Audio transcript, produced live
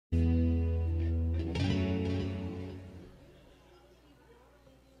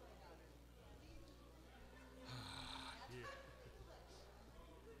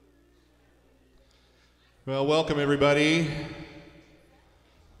Well, welcome everybody.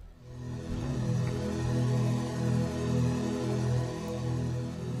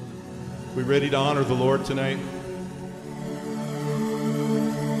 We ready to honor the Lord tonight?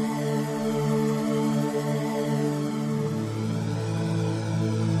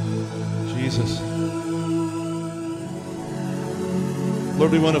 Jesus.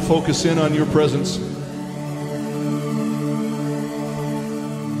 Lord, we want to focus in on your presence.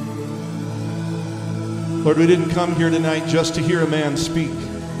 Lord, we didn't come here tonight just to hear a man speak.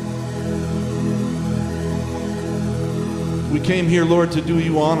 We came here, Lord, to do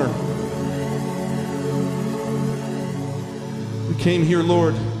you honor. We came here,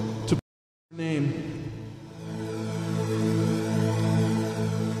 Lord, to praise your name.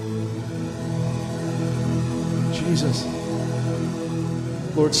 Jesus.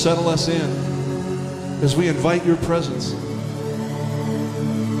 Lord, settle us in as we invite your presence.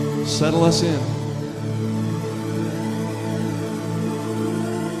 Settle us in.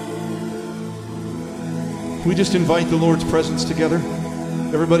 Can we just invite the Lord's presence together?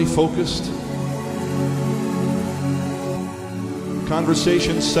 Everybody focused.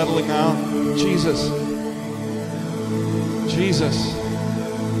 Conversation settling out. Jesus. Jesus.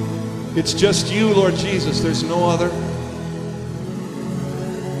 It's just you, Lord Jesus. There's no other.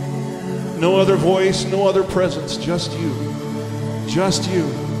 No other voice, no other presence. Just you. Just you.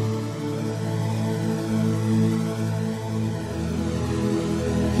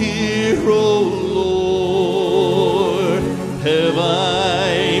 Here, oh Lord, have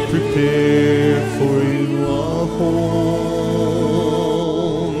I prepared for you a home.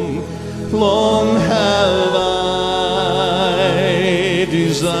 Long have I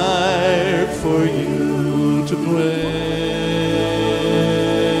desired for you to dwell.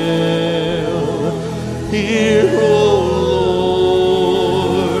 Here, O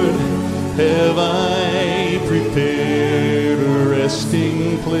Lord, have I prepared a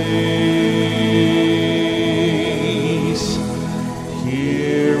resting place.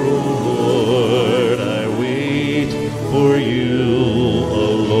 Here, O Lord, I wait for you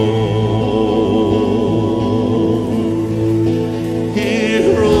alone.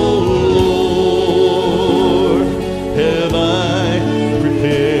 Here, O Lord, have I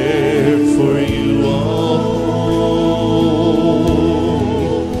prepared for you a home.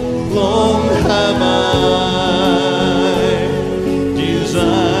 Long have I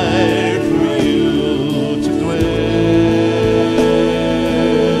desired for you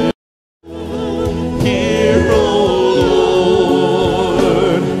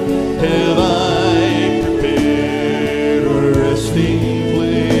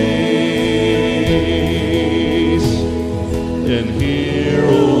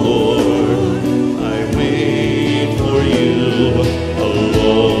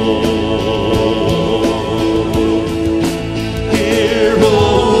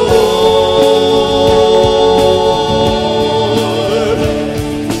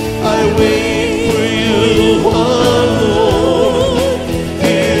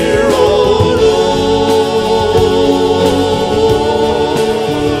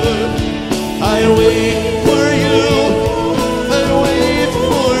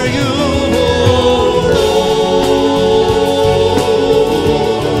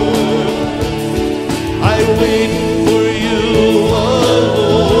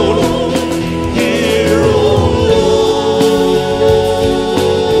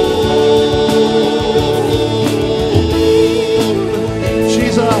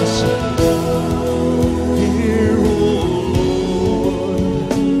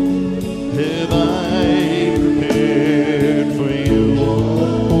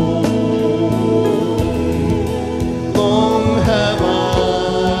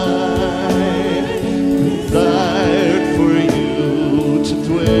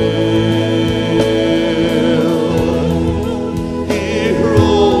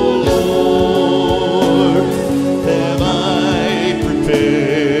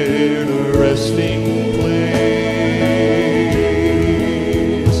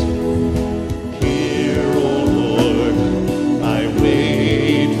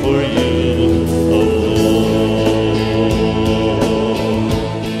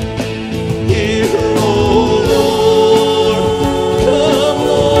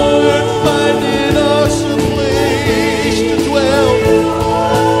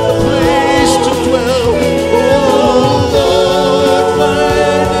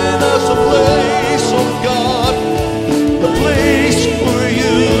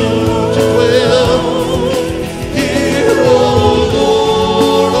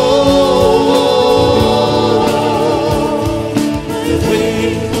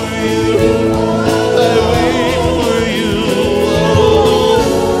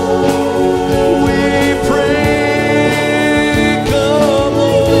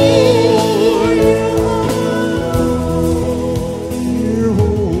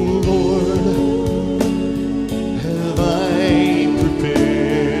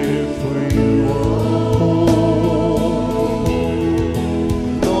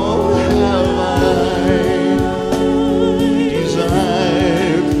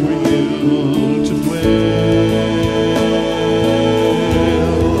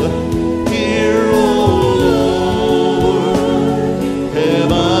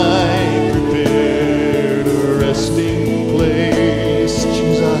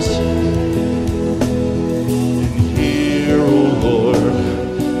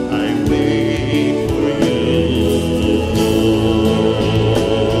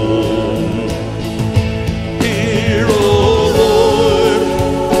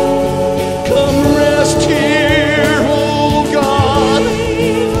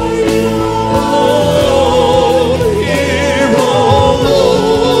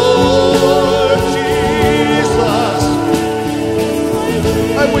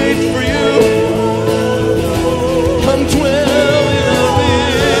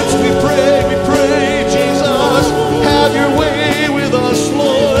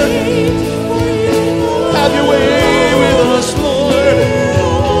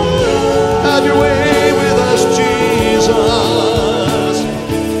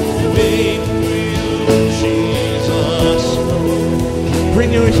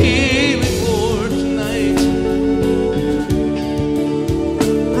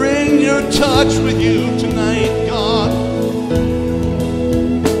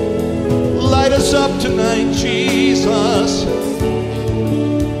us up tonight, Jesus.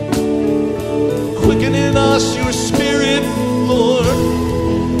 Quicken in us your spirit, Lord.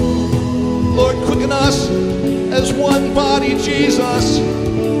 Lord, quicken us as one body, Jesus.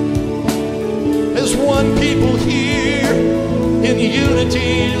 As one people here in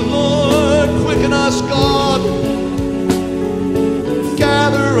unity, Lord. Quicken us, God.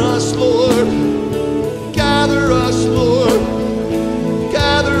 Gather us, Lord. Gather us, Lord.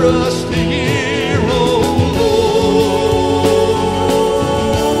 Gather us here, oh Lord.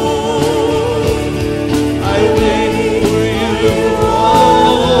 I wait for you,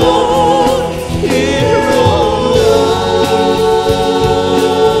 oh, here, oh Lord.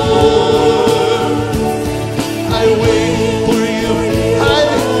 I wait for you, I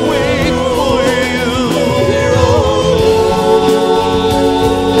wait for you, here, oh Lord.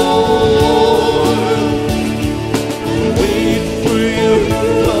 Wait for you,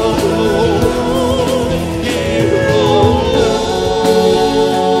 oh Lord, here, oh Lord.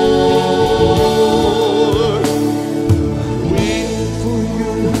 Wait for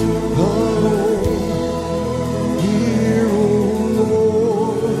you, oh Lord, here, oh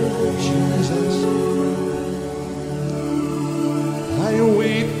Lord, Jesus. I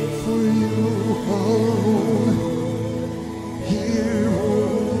wait for you, oh Lord, here,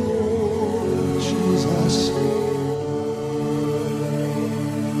 oh Lord, Jesus.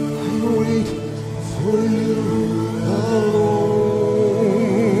 I wait for you alone.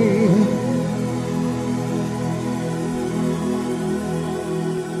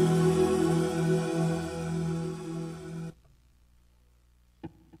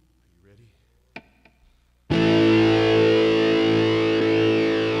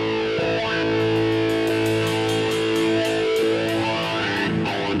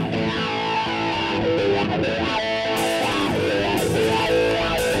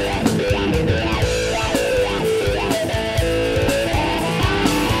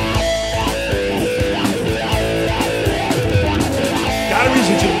 Got a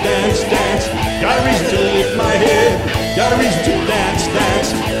reason to dance, dance. Got a reason to lift my head. Got a reason to dance, dance.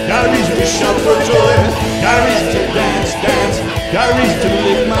 Got a reason to shout for joy. Got a reason to dance, dance. Got a reason to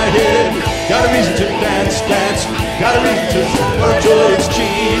lift my head. Got a reason to dance, dance. Got a reason to shout for joy. It's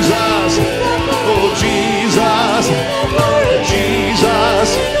Jesus. Oh, Jesus. Jesus.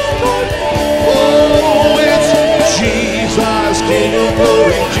 Oh, it's Jesus, King of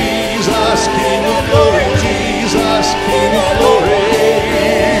glory. Jesus, King of glory. Jesus, King of glory.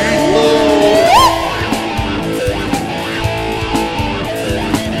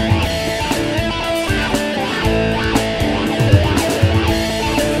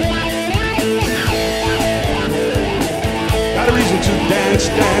 Got a reason to dance,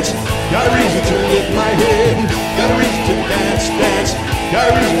 dance. Got a reason to lift my head. Got a reason to dance, dance. Got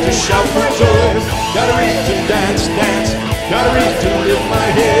a reason to shout for joy. Got a reason to dance, dance. Got a reason to lift my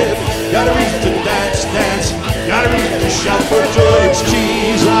head. Got a reason to dance, dance. Got a reason to shout for joy. It's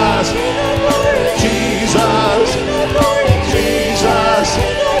Jesus. Jesus. Jesus.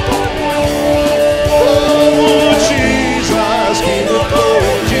 Oh, Jesus, King of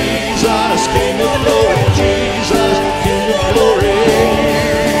glory. Jesus, King of glory. Jesus, King of glory.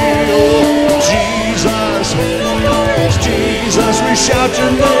 Oh, Jesus. It's Jesus. We shout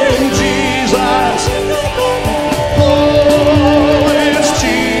your name, Jesus. Oh, it's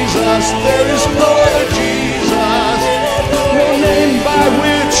Jesus. There is no other Jesus. No name by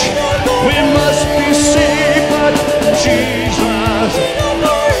which we must be saved but Jesus.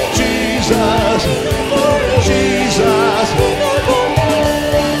 Jesus. Jesus.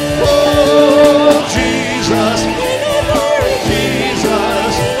 Oh, Jesus.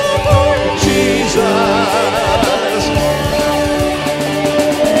 Jesus. Jesus.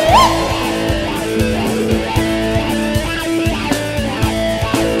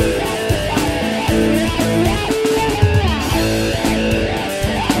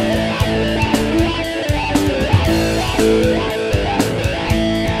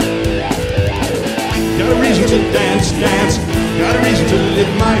 Dance, dance. Got a reason to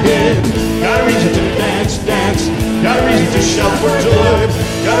lift my head. Got a reason to dance, dance. Got a reason to shout for joy.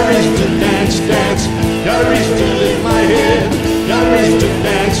 Got a reason to dance, dance. Got a reason to lift my head. Got a reason to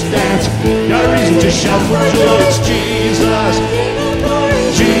dance, dance. Got a reason to shout for joy. It's Jesus.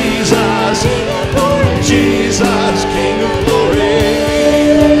 Jesus. Jesus, King of glory.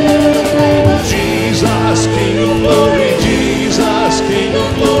 Jesus, King of glory. Jesus, King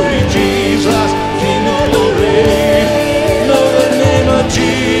of glory. Jesus, King of glory. Know the name of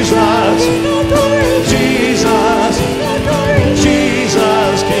Jesus. Jesus.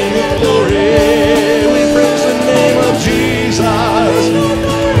 Jesus, King of glory. We praise the name of Jesus.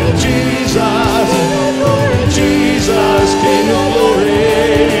 Jesus.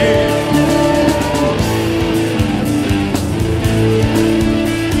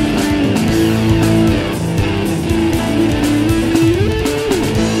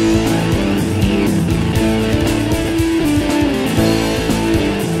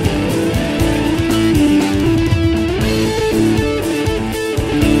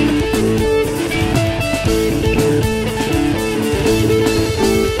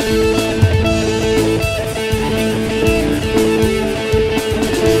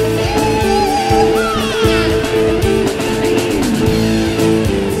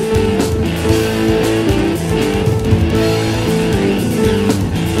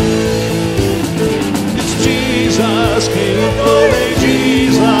 King of glory,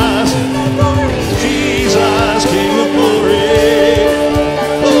 Jesus. Jesus, King of glory.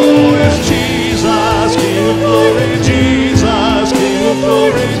 Oh, it's Jesus, King of glory, Jesus, King of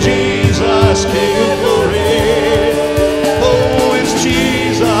glory, Jesus, King of glory. Oh, it's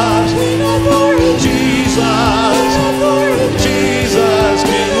Jesus, Jesus, Jesus,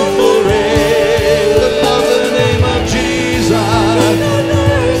 King of glory. We love the name of Jesus,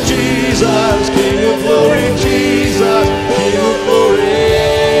 Jesus, King of glory, Jesus, King of glory.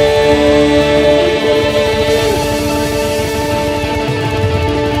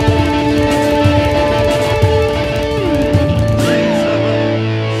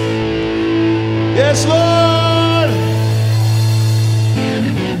 Yes, Lord.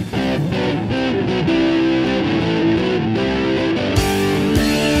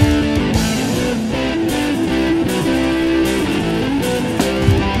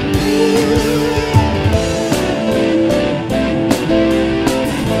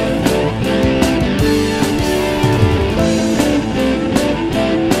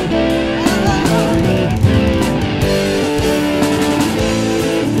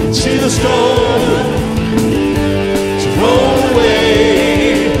 See the stone roll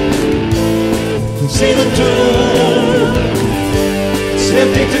away. See the tomb, it's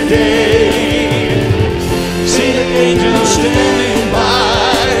empty today. See the angels standing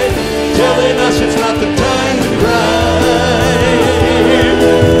by, telling us it's not the time to cry.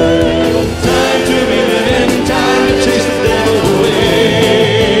 Time to be living, time to chase the devil away.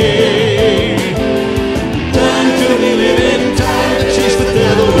 Time to be living, time to chase the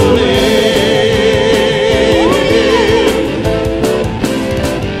devil away.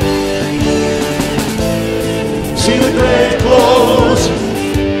 See the grave clothes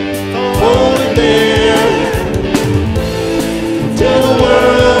holding there. Tell the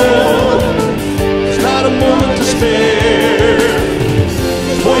world it's not a moment to spare.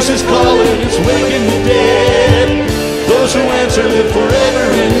 Voices calling, it's waking the dead. Those who answer live forever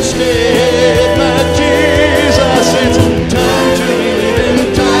instead. My Jesus, it's time to be living,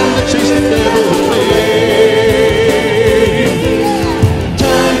 time to chase the devil away.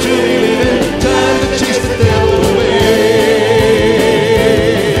 Time to be living, time to chase the devil away.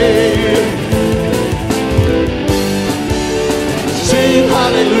 Sing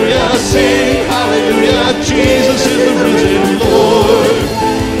hallelujah, Jesus is the risen Lord.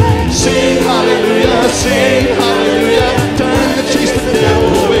 Sing hallelujah, time to chase the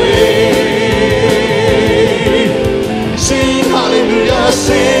devil away. Sing hallelujah,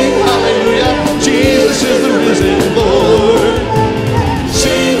 Jesus is the risen Lord.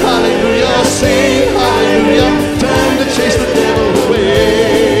 Sing hallelujah, time to chase the devil away.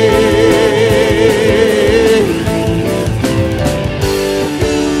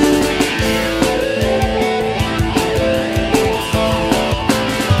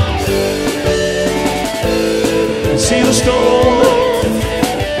 See the stone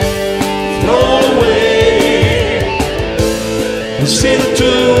roll away. See the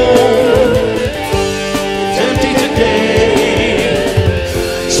tomb, it's empty today.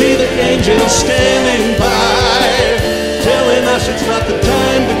 See the angels standing by, telling us it's not the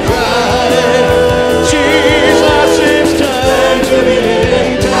time to cry. Jesus, it's time to be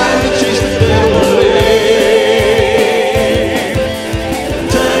living, time to chase the devil away.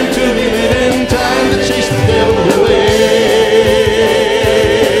 Time to be living, time to chase the devil away.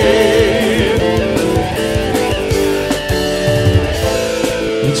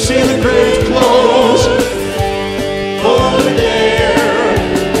 And see the grave clothes over there.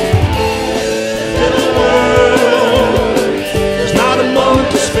 Tell the world there's not a moment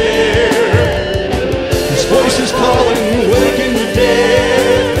to spare. His voice is calling, waking the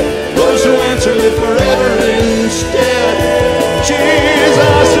dead. Those who answer live forever instead.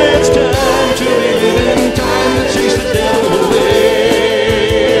 Jesus, it's time to be living, time to chase the devil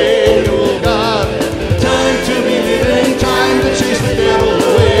away. Oh God, time to be living, time to chase the devil away.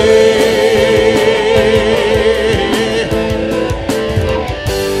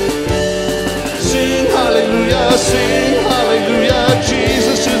 Sing hallelujah,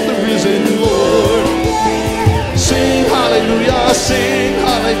 Jesus is the risen Lord. Sing hallelujah,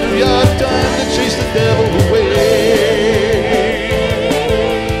 time to chase the devil away.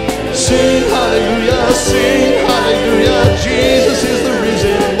 Sing hallelujah, Jesus is the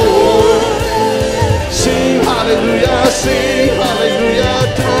risen Lord. Sing hallelujah,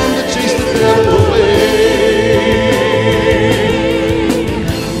 time to chase the devil away.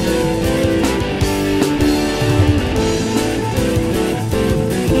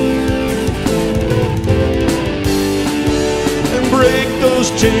 And break those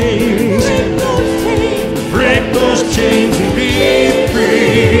chains, break those chains.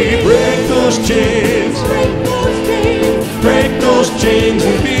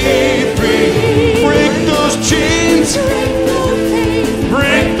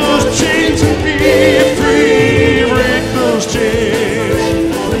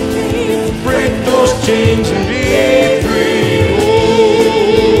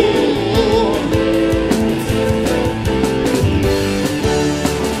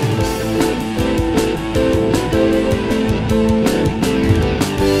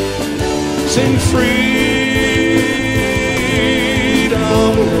 Sing freedom.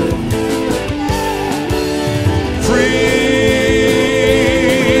 Freedom.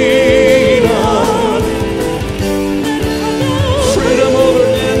 Freedom over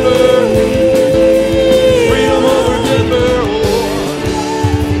Denver. Freedom over Denver.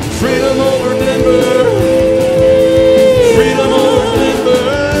 Freedom over Denver. Freedom over Denver.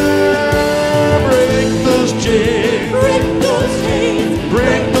 Break those chains. Break those chains.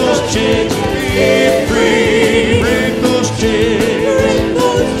 Break those chains. Be free. Break those chains. Break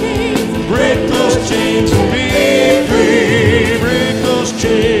those chains. Break those chains. Be free. Break those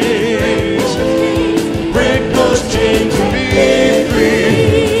chains. Break those chains. Be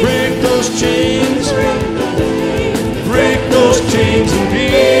free. Break those chains. Break those chains and be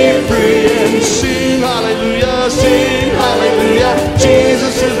free. And sing hallelujah. Sing hallelujah.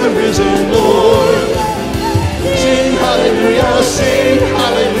 Jesus is the risen Lord. Sing hallelujah. Sing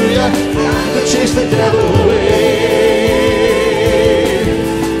hallelujah. To chase the devil away.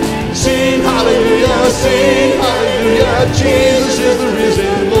 Sing hallelujah. Sing hallelujah. Jesus is the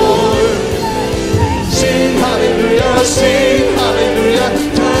risen Lord. Sing hallelujah. Sing hallelujah.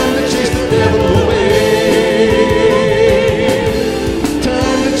 Time to chase the devil away.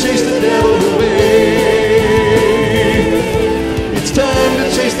 Time to chase the devil away. It's time to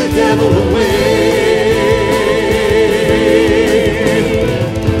chase the devil away.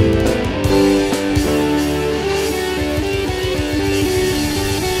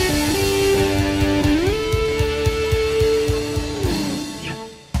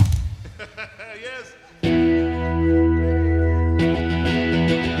 Yes.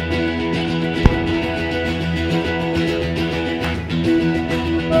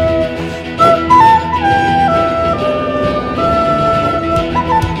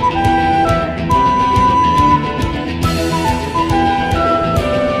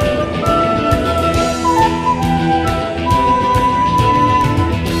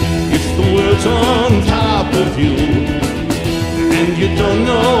 If the world's on top of you and you don't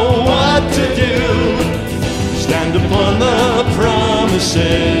know what to do, stand upon the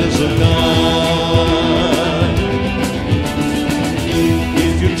promises of God.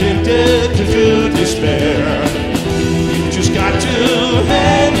 If you're tempted to despair, you just got to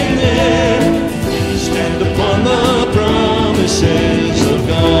hang in there. Stand upon the promises of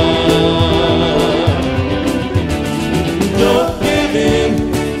God. Don't give in.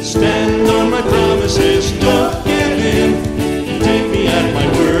 Stand on my promises. Don't give in. Take me at my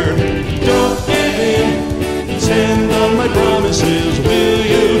word. Don't give in. Stand on my promises. Will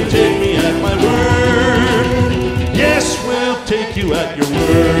you take me at my word? Yes, we'll take you at your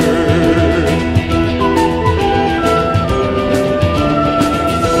word.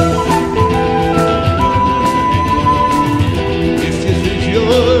 If you think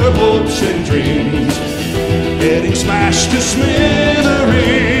your hopes and dreams getting smashed to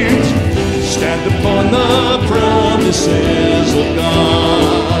smithereens, stand upon the promises of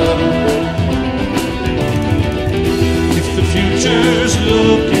God. If the future's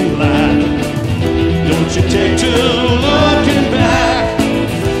looking black, don't you take to looking back.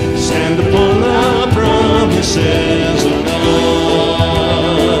 Stand upon the promises of God.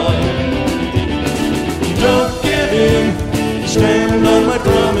 Don't give in. Stand on my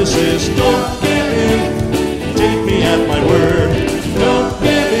promises. Don't give in. Take me at my word. Don't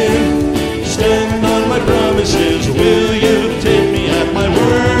give in. Stand on my promises. Will you take me at my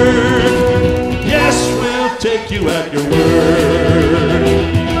word? Yes, we'll take you at your word.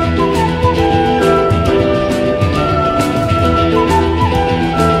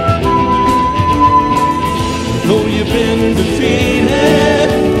 Though you've been defeated,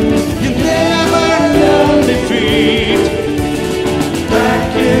 you've never known defeat.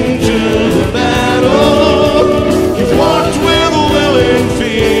 Back into the battle, you've walked with willing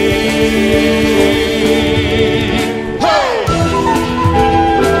feet. Hey!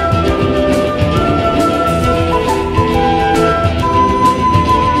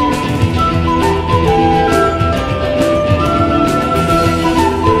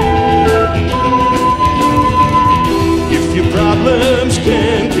 If your problems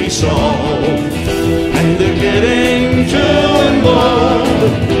can't be solved and they're getting too involved,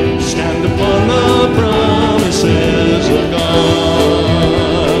 stand upon the promises of God.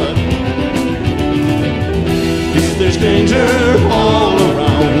 If there's danger all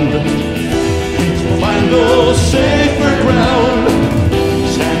around, find no safer ground.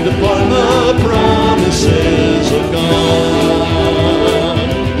 Stand upon the promises of God.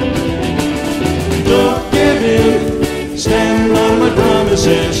 Don't give in. Stand on my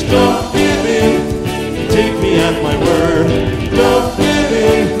promises. Don't give in. Take me at my word. Don't give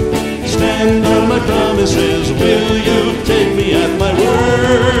in. Stand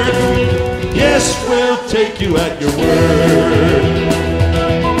you at your word.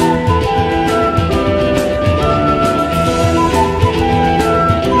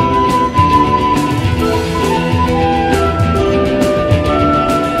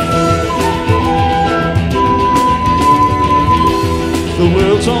 The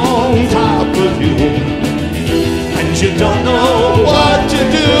world's on top of you, and you don't know what to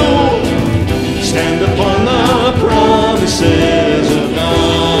do. Stand upon the promises of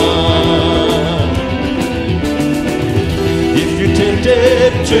God. If you're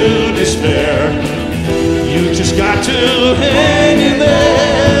tempted to despair, you just got to hang in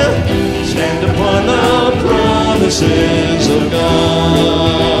there. Stand upon the promises of God.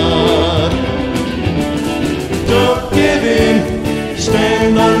 Don't give in.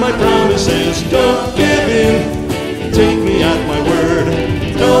 Stand on my promises, don't give in. Take me at my word,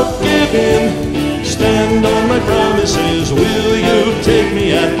 don't give in. Stand on my promises, will you take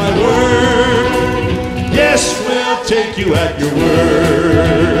me at my word? Yes, we'll take you at your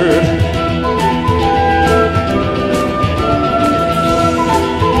word.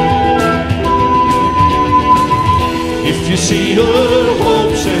 If you see your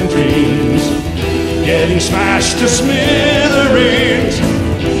hopes and dreams getting smashed to smithereens,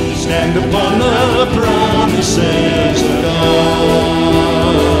 stand upon the promises of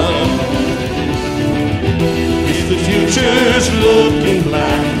God. If the future's looking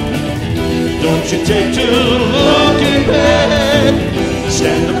black, don't you take to looking back.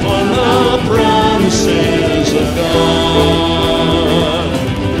 Stand upon the promises of God.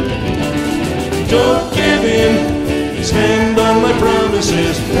 Don't give in. Stand on my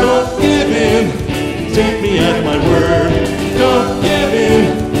promises. Don't give in. Take me at my word, don't give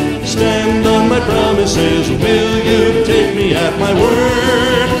in. Stand on my promises, will you take me at my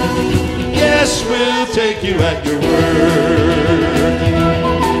word? Yes, we'll take you at your word.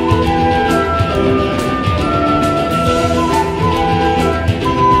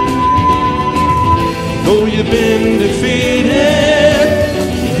 Though you've been defeated,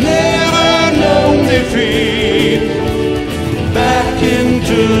 never known defeat, back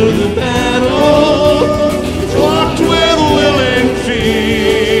into the battle, walked with willing feet.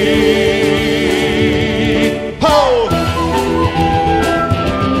 Ho!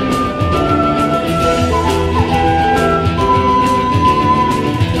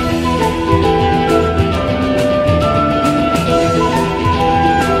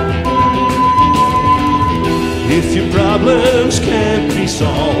 If your problems can't be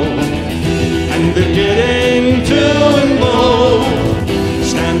solved and they're getting too involved,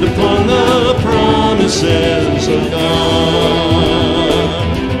 stand upon the promises of God.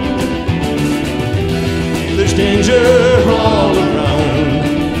 There's danger all around,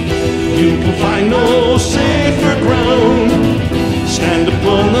 you can find no safer ground. Stand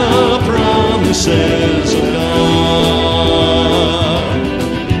upon the promises of God.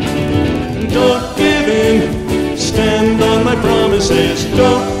 Don't give in, stand on my promises.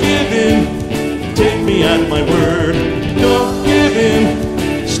 Don't give in, take me at my word. Don't give in.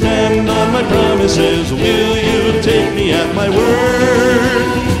 Stand on my promises, will you take me at my word?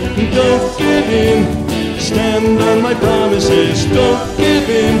 Don't give in, stand on my promises, don't give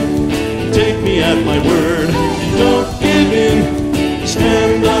in, take me at my word. Don't give in,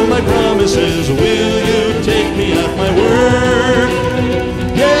 stand on my promises, will you take me at my word?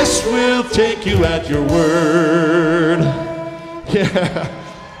 Yes, we'll take you at your word. Yeah.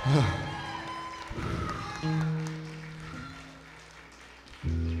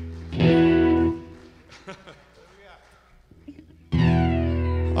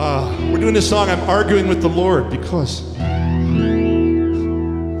 We're doing this song, I'm arguing with the Lord, because I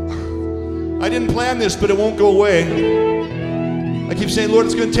didn't plan this, but it won't go away. I keep saying, Lord,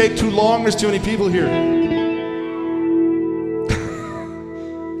 it's going to take too long. There's too many people here.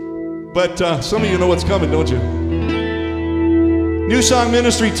 But some of you know what's coming, don't you? New Song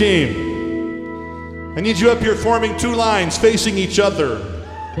Ministry team. I need you up here forming two lines facing each other.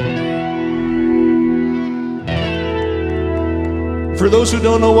 For those who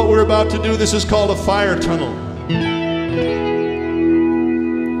don't know what we're about to do, this is called a fire tunnel.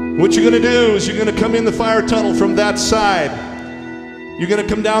 What you're going to do is you're going to come in the fire tunnel from that side. You're going to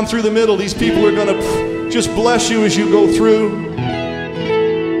come down through the middle. These people are going to just bless you as you go through.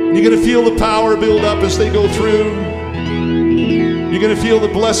 You're going to feel the power build up as they go through. You're going to feel the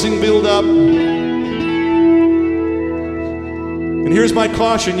blessing build up. And here's my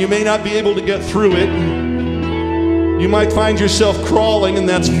caution, you may not be able to get through it. You might find yourself crawling, and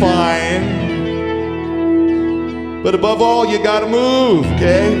that's fine. But above all, you got to move,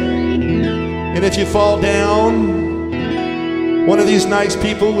 okay? And if you fall down, one of these nice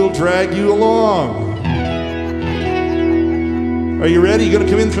people will drag you along. Are you ready? You're going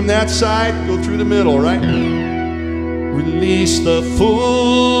to come in from that side, go through the middle, right? Release the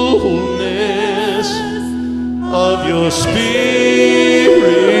fullness of your Spirit.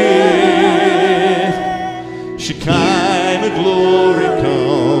 Shekinah glory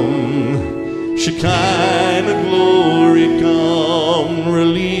come. Shekinah glory come.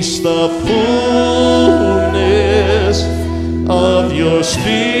 Release the fullness of your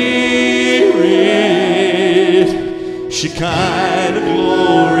Spirit. Shekinah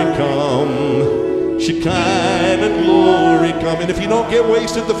glory come. Shekinah glory come. And if you don't get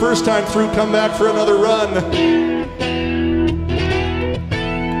wasted the first time through, come back for another run.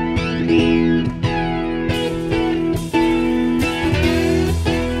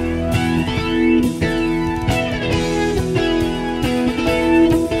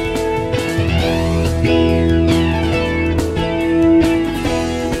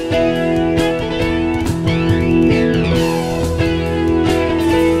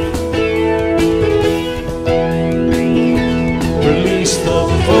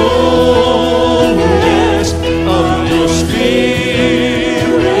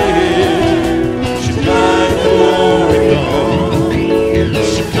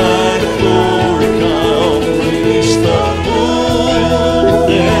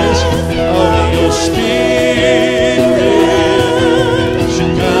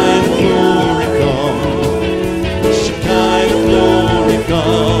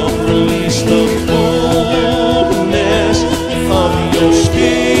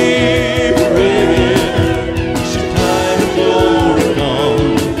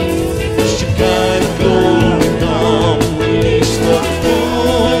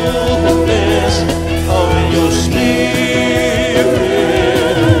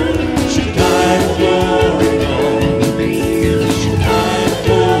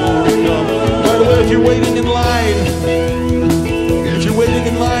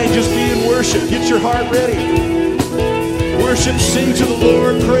 Get your heart ready. Worship, sing to the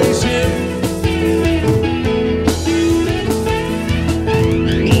Lord, praise Him.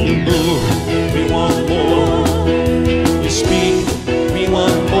 We want more. You speak, we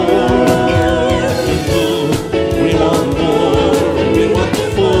want more. We want more. We want the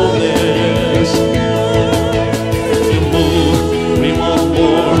fullness. You move, we want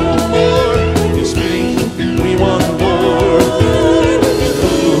more. You speak, we want more.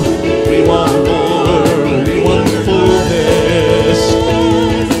 We want more, we want fullness.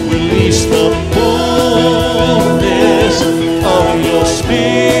 Release the fullness of your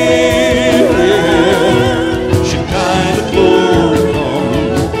Spirit. Shekinah glory come.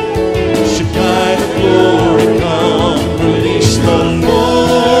 Shekinah glory come. Release the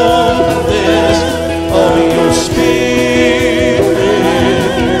fullness of your Spirit.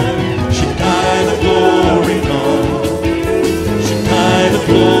 Shekinah glory come. Shekinah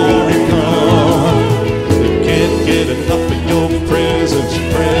glory come. Can't get enough of your presence,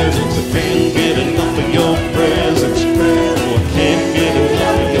 presence. I can't get enough of your presence, presence. Oh, I can't get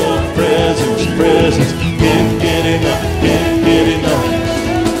enough of your presence, presence. Can't get enough, can't get enough.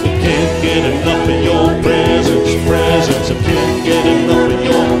 I can't get enough of your presence, presence. I can't get enough of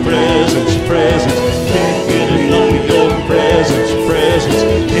your presence, presence. Can't get enough of your presence, presence.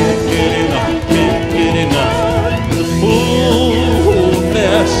 Can't get enough, can't get enough. The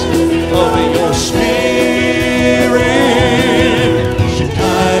fullness of your Spirit.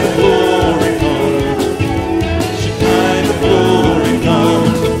 Shekinah glory come. Shekinah glory come.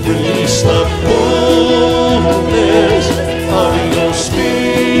 Release the fullness of your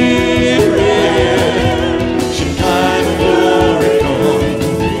Spirit. Shekinah glory come.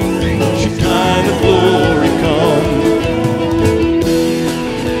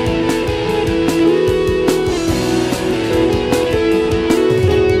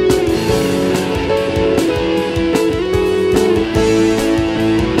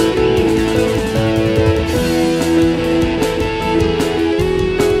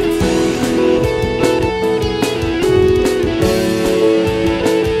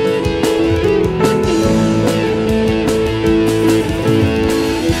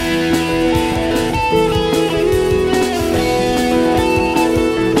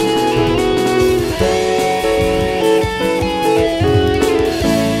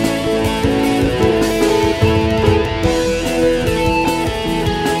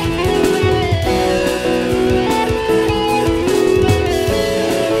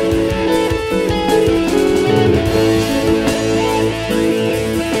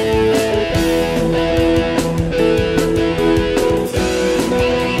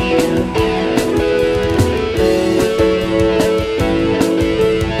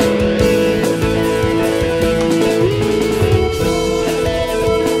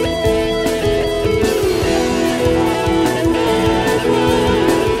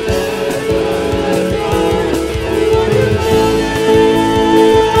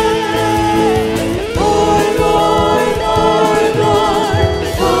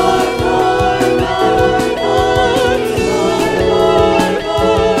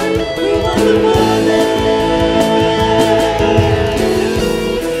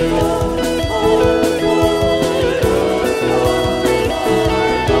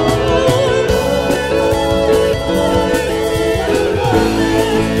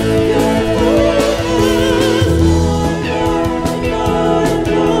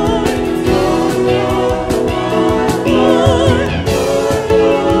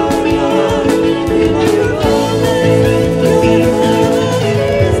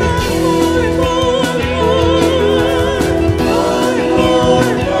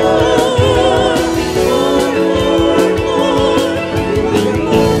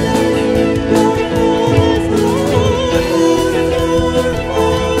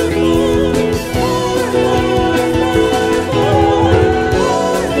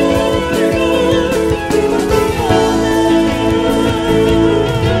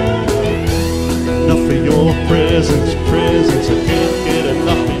 presence, presence. I can't get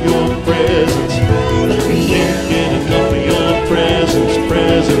enough of your presence. Can't get enough of your presence,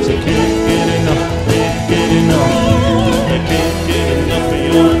 presence. I can't get enough, can't get enough. I can't get enough of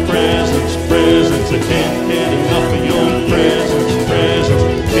your presence, presence. I can't get enough of your presence, presence.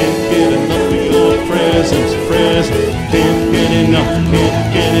 Can't get enough of your presence, presence. Can't get enough, can't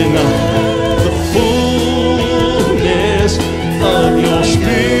get enough. The fullness of your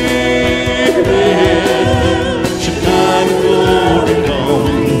spirit. Shekinah glory come.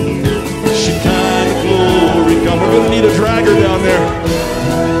 Shekinah glory come. We're going to need a dragger down there.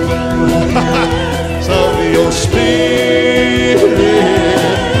 So your spirit.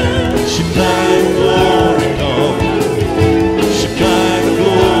 Shekinah glory come. Shekinah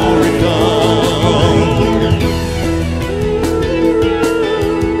glory come.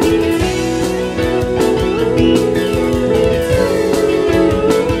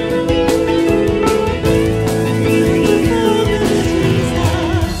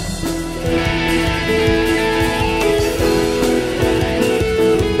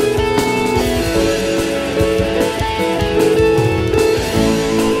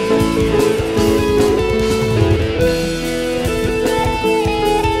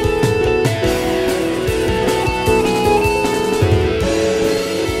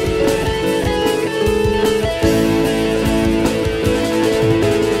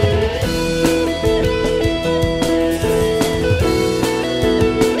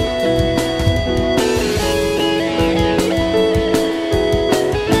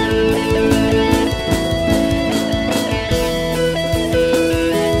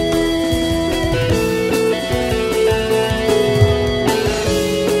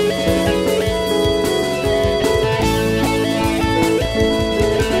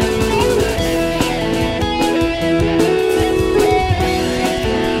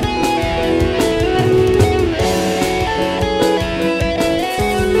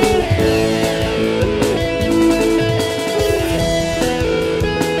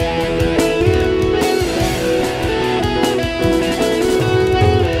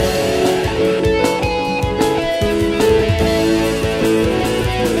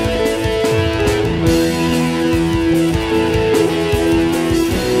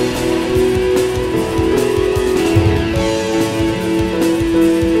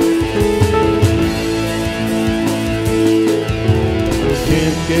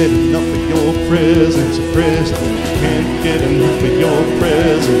 Get enough of your presence, presence. Can't get enough of your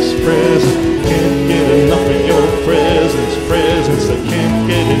presence, presence. Can't get enough of your presence, presence. I can't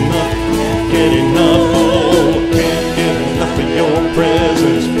get enough, get enough. Oh, can't get enough of your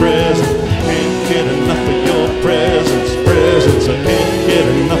presence, presence. Can't get enough of your presence, presence. I can't get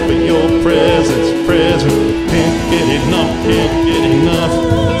enough of your presence, presence. Can't get enough, can't get enough.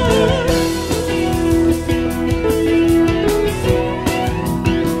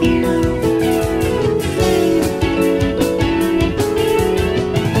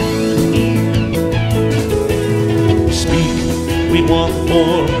 We want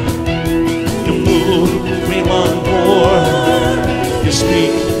more. You move, we want more. You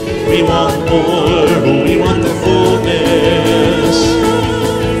speak, we want more. We want the fullness.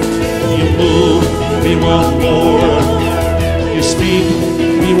 You move, we want more. You speak,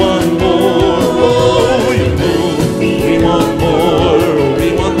 we want more. Oh, you move, we want more. We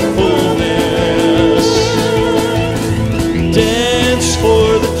want the fullness. Dance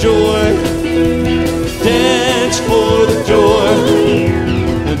for the joy. Dance for the joy.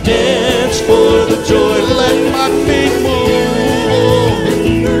 Dance for the joy. Let my feet move.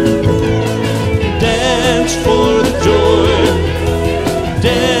 Dance for the joy.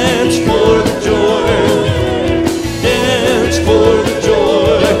 Dance for the joy. Dance for the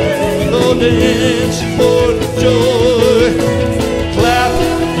joy. Oh, dance for the joy. Clap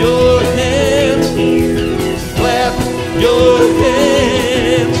your hands. Clap your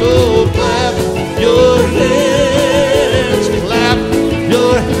hands. Oh, clap your hands. Clap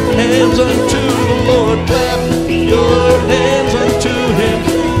your hands unto the Lord. Clap your hands unto Him.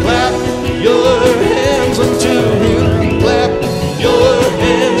 Clap your hands unto Him. Clap your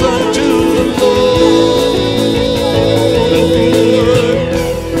hands unto the Lord.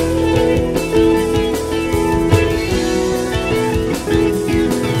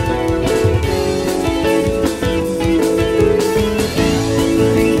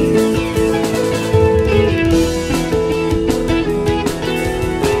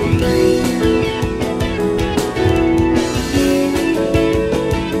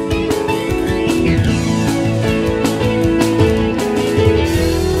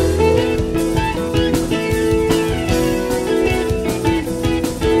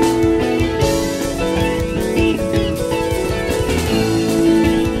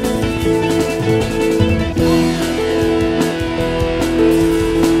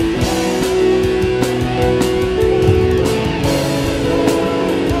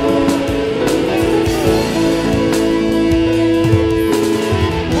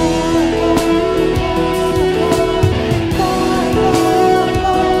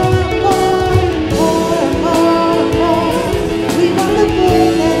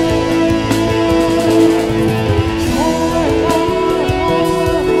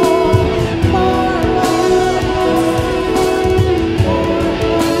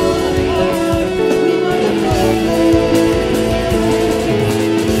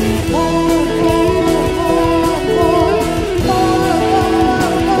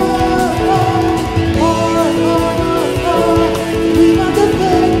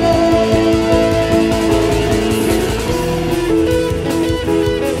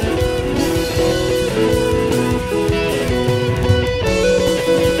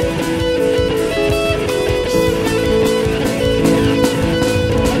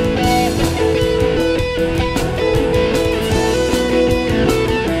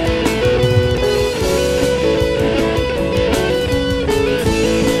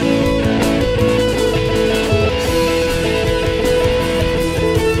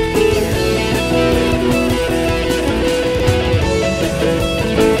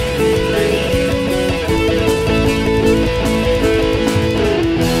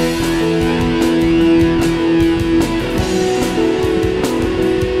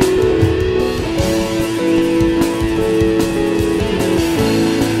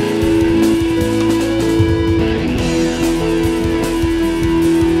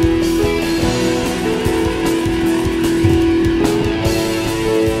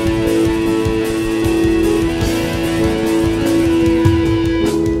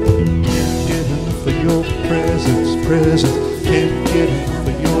 presence. Can't get enough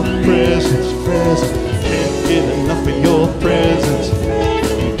of your presence, presence. Can't get enough of your presence.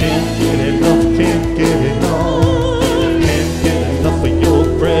 Can't get enough, can't get enough. Can't get enough of your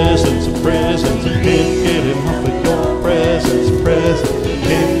presence, presence. Can't get enough of your presence, presence.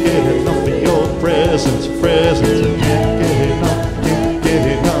 Can't get enough of your presence, presence. Can't get enough, can't get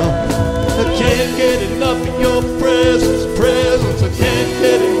enough. I can't get enough of your presence, presence. I can't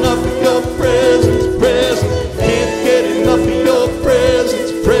get enough of your presence, presence. Can't get enough of your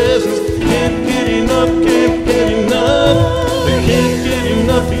presence, presence. Can't get enough, can't get enough. I can't get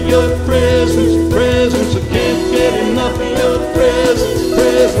enough of your presence, presence. I can't get enough of your presence,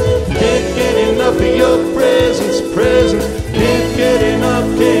 presence. Can't get enough of your presence, presence. Can't get enough,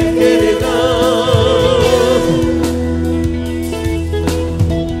 can't get enough.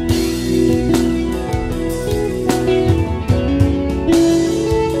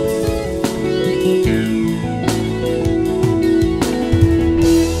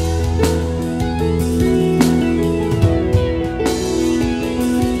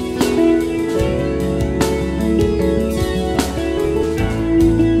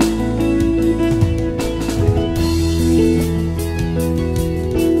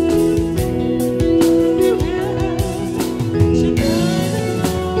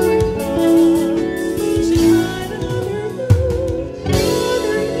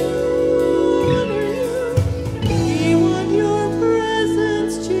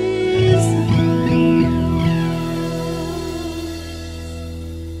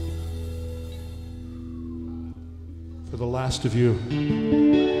 Of you,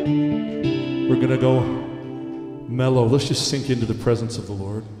 we're gonna go mellow. Let's just sink into the presence of the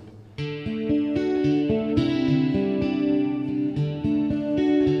Lord.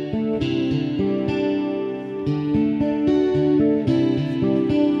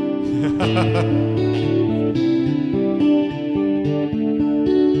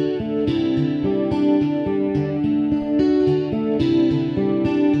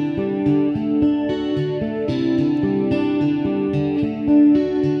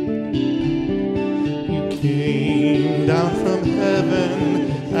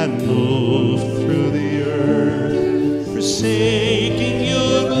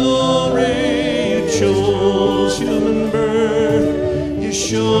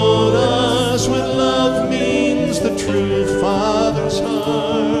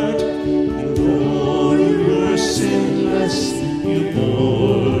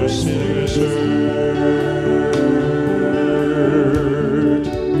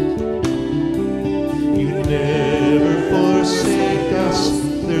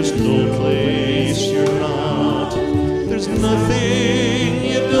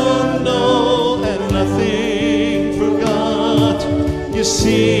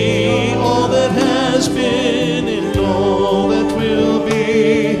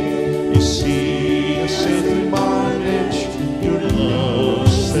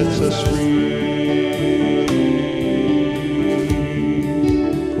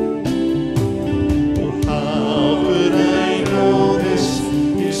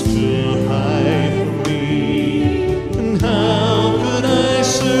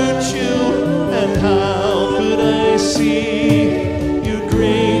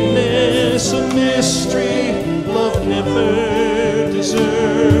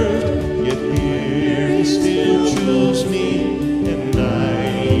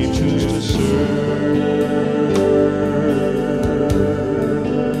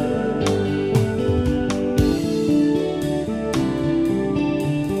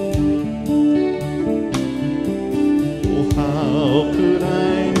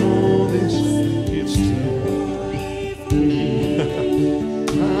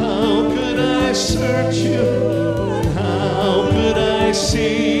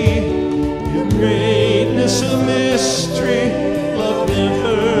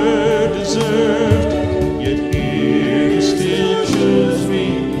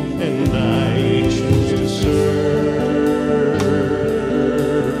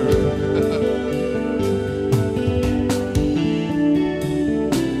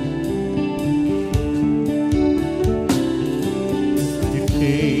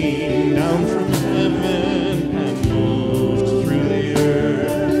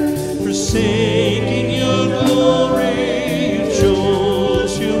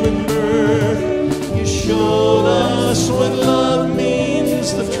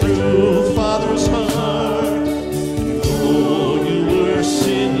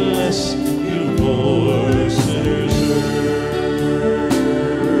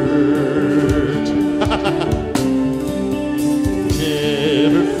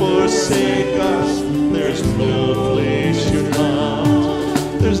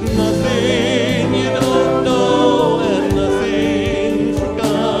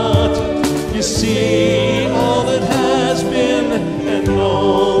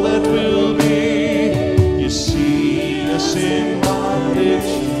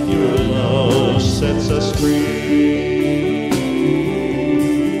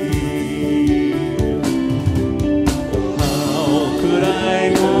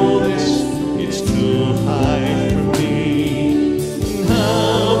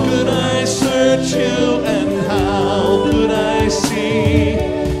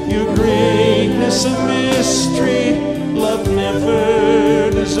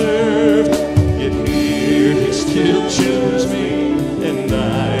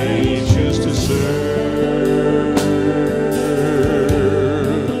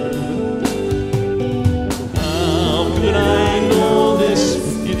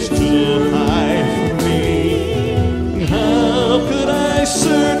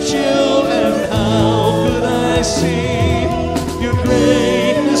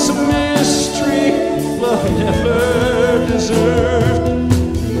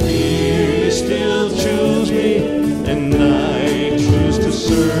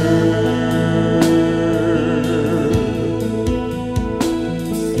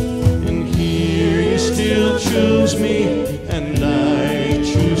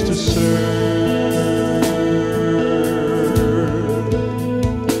 to serve.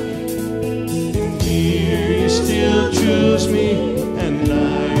 Here you still choose me, and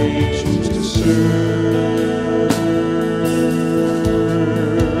I choose to serve.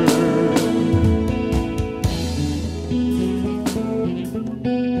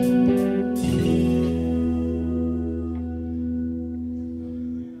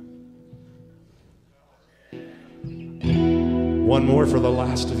 One more for the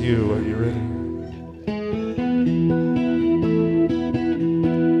last of you. Are you ready?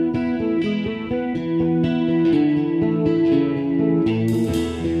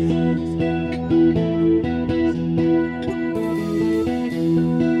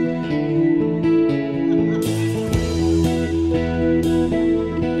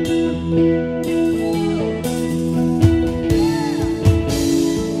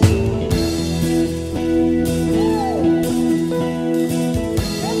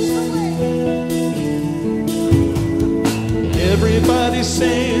 Everybody's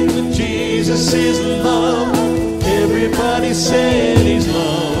saying that Jesus is love. Everybody's saying he's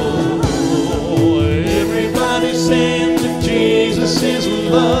love. Everybody's saying that Jesus is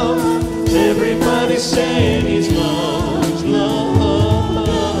love. Everybody's saying he's love. He's love.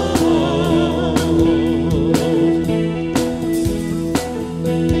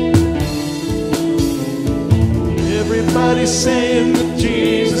 Everybody's saying that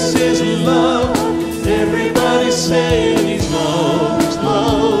Jesus is love. Everybody's saying he's love, he's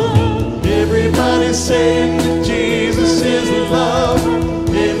love. Everybody's saying that Jesus is love.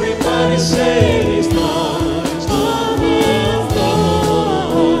 Everybody's saying he's love, he's love,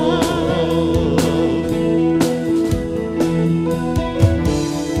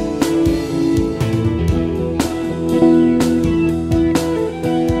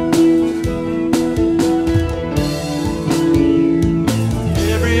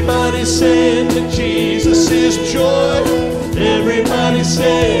 Everybody's saying that Jesus is joy. Everybody's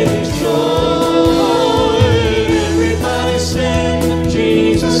saying he's joy. Everybody's saying that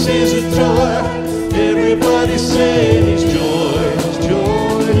Jesus is a joy. Everybody's saying he's joy. He's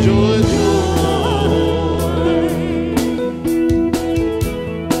joy, joy, joy.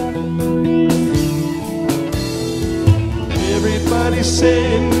 Everybody's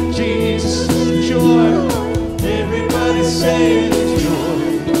saying that Jesus is joy. Everybody's saying he's joy,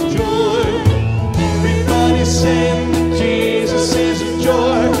 joy. Everybody's saying that Jesus is a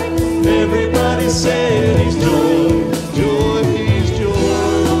joy. Everybody's saying he's joy, joy, he's joy.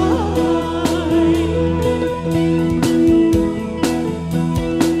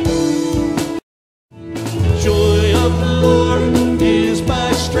 Joy of the Lord is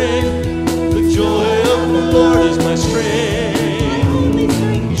my strength. The joy of the Lord is my strength.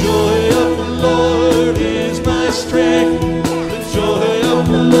 Joy of the Lord is my strength. The joy of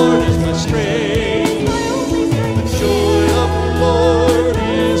the Lord is my strength. The joy of the Lord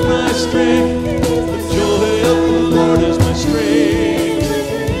is my strength. The joy of the Lord is my strength.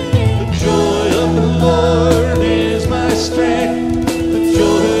 The joy of the Lord is my strength. The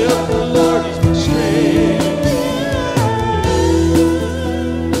joy of the Lord is my strength.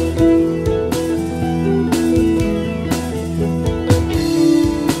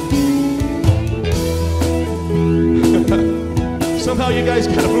 Somehow you guys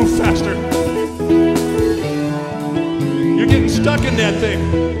gotta move faster. You're getting stuck in that thing.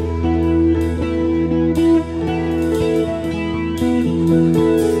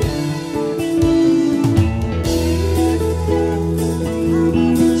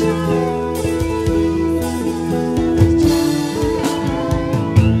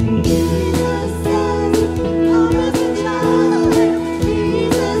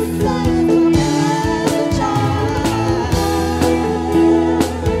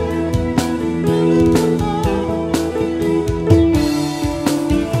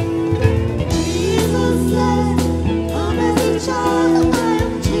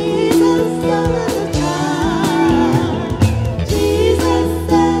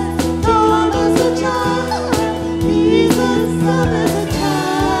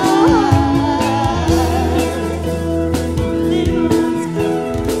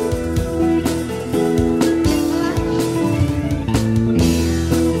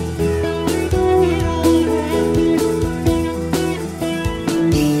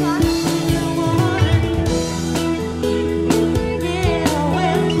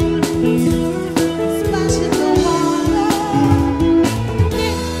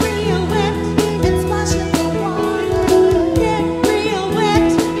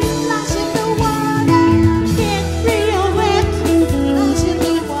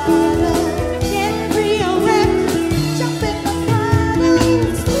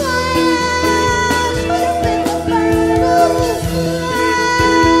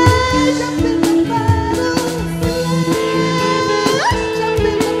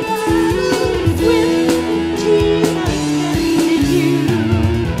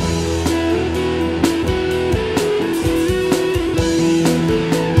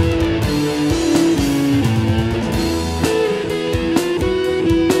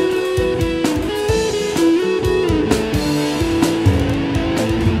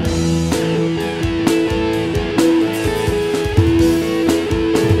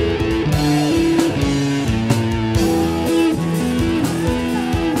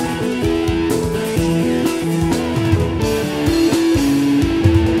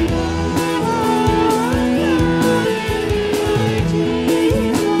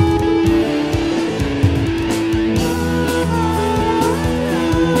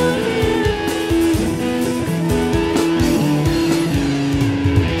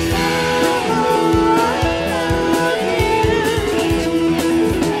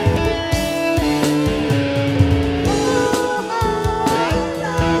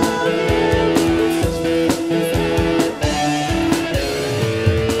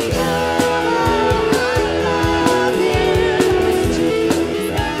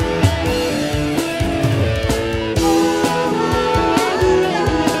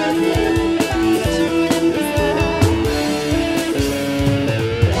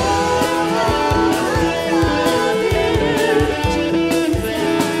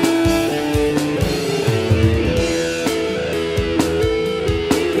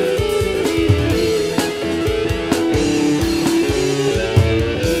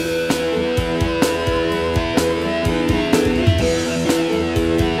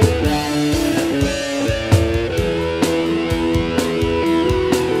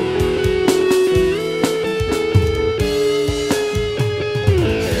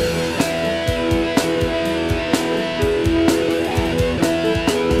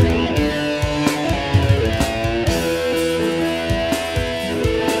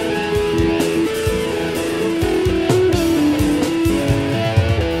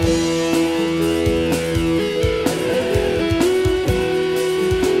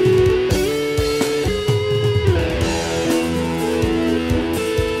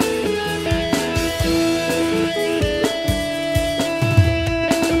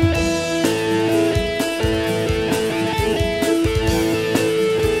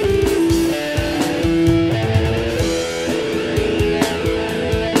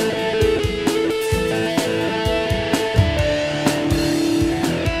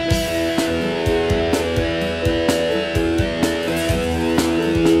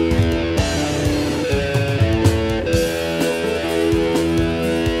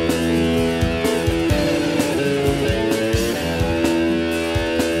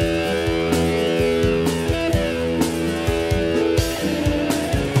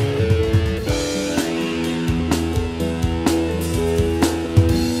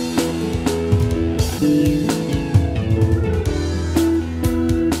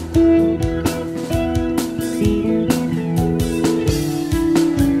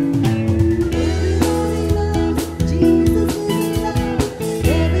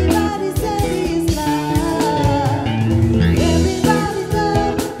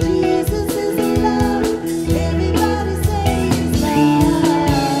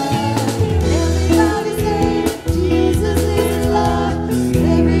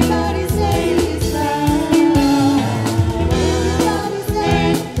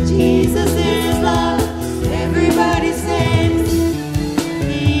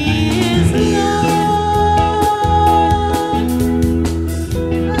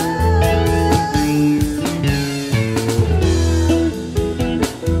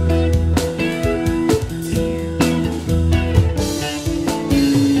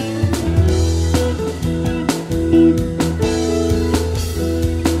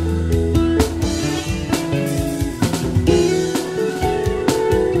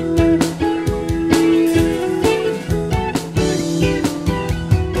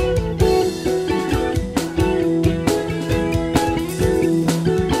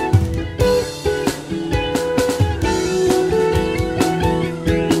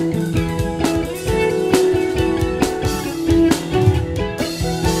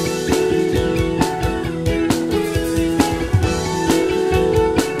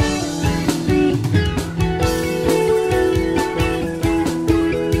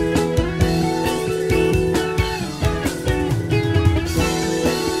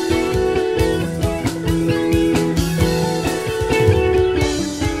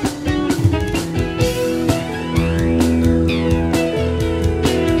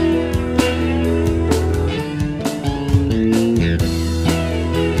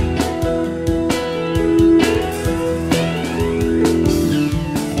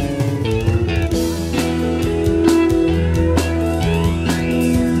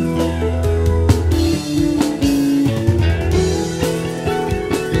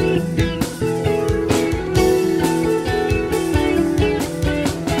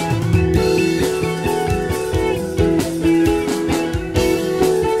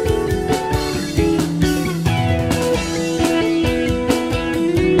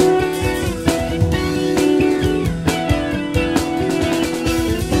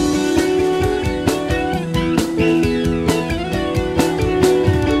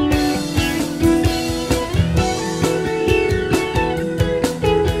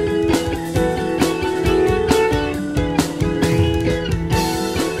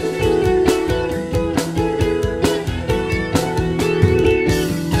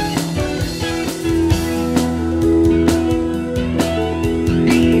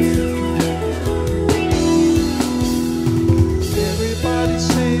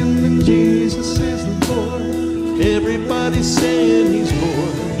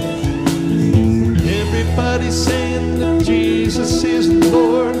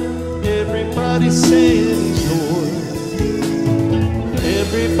 Everybody saying He's Lord.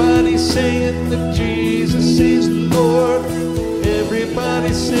 Everybody saying that Jesus is Lord.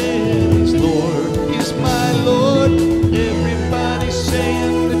 Everybody saying He's Lord. He's my Lord. Everybody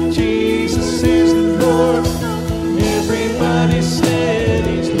saying that Jesus is Lord. Everybody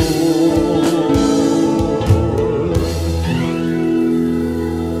saying He's Lord.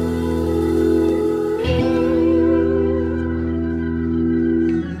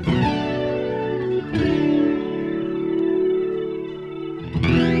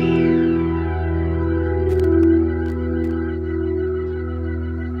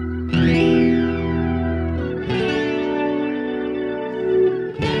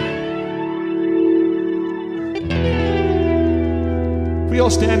 We all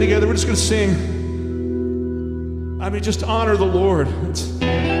stand together. We're just going to sing. I mean, just honor the Lord.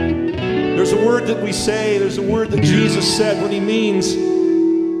 There's a word that we say. There's a word that Jesus said when He means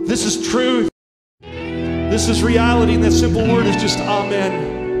this is truth. This is reality. And that simple word is just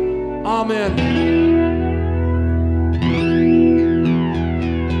amen. Amen.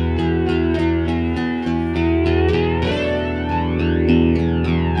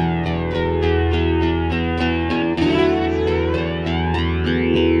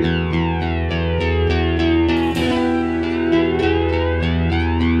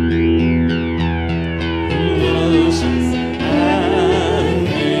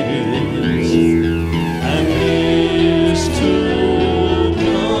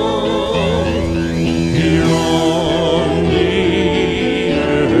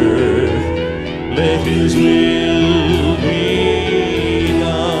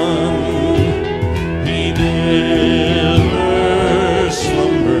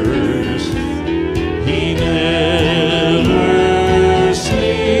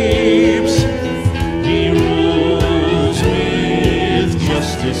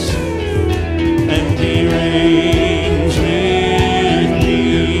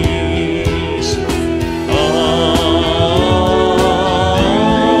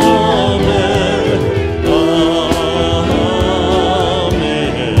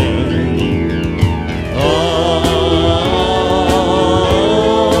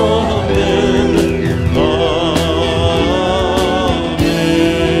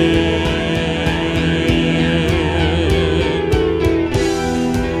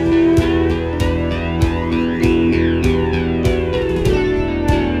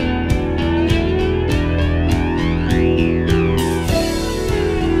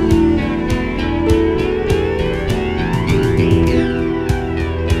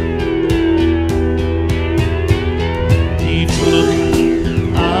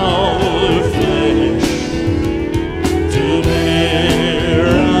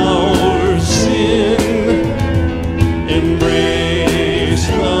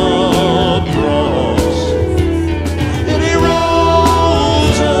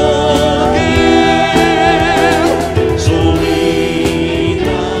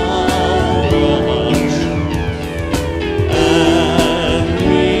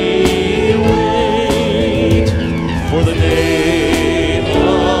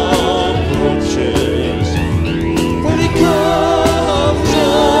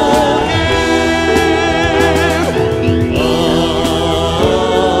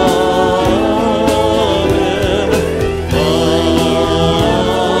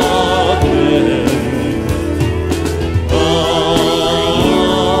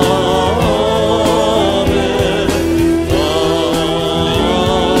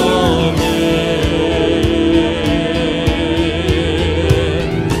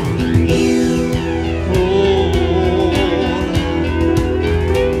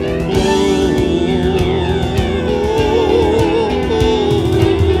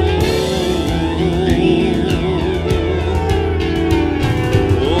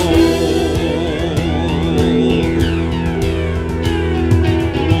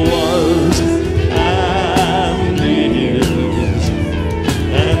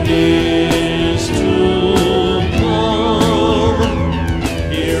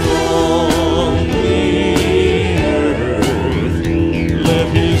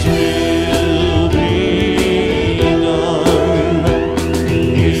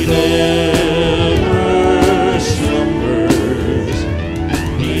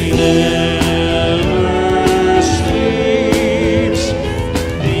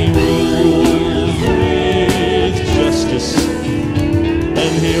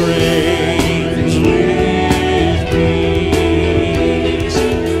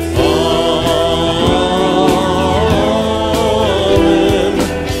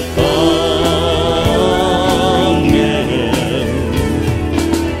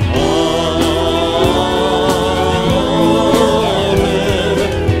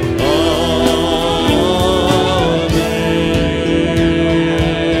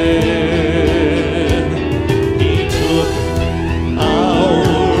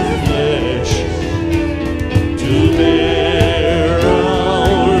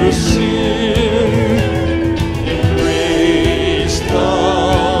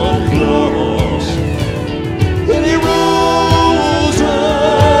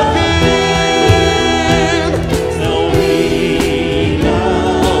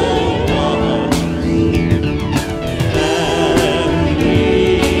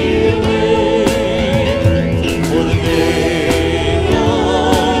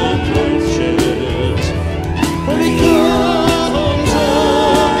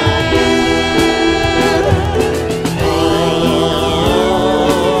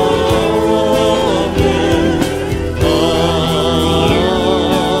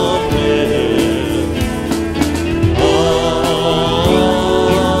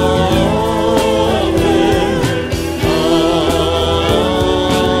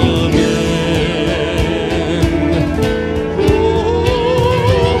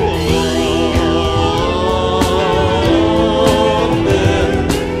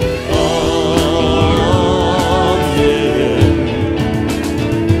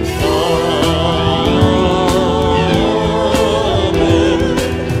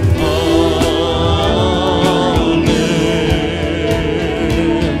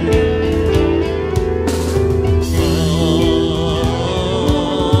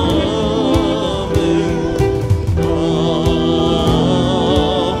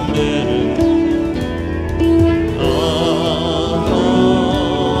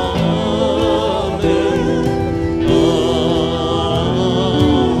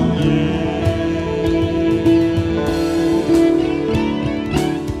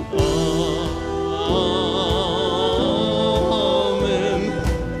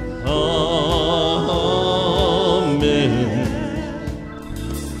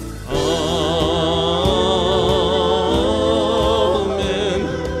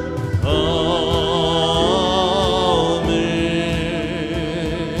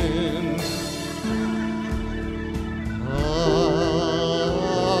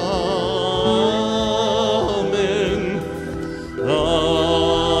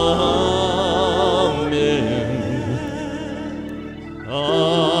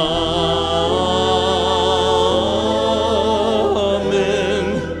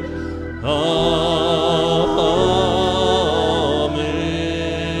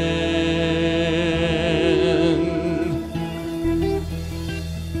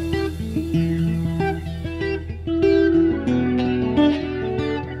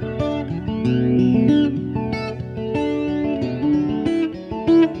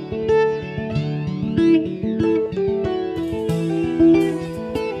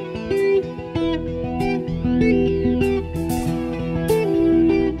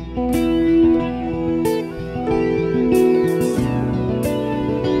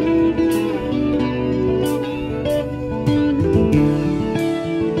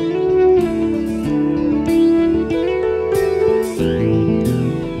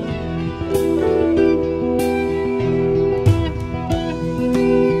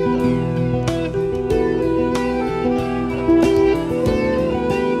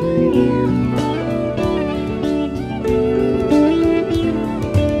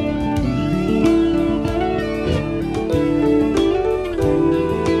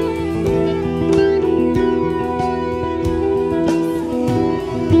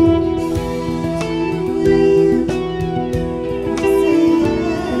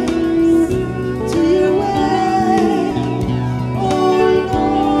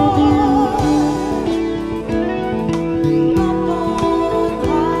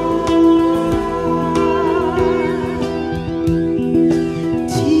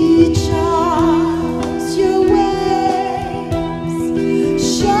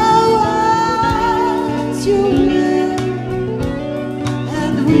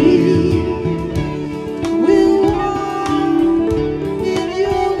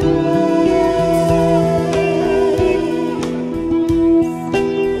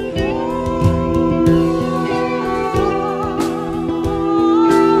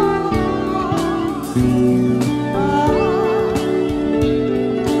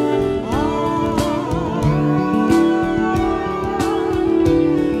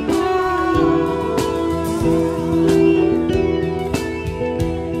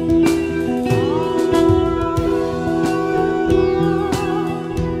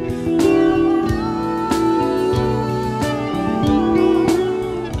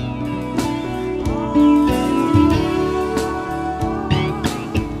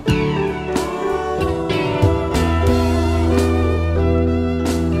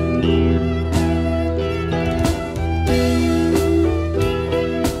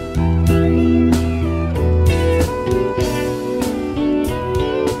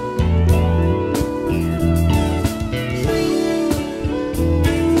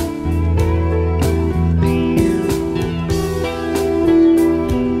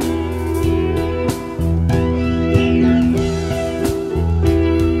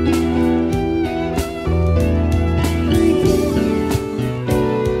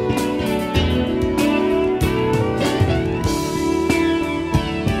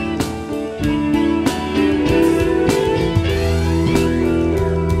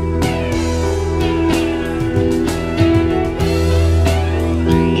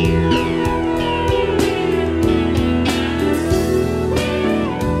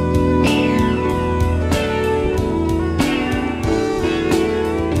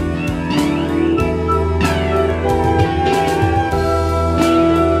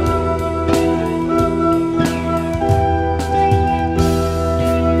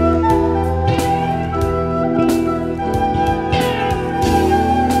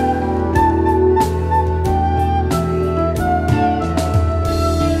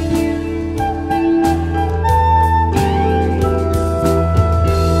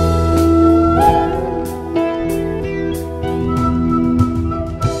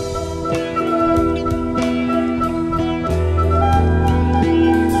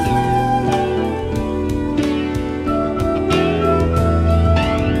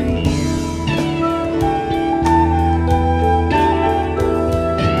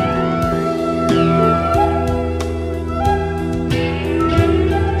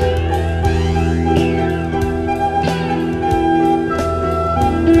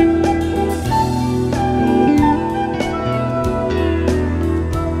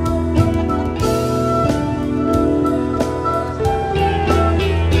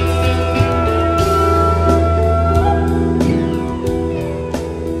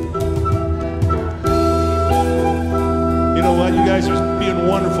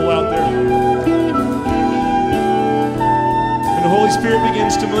 Spirit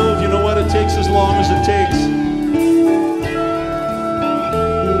begins to move, you know what? It takes as long as it takes.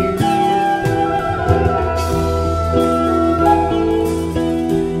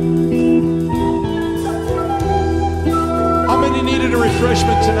 How many needed a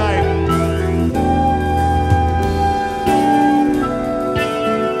refreshment tonight?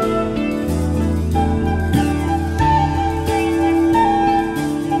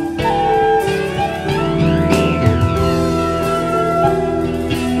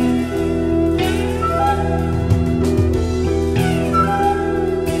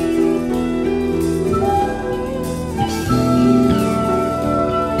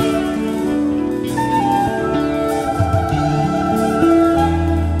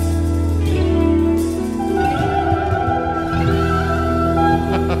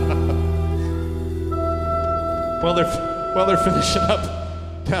 while they're finishing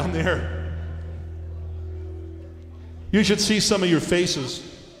up down there. You should see some of your faces.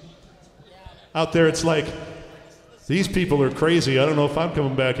 Out there, it's like, these people are crazy. I don't know if I'm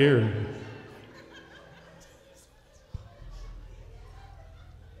coming back here.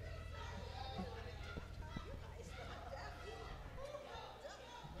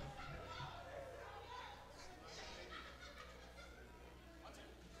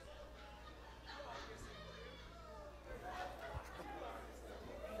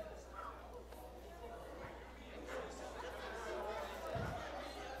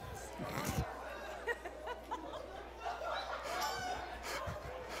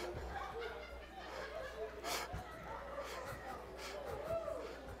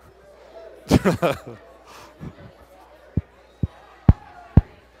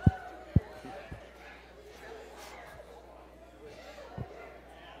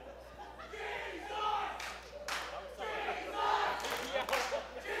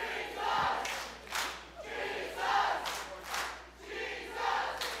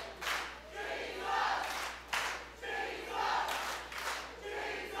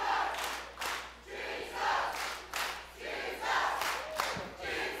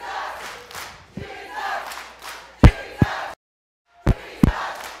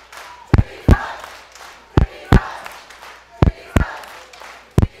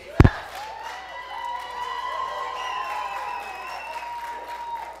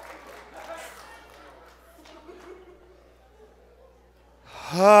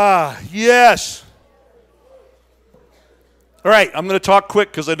 Yes. All right, I'm going to talk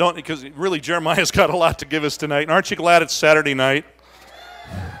quick because really Jeremiah's got a lot to give us tonight. And aren't you glad it's Saturday night?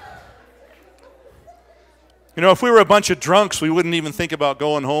 You know, if we were a bunch of drunks, we wouldn't even think about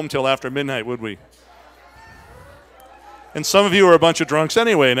going home till after midnight, would we? And some of you are a bunch of drunks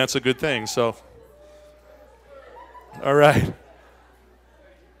anyway, and that's a good thing, so. All right.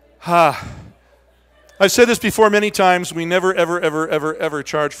 I've said this before many times. We never, ever, ever, ever, ever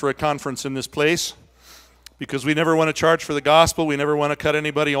charge for a conference in this place because we never want to charge for the gospel. We never want to cut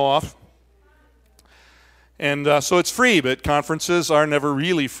anybody off. And so it's free, but conferences are never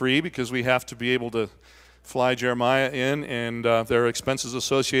really free because we have to be able to fly Jeremiah in, and there are expenses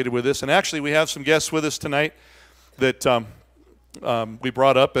associated with this. And actually, we have some guests with us tonight that we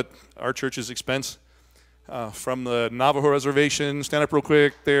brought up at our church's expense from the Navajo Reservation. Stand up real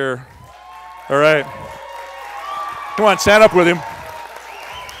quick there. All right. Come on, stand up with him.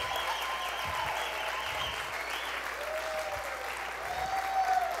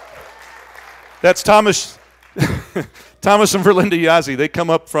 That's Thomas Thomas and Verlinda Yazzie. They come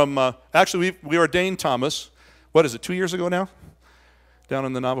up from, actually, we ordained Thomas, what is it, 2 years ago now? Down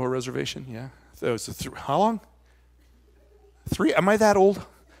on the Navajo Reservation, yeah. That was how long? 3? Am I that old?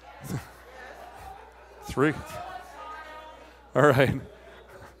 3. All right.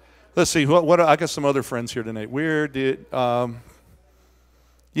 Let's see. What? I got some other friends here tonight. Where did? We're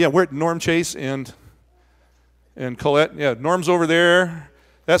at Norm Chase and Colette. Yeah, Norm's over there.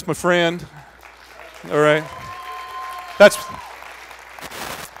 That's my friend. All right. That's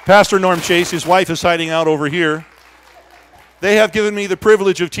Pastor Norm Chase. His wife is hiding out over here. They have given me the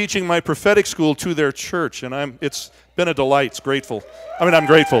privilege of teaching my prophetic school to their church, and it's been a delight. It's grateful. I'm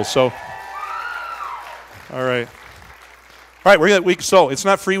grateful. So, all right. All right, so it's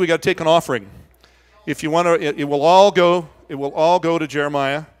not free. We got to take an offering. If you want to, it will all go to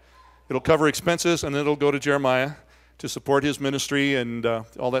Jeremiah. It'll cover expenses, and then it'll go to Jeremiah to support his ministry and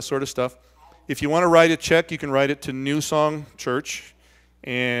all that sort of stuff. If you want to write a check, you can write it to New Song Church,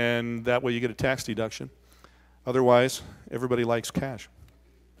 and that way you get a tax deduction. Otherwise, everybody likes cash.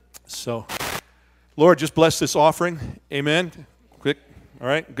 So, Lord, just bless this offering. Amen. Quick. All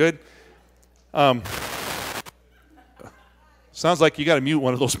right, good. Sounds like you got to mute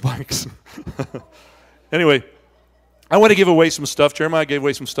one of those mics. Anyway, I want to give away some stuff. Jeremiah gave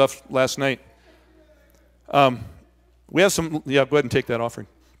away some stuff last night. We have some, go ahead and take that offering.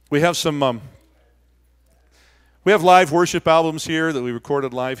 We have some, we have live worship albums here that we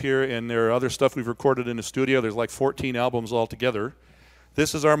recorded live here, and there are other stuff we've recorded in the studio. There's like 14 albums altogether.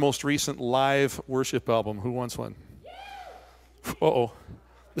 This is our most recent live worship album. Who wants one? Uh-oh.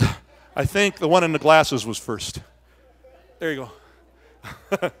 I think the one in the glasses was first. There you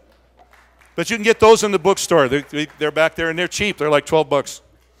go. But you can get those in the bookstore. They're back there, and they're cheap. They're like $12.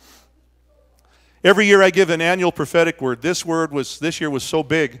 Every year I give an annual prophetic word. This year was so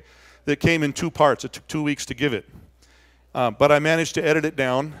big that it came in 2 parts. It took 2 weeks to give it. But I managed to edit it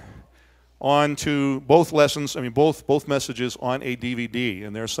down onto both lessons, both messages on a DVD.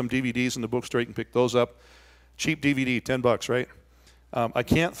 And there are some DVDs in the bookstore. You can pick those up. Cheap DVD, $10, right? I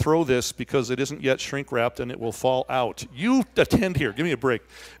can't throw this because it isn't yet shrink wrapped and it will fall out. You attend here. Give me a break.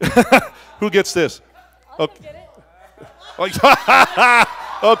 Who gets this? Okay.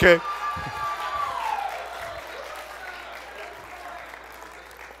 Okay.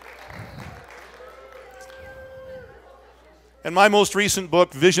 And my most recent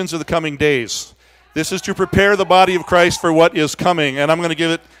book, Visions of the Coming Days. This is to prepare the body of Christ for what is coming. And I'm going to give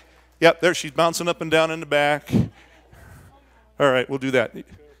it, yep, there, she's bouncing up and down in the back. All right, we'll do that.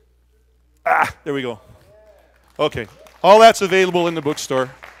 There we go. Okay, all that's available in the bookstore.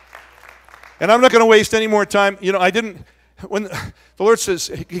 And I'm not going to waste any more time. You know, when the Lord says,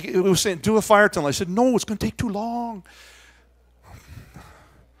 He was saying, do a fire tunnel. I said, no, it's going to take too long.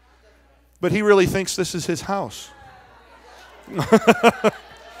 But He really thinks this is His house.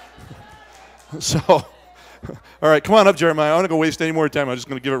 So, all right, come on up, Jeremiah. I don't want to go waste any more time. I'm just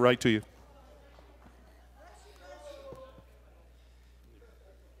going to give it right to you.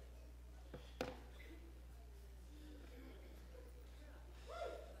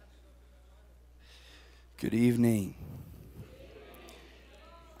 Good evening.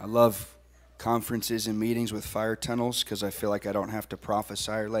 I love conferences and meetings with fire tunnels because I feel like I don't have to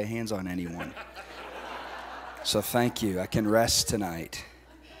prophesy or lay hands on anyone. So thank you. I can rest tonight.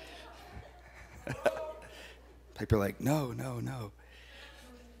 People are like, no.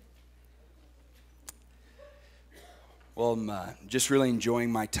 Well, I'm just really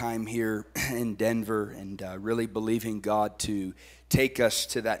enjoying my time here in Denver and really believing God to take us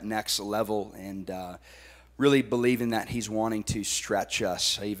to that next level and really believing that He's wanting to stretch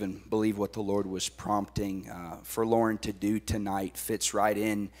us. I even believe what the Lord was prompting for Loren to do tonight fits right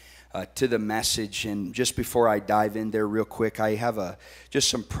in to the message. And just before I dive in there real quick, I have just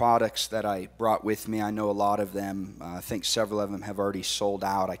some products that I brought with me. I know a lot of them. I think several of them have already sold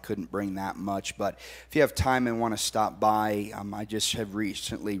out. I couldn't bring that much. But if you have time and want to stop by, I just have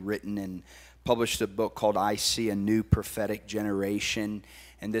recently written and published a book called I See a New Prophetic Generation.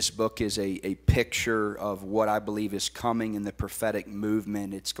 And this book is a picture of what I believe is coming in the prophetic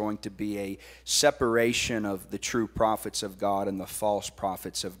movement. It's going to be a separation of the true prophets of God and the false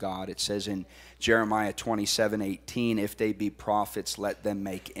prophets of God. It says in Jeremiah 27:18, if they be prophets, let them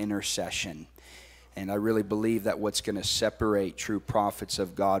make intercession. And I really believe that what's going to separate true prophets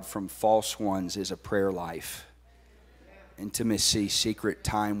of God from false ones is a prayer life. Intimacy, secret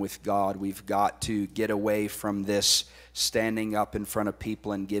time with God. We've got to get away from this standing up in front of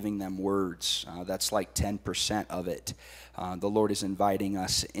people and giving them words. That's like 10% of it. The Lord is inviting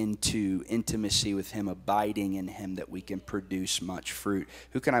us into intimacy with Him, abiding in Him, that we can produce much fruit.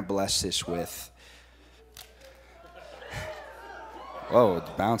 Who can I bless this with? Whoa,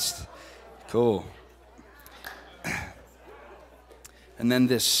 it bounced. Cool. And then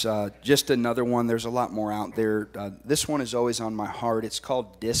this, just another one. There's a lot more out there. This one is always on my heart. It's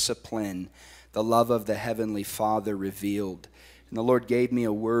called Discipline, the Love of the Heavenly Father Revealed. And the Lord gave me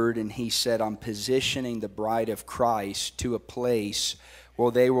a word, and He said, I'm positioning the bride of Christ to a place where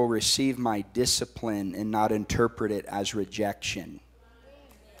they will receive my discipline and not interpret it as rejection.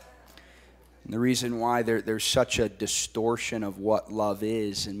 And the reason why there's such a distortion of what love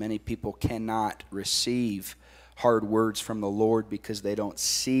is, and many people cannot receive hard words from the Lord because they don't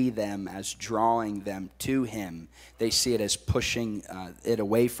see them as drawing them to Him. They see it as pushing it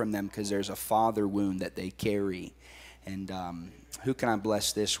away from them because there's a father wound that they carry. And who can I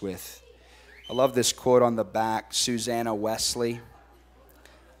bless this with? I love this quote on the back, Susanna Wesley.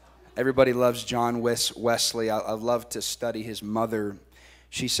 Everybody loves John Wesley. I love to study his mother.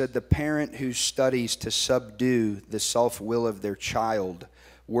 She said, the parent who studies to subdue the self-will of their child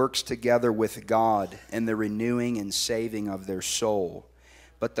works together with God in the renewing and saving of their soul.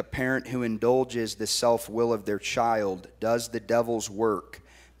 But the parent who indulges the self-will of their child does the devil's work,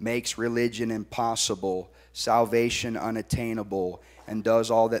 makes religion impossible, salvation unattainable, and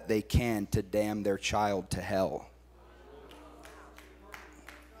does all that they can to damn their child to hell.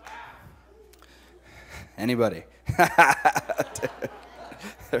 Anybody?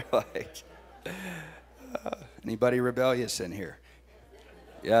 They're like, anybody rebellious in here?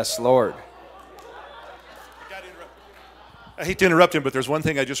 Yes, Lord. I hate to interrupt him, but there's one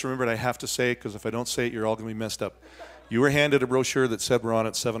thing I just remembered I have to say, because if I don't say it, you're all going to be messed up. You were handed a brochure that said we're on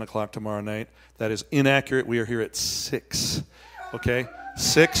at 7 o'clock tomorrow night. That is inaccurate. We are here at 6, okay?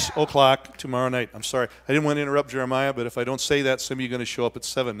 6 o'clock tomorrow night. I'm sorry. I didn't want to interrupt Jeremiah, but if I don't say that, some of you are going to show up at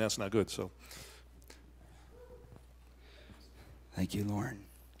 7. That's not good, so. Thank you, Loren.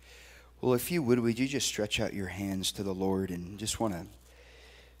 Well, if you would you just stretch out your hands to the Lord and just want to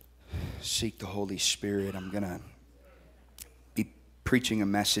seek the Holy Spirit. I'm going to be preaching a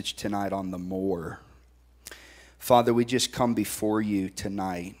message tonight on the more. Father, we just come before you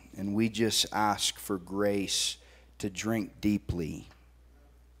tonight, and we just ask for grace to drink deeply.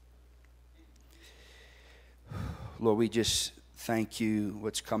 Lord, we just thank you.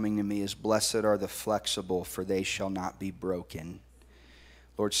 What's coming to me is, blessed are the flexible, for they shall not be broken.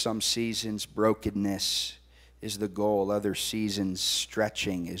 Lord, some seasons brokenness is the goal. Other seasons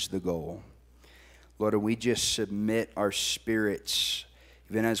stretching is the goal. Lord, we just submit our spirits,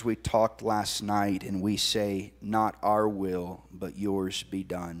 even as we talked last night, and we say, not our will, but yours be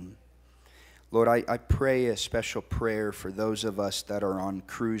done. Lord, I pray a special prayer for those of us that are on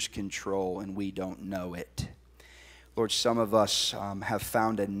cruise control and we don't know it. Lord, some of us have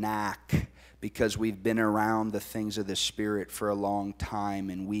found a knack because we've been around the things of the Spirit for a long time,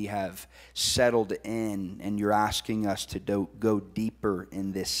 and we have settled in, and you're asking us to go deeper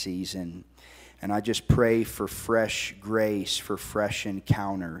in this season. And I just pray for fresh grace, for fresh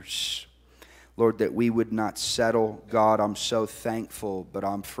encounters. Lord, that we would not settle. God, I'm so thankful, but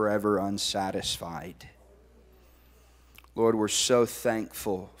I'm forever unsatisfied. Lord, we're so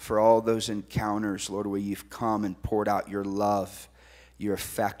thankful for all those encounters, Lord, where you've come and poured out your love, your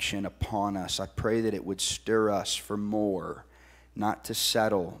affection upon us. I pray that it would stir us for more, not to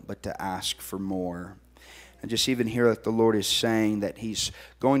settle, but to ask for more. And just even hear that the Lord is saying that he's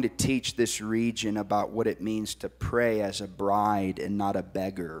going to teach this region about what it means to pray as a bride and not a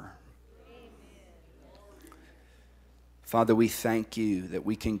beggar. Father, we thank you that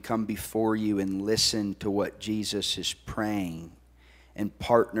we can come before you and listen to what Jesus is praying and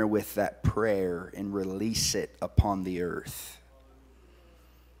partner with that prayer and release it upon the earth.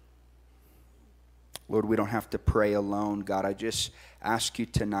 Lord, we don't have to pray alone. God, I just ask you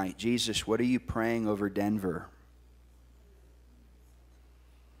tonight, Jesus, what are you praying over Denver?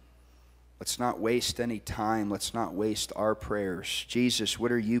 Let's not waste any time. Let's not waste our prayers. Jesus, what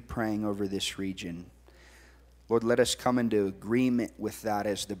are you praying over this region? Lord, let us come into agreement with that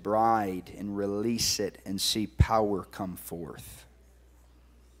as the bride and release it and see power come forth.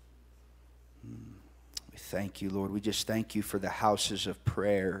 We thank you, Lord. We just thank you for the houses of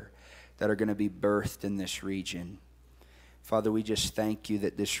prayer that are going to be birthed in this region. Father, we just thank you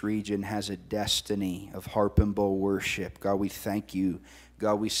that this region has a destiny of harp and bowl worship. God, we thank you.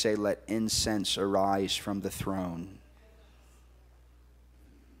 God, we say, let incense arise from the throne.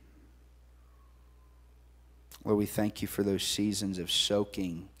 Lord, we thank you for those seasons of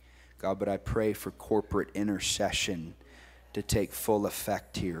soaking. God, but I pray for corporate intercession to take full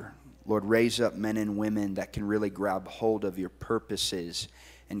effect here. Lord, raise up men and women that can really grab hold of your purposes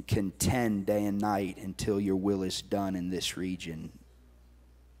and contend day and night until your will is done in this region.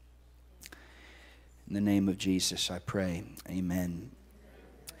 In the name of Jesus, I pray. Amen.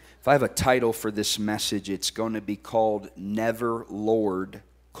 If I have a title for this message, it's going to be called Never Lord,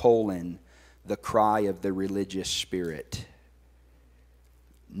 the Cry of the Religious Spirit.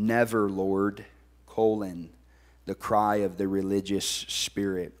 Never Lord, the cry of the religious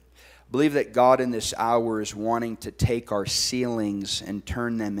spirit. I believe that God in this hour is wanting to take our ceilings and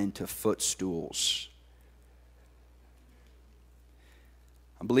turn them into footstools.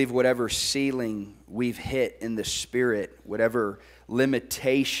 I believe whatever ceiling we've hit in the Spirit, whatever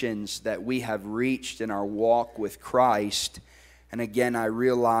limitations that we have reached in our walk with Christ, and again, I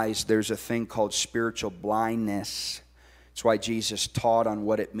realize there's a thing called spiritual blindness. That's why Jesus taught on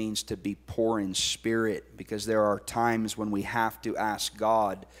what it means to be poor in spirit, because there are times when we have to ask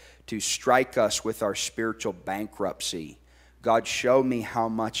God to strike us with our spiritual bankruptcy. God, show me how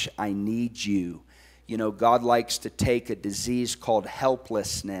much I need you. You know, God likes to take a disease called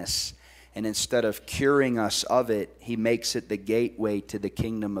helplessness, and instead of curing us of it, he makes it the gateway to the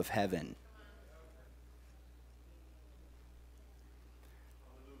kingdom of heaven.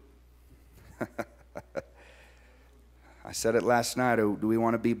 I said it last night. Do we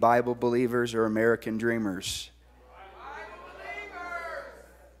want to be Bible believers or American dreamers? Bible believers.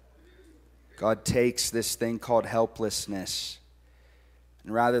 God takes this thing called helplessness,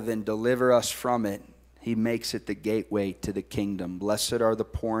 and rather than deliver us from it, he makes it the gateway to the kingdom. Blessed are the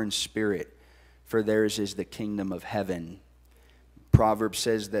poor in spirit, for theirs is the kingdom of heaven. Proverbs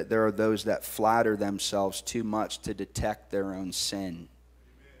says that there are those that flatter themselves too much to detect their own sin.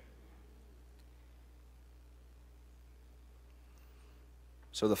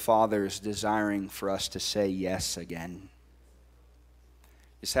 So the Father is desiring for us to say yes again.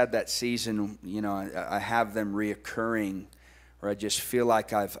 Just had that season, you know, I have them reoccurring where I just feel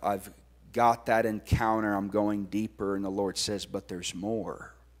like I've got that encounter, I'm going deeper, and the Lord says, but there's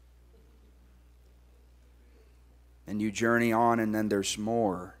more. And you journey on, and then there's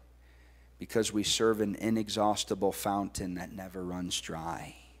more, because we serve an inexhaustible fountain that never runs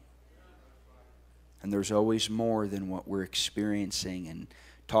dry. And there's always more than what we're experiencing. And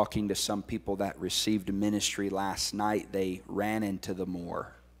talking to some people that received a ministry last night, they ran into the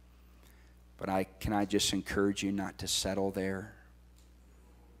more. But can I just encourage you not to settle there?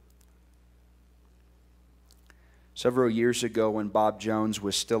 Several years ago when Bob Jones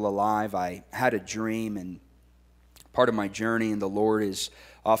was still alive, I had a dream, and part of my journey in the Lord is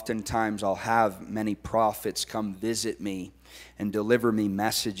oftentimes I'll have many prophets come visit me and deliver me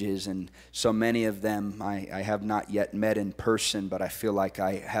messages, and so many of them I have not yet met in person, but I feel like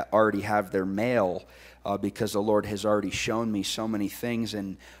I already have their mail because the Lord has already shown me so many things.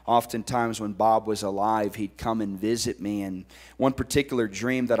 And oftentimes when Bob was alive, he'd come and visit me. And one particular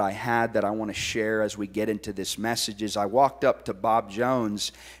dream that I had that I want to share as we get into this message is I walked up to Bob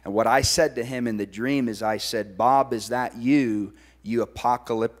Jones, and what I said to him in the dream is I said, "Bob, is that you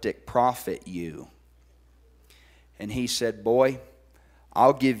apocalyptic prophet, you?" And he said, "Boy,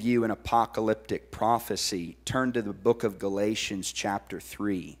 I'll give you an apocalyptic prophecy. Turn to the book of Galatians chapter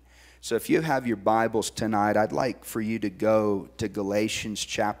 3. So if you have your Bibles tonight, I'd like for you to go to Galatians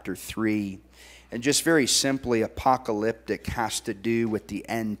chapter 3. And just very simply, apocalyptic has to do with the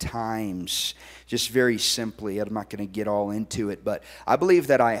end times. Just very simply, I'm not going to get all into it, but I believe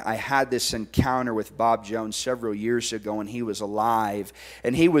that I had this encounter with Bob Jones several years ago when he was alive,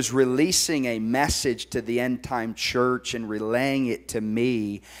 and he was releasing a message to the end time church and relaying it to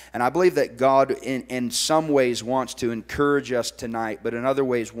me. And I believe that God in some ways wants to encourage us tonight, but in other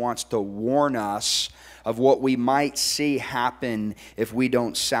ways wants to warn us of what we might see happen if we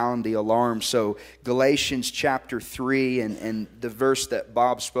don't sound the alarm. So Galatians chapter 3, and the verse that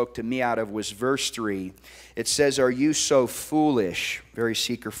Bob spoke to me out of was verse 3. It says, "Are you so foolish?" Very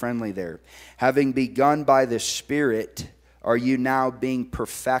seeker-friendly there. "Having begun by the Spirit, are you now being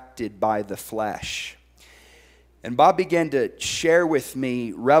perfected by the flesh?" And Bob began to share with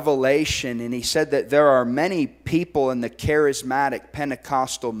me revelation, and he said that there are many people in the charismatic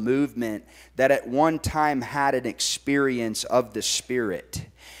Pentecostal movement that at one time had an experience of the Spirit.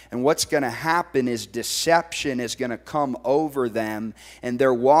 And what's going to happen is deception is going to come over them, and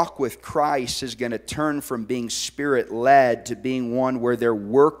their walk with Christ is going to turn from being Spirit-led to being one where they're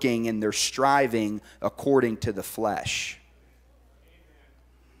working and they're striving according to the flesh.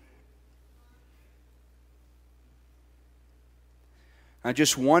 I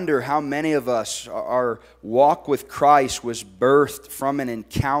just wonder how many of us, our walk with Christ was birthed from an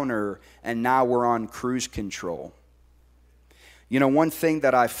encounter, and now we're on cruise control. You know, one thing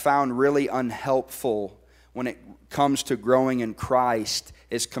that I found really unhelpful when it comes to growing in Christ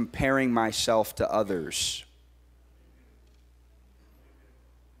is comparing myself to others.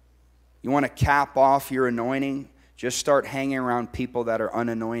 You want to cap off your anointing? Just start hanging around people that are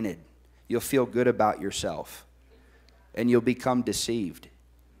unanointed. You'll feel good about yourself, and you'll become deceived.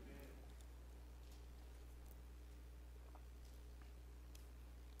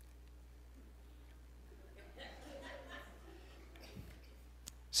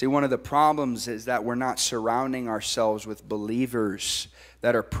 See, one of the problems is that we're not surrounding ourselves with believers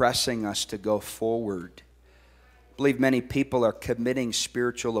that are pressing us to go forward. I believe many people are committing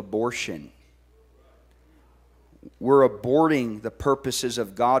spiritual abortion. We're aborting the purposes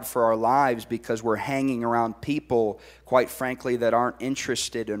of God for our lives because we're hanging around people, quite frankly, that aren't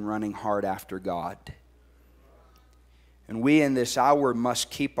interested in running hard after God. And we in this hour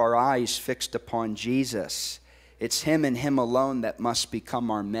must keep our eyes fixed upon Jesus. It's Him and Him alone that must become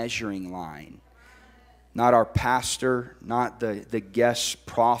our measuring line. Not our pastor, not the guest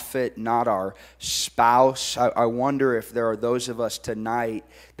prophet, not our spouse. I wonder if there are those of us tonight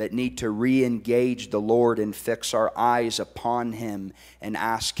that need to re-engage the Lord and fix our eyes upon Him and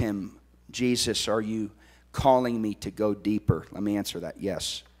ask Him, "Jesus, are you calling me to go deeper?" Let me answer that,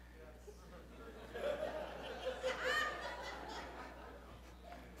 yes.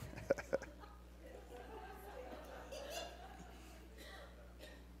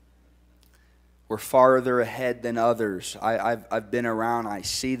 We're farther ahead than others. I've been around. I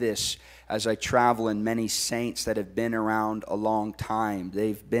see this as I travel, in many saints that have been around a long time.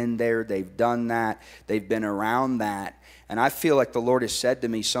 They've been there. They've done that. They've been around that. And I feel like the Lord has said to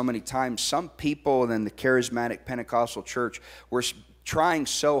me so many times, some people in the charismatic Pentecostal church, we're trying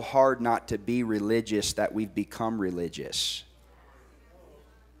so hard not to be religious that we've become religious.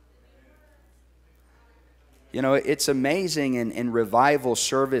 You know, it's amazing in revival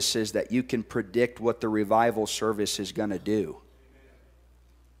services that you can predict what the revival service is going to do.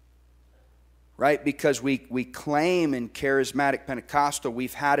 Right? Because we claim in charismatic Pentecostal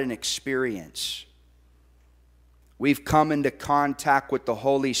we've had an experience. We've come into contact with the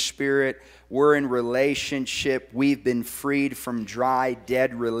Holy Spirit. We're in relationship. We've been freed from dry,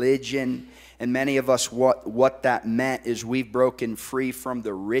 dead religion. And many of us, what that meant is we've broken free from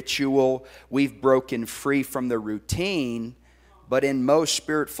the ritual. We've broken free from the routine. But in most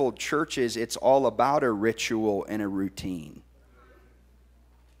Spirit-filled churches, it's all about a ritual and a routine.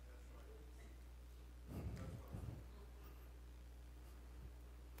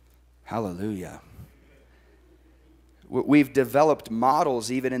 Hallelujah. We've developed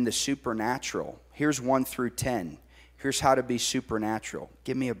models even in the supernatural. Here's 1 through 10. Here's how to be supernatural.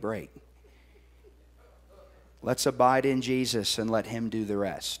 Give me a break. Let's abide in Jesus and let Him do the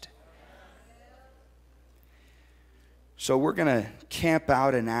rest. So we're going to camp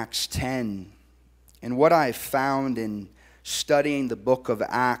out in Acts 10. And what I've found in studying the book of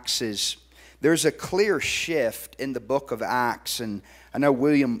Acts is there's a clear shift in the book of Acts. And I know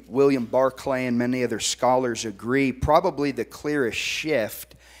William Barclay and many other scholars agree. Probably the clearest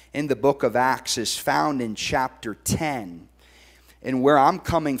shift in the book of Acts is found in chapter 10. And where I'm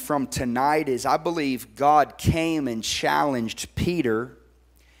coming from tonight is I believe God came and challenged Peter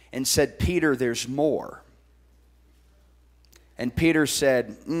and said, Peter, there's more. And Peter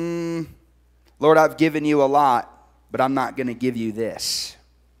said, Lord, I've given you a lot, but I'm not going to give you this.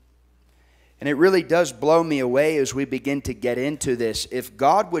 And it really does blow me away as we begin to get into this. If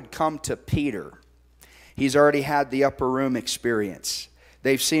God would come to Peter, he's already had the upper room experience.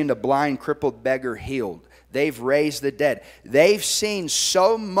 They've seen a blind, crippled beggar healed. They've raised the dead. They've seen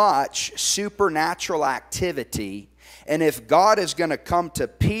so much supernatural activity. And if God is going to come to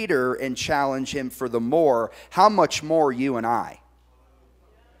Peter and challenge him for the more, how much more you and I?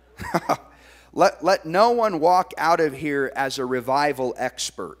 Let no one walk out of here as a revival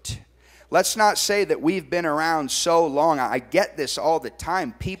expert. Let's not say that we've been around so long. I get this all the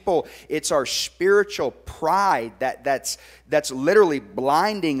time. People, it's our spiritual pride that's literally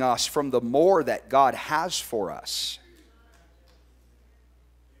blinding us from the more that God has for us.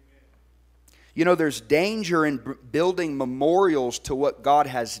 You know, there's danger in building memorials to what God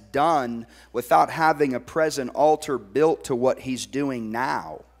has done without having a present altar built to what He's doing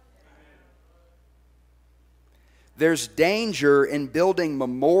now. There's danger in building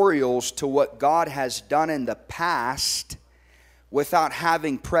memorials to what God has done in the past without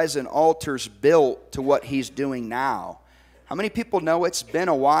having present altars built to what He's doing now. How many people know it's been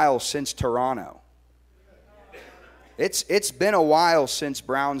a while since Toronto? It's been a while since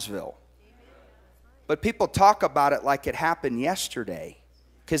Brownsville. But people talk about it like it happened yesterday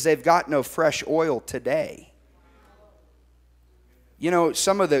because they've got no fresh oil today. You know,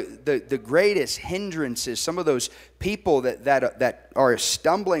 some of the greatest hindrances, some of those people that are a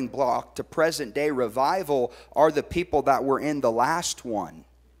stumbling block to present day revival are the people that were in the last one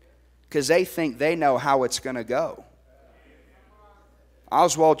because they think they know how it's going to go.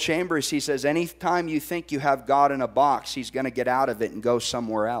 Oswald Chambers, he says, anytime you think you have God in a box, He's going to get out of it and go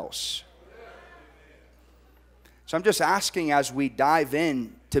somewhere else. So I'm just asking as we dive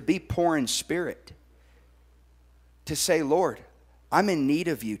in to be poor in spirit, to say, Lord, I'm in need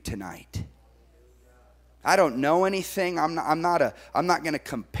of you tonight. I don't know anything. I'm not going to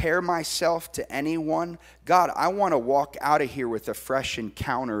compare myself to anyone. God, I want to walk out of here with a fresh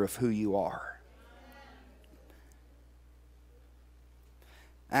encounter of who you are.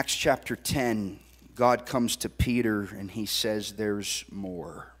 Acts chapter 10, God comes to Peter and He says there's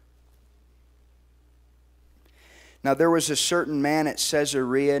more. Now there was a certain man at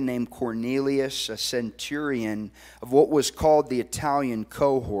Caesarea named Cornelius, a centurion of what was called the Italian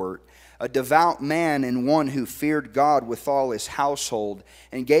cohort, a devout man and one who feared God with all his household,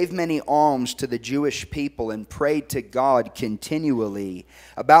 and gave many alms to the Jewish people and prayed to God continually.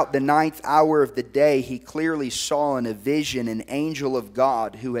 About the 9th hour of the day he clearly saw in a vision an angel of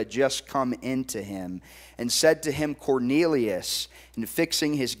God who had just come into him, and said to him, Cornelius. And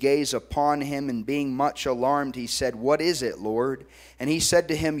fixing his gaze upon him and being much alarmed, he said, What is it, Lord? And he said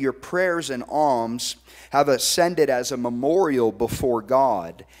to him, Your prayers and alms have ascended as a memorial before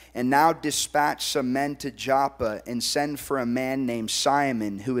God. And now dispatch some men to Joppa and send for a man named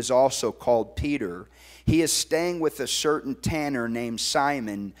Simon, who is also called Peter. He is staying with a certain tanner named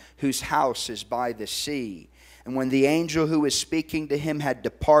Simon, whose house is by the sea. And when the angel who was speaking to him had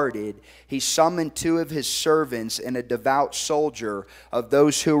departed, he summoned 2 of his servants and a devout soldier of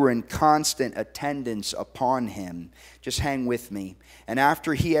those who were in constant attendance upon him. Just hang with me. And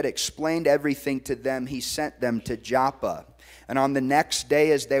after he had explained everything to them, he sent them to Joppa. And on the next day,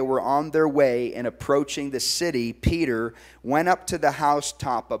 as they were on their way and approaching the city, Peter went up to the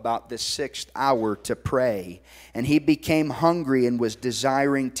housetop about the 6th hour to pray. And he became hungry and was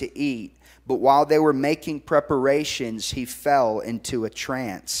desiring to eat. But while they were making preparations, he fell into a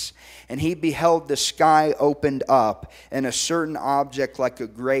trance. And he beheld the sky opened up, and a certain object like a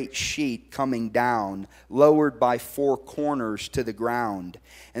great sheet coming down, lowered by four corners to the ground.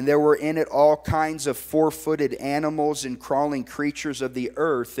 And there were in it all kinds of four-footed animals and crawling creatures of the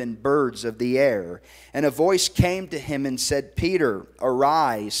earth and birds of the air. And a voice came to him and said, Peter,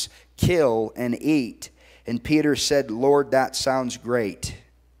 arise, kill and eat. And Peter said, Lord, that sounds great.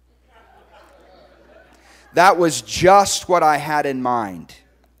 That was just what I had in mind.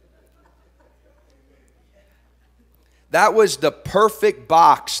 That was the perfect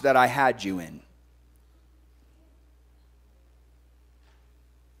box that I had you in.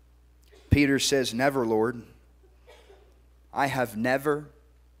 Peter says, never, Lord. I have never.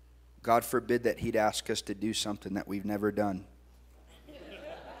 God forbid that he'd ask us to do something that we've never done.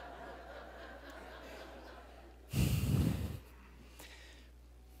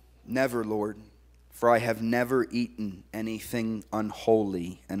 Never, Lord, for I have never eaten anything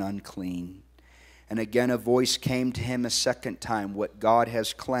unholy and unclean. And again a voice came to him a second time, what God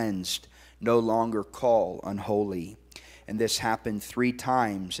has cleansed, no longer call unholy. And this happened 3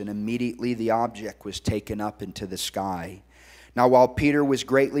 times, and immediately the object was taken up into the sky. Now while Peter was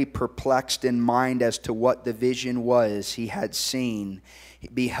greatly perplexed in mind as to what the vision was he had seen,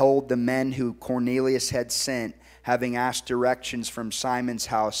 behold, the men who Cornelius had sent, having asked directions from Simon's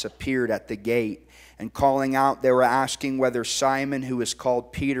house, appeared at the gate. And calling out, they were asking whether Simon, who is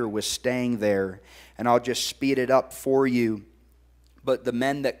called Peter, was staying there. And I'll just speed it up for you. But the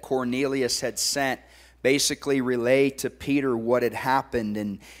men that Cornelius had sent basically relay to Peter what had happened.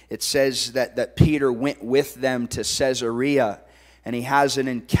 And it says that Peter went with them to Caesarea. And he has an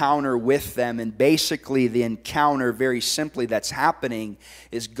encounter with them. And basically the encounter, very simply, that's happening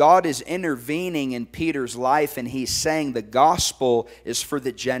is God is intervening in Peter's life. And he's saying the gospel is for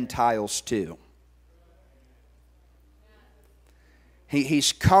the Gentiles too.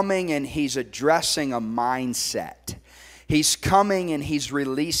 He's coming and he's addressing a mindset. He's coming and he's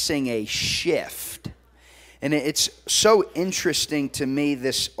releasing a shift. And it's so interesting to me,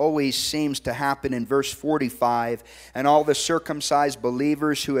 this always seems to happen in verse 45. And all the circumcised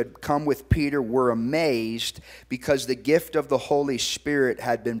believers who had come with Peter were amazed because the gift of the Holy Spirit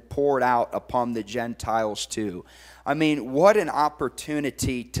had been poured out upon the Gentiles too. I mean, what an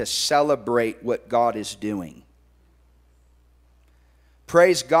opportunity to celebrate what God is doing.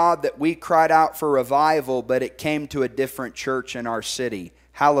 Praise God that we cried out for revival, but it came to a different church in our city.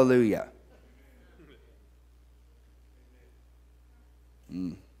 Hallelujah.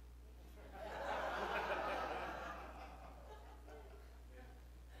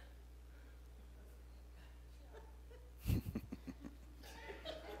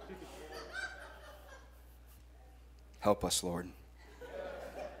 Help us, Lord.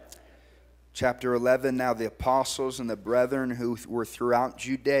 Chapter 11, now the apostles and the brethren who were throughout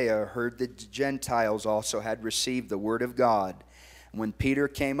Judea heard that the Gentiles also had received the word of God. And when Peter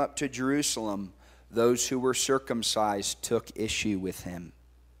came up to Jerusalem, those who were circumcised took issue with him.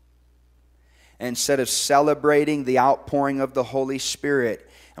 And instead of celebrating the outpouring of the Holy Spirit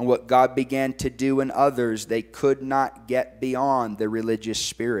and what God began to do in others, they could not get beyond the religious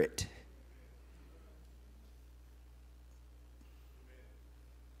spirit.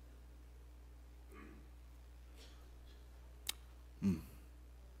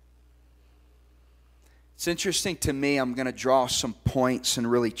 It's interesting to me. I'm going to draw some points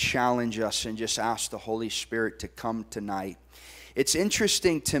and really challenge us and just ask the Holy Spirit to come tonight. It's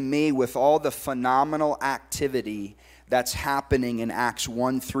interesting to me with all the phenomenal activity that's happening in Acts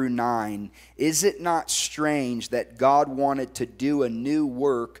 1 through 9. Is it not strange that God wanted to do a new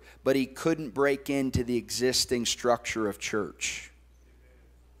work, but he couldn't break into the existing structure of church?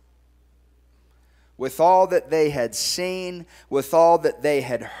 With all that they had seen, with all that they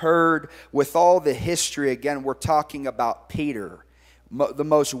had heard, with all the history, again, we're talking about Peter, the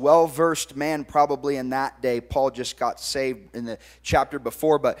most well-versed man probably in that day. Paul just got saved in the chapter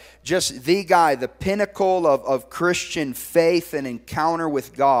before, but just the guy, the pinnacle of Christian faith and encounter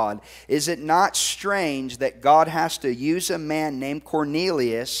with God. Is it not strange that God has to use a man named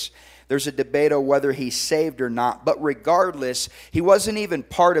Cornelius? There's a debate on whether he's saved or not. But regardless, he wasn't even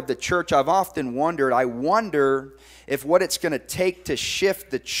part of the church. I've often wondered, I wonder if what it's going to take to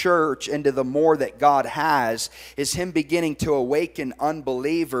shift the church into the more that God has is him beginning to awaken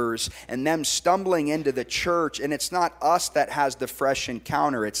unbelievers and them stumbling into the church. And it's not us that has the fresh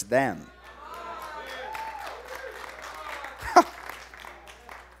encounter, it's them.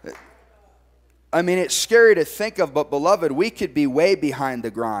 I mean, it's scary to think of, but beloved, we could be way behind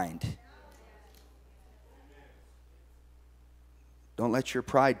the grind. Don't let your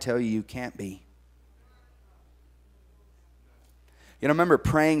pride tell you you can't be. You know, I remember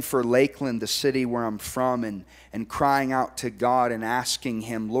praying for Lakeland, the city where I'm from, and crying out to God and asking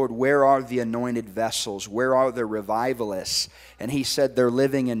Him, Lord, where are the anointed vessels? Where are the revivalists? And He said, they're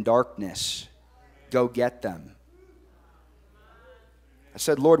living in darkness. Go get them. I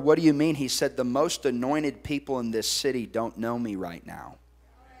said, Lord, what do you mean? He said, the most anointed people in this city don't know me right now.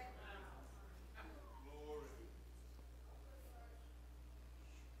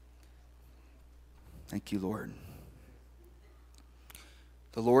 Thank you, Lord.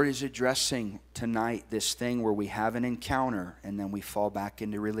 The Lord is addressing tonight this thing where we have an encounter and then we fall back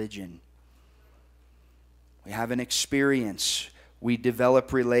into religion. We have an experience. We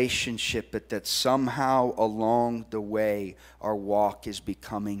develop relationship, but that somehow along the way our walk is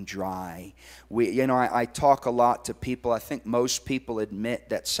becoming dry. I talk a lot to people. I think most people admit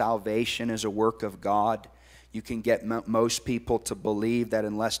that salvation is a work of God. You can get most people to believe that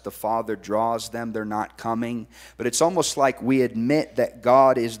unless the Father draws them, they're not coming. But it's almost like we admit that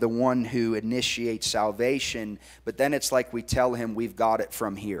God is the one who initiates salvation, but then it's like we tell Him we've got it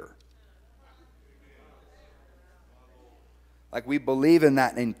from here. Like we believe in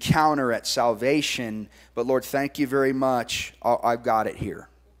that encounter at salvation, but Lord, thank you very much. I've got it here.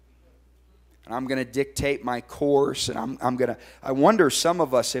 And I'm going to dictate my course, and I wonder some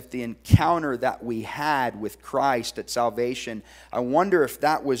of us, if the encounter that we had with Christ at salvation, I wonder if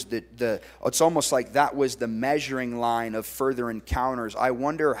that was it's almost like that was the measuring line of further encounters. I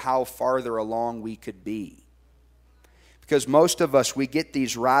wonder how farther along we could be. Because most of us, we get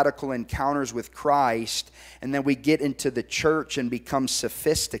these radical encounters with Christ, and then we get into the church and become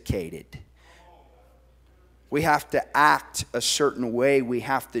sophisticated. We have to act a certain way. We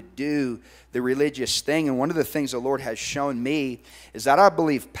have to do the religious thing. And one of the things the Lord has shown me is that I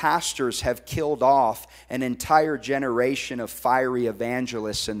believe pastors have killed off an entire generation of fiery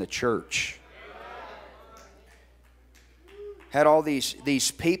evangelists in the church. Had all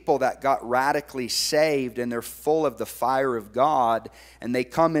these people that got radically saved, and they're full of the fire of God, and they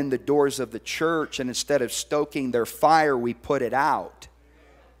come in the doors of the church, and instead of stoking their fire, we put it out.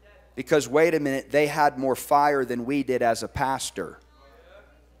 Because wait a minute, they had more fire than we did as a pastor.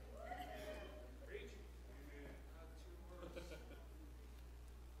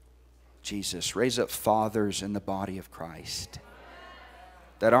 Jesus, raise up fathers in the body of Christ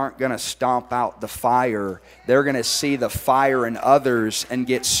that aren't going to stomp out the fire. They're going to see the fire in others and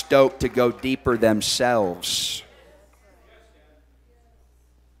get stoked to go deeper themselves.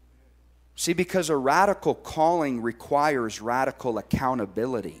 See, because a radical calling requires radical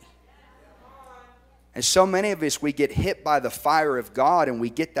accountability. And so many of us, we get hit by the fire of God, and we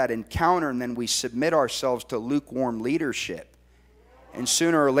get that encounter, and then we submit ourselves to lukewarm leadership. And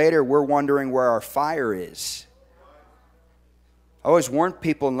sooner or later, we're wondering where our fire is. I always warn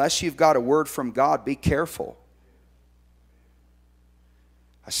people, unless you've got a word from God, be careful.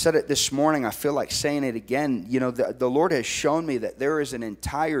 I said it this morning, I feel like saying it again. You know, the Lord has shown me that there is an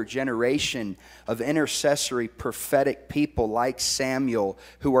entire generation of intercessory prophetic people like Samuel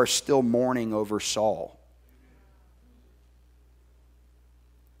who are still mourning over Saul.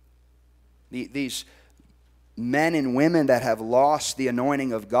 These men and women that have lost the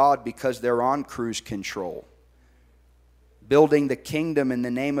anointing of God because they're on cruise control, building the kingdom in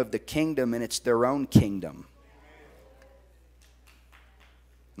the name of the kingdom, and it's their own kingdom.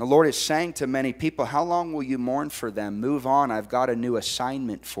 The Lord is saying to many people, how long will you mourn for them? Move on. I've got a new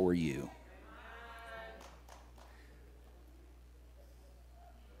assignment for you.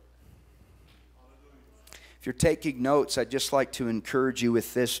 If you're taking notes, I'd just like to encourage you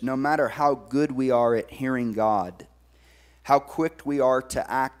with this. No matter how good we are at hearing God, how quick we are to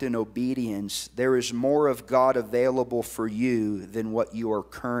act in obedience, there is more of God available for you than what you are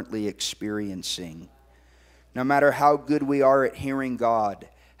currently experiencing. No matter how good we are at hearing God,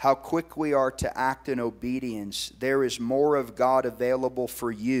 how quick we are to act in obedience, there is more of God available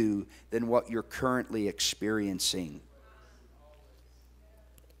for you than what you're currently experiencing.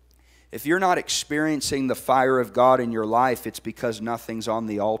 If you're not experiencing the fire of God in your life, it's because nothing's on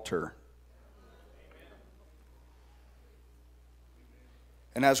the altar.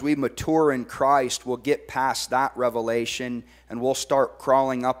 And as we mature in Christ, we'll get past that revelation and we'll start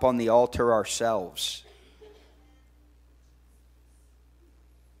crawling up on the altar ourselves.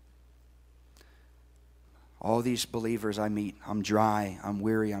 All these believers I meet, I'm dry, I'm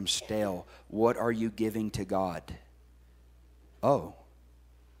weary, I'm stale. What are you giving to God? Oh.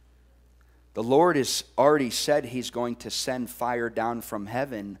 The Lord has already said He's going to send fire down from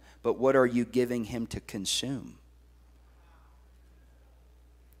heaven, but what are you giving Him to consume?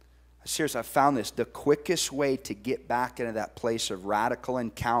 Seriously, I found this. The quickest way to get back into that place of radical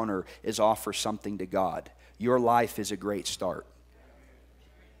encounter is offer something to God. Your life is a great start.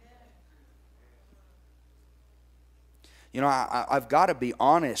 You know, I've got to be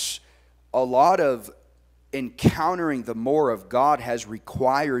honest. A lot of encountering the more of God has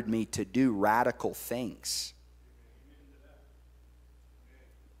required me to do radical things.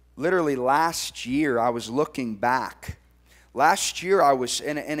 Literally last year, I was looking back. Last year I was,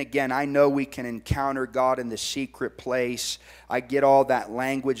 and again, I know we can encounter God in the secret place. I get all that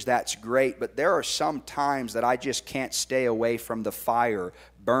language, that's great. But there are some times that I just can't stay away from the fire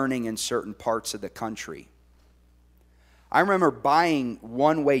burning in certain parts of the country. I remember buying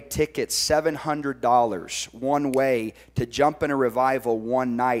one-way tickets, $700 one way, to jump in a revival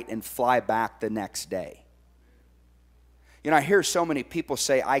one night and fly back the next day. You know, I hear so many people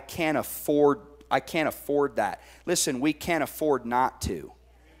say, I can't afford that. Listen, we can't afford not to.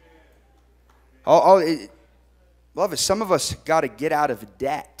 Beloved, some of us got to get out of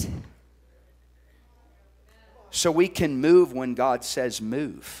debt so we can move when God says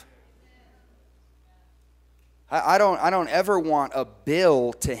move. I don't ever want a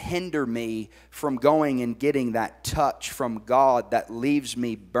bill to hinder me from going and getting that touch from God that leaves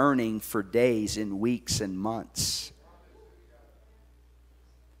me burning for days and weeks and months.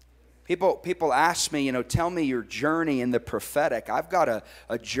 People ask me, you know, tell me your journey in the prophetic. I've got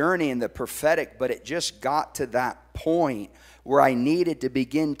a journey in the prophetic, but it just got to that point where I needed to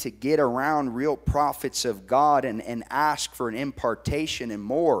begin to get around real prophets of God and ask for an impartation and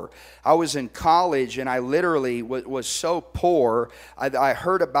more. I was in college and I literally was so poor. I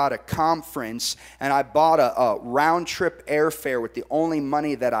heard about a conference and I bought a round-trip airfare with the only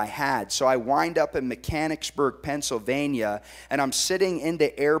money that I had. So I wind up in Mechanicsburg, Pennsylvania, and I'm sitting in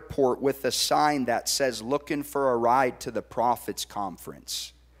the airport with a sign that says, "Looking for a ride to the Prophets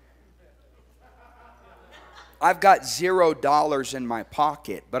Conference." I've got $0 in my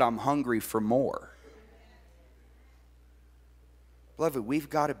pocket, but I'm hungry for more. Beloved, we've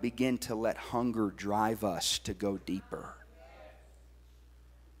got to begin to let hunger drive us to go deeper.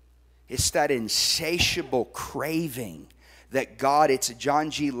 It's that insatiable craving that God, it's John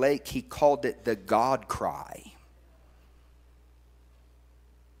G. Lake, he called it the God cry.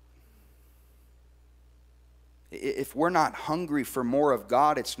 If we're not hungry for more of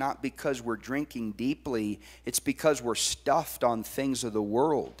God, it's not because we're drinking deeply. It's because we're stuffed on things of the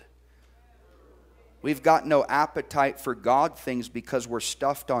world. We've got no appetite for God things because we're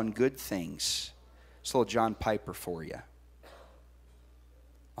stuffed on good things. It's a little John Piper for you.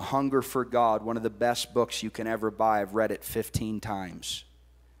 A Hunger for God, one of the best books you can ever buy. I've read it 15 times.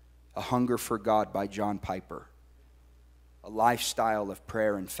 A Hunger for God by John Piper. A lifestyle of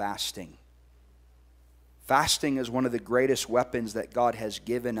prayer and fasting. Fasting is one of the greatest weapons that God has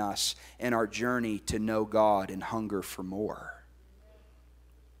given us in our journey to know God and hunger for more.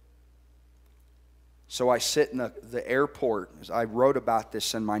 So I sit in the airport. I wrote about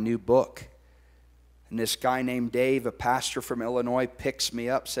this in my new book. And this guy named Dave, a pastor from Illinois, picks me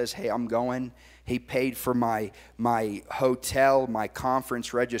up, says, "Hey, I'm going." He paid for my hotel, my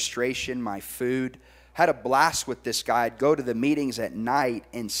conference registration, my food. Had a blast with this guy. I'd go to the meetings at night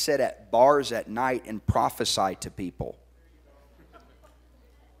and sit at bars at night and prophesy to people.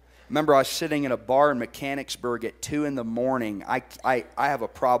 Remember, I was sitting in a bar in Mechanicsburg at 2 in the morning. I have a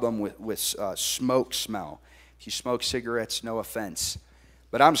problem with smoke smell. If you smoke cigarettes, no offense.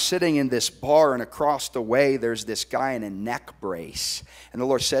 But I'm sitting in this bar, and across the way, there's this guy in a neck brace. And the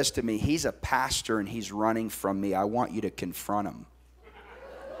Lord says to me, "He's a pastor, and he's running from me. I want you to confront him."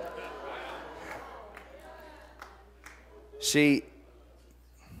 See,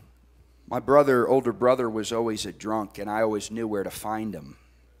 my older brother was always a drunk, and I always knew where to find him,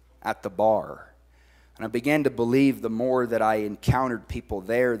 at the bar. And I began to believe the more that I encountered people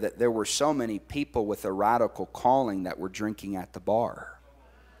there, that there were so many people with a radical calling that were drinking at the bar.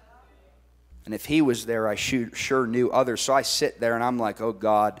 And if he was there, I sure knew others. So I sit there and I'm like, "Oh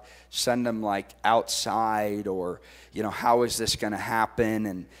God, send them like outside," or, you know, "How is this going to happen?"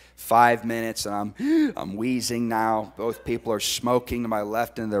 And 5 minutes and I'm wheezing now. Both people are smoking to my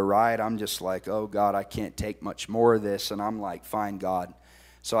left and the right. I'm just like, "Oh God, I can't take much more of this." And I'm like, "Fine, God."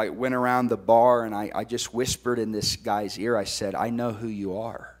 So I went around the bar and I just whispered in this guy's ear. I said, "I know who you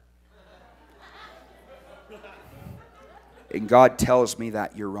are. And God tells me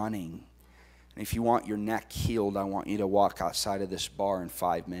that you're running. And if you want your neck healed, I want you to walk outside of this bar in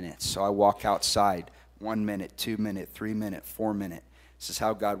 5 minutes." So I walk outside, 1 minute, 2 minute, 3 minute, 4 minute. This is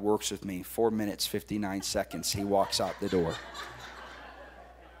how God works with me. 4 minutes, 59 seconds, he walks out the door.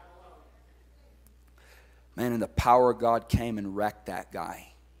 Man, and the power of God came and wrecked that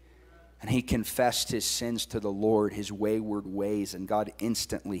guy. And he confessed his sins to the Lord, his wayward ways, and God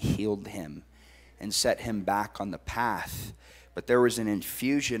instantly healed him and set him back on the path. But there was an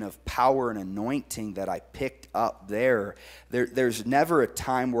infusion of power and anointing that I picked up there. There's never a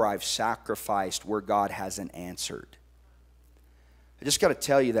time where I've sacrificed where God hasn't answered. I just got to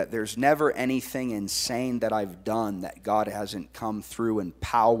tell you that there's never anything insane that I've done that God hasn't come through in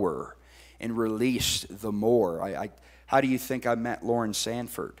power and released the more. How do you think I met Loren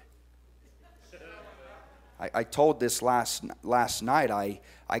Sandford? I told this last night.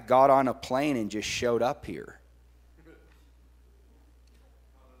 I got on a plane and just showed up here.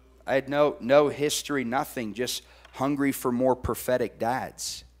 I had no history, nothing, just hungry for more prophetic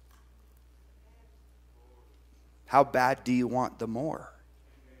dads. How bad do you want the more?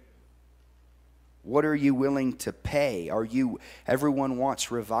 What are you willing to pay? Everyone wants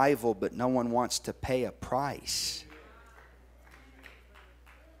revival, but no one wants to pay a price.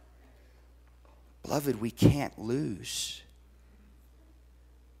 Beloved, we can't lose,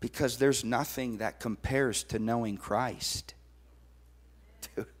 because there's nothing that compares to knowing Christ.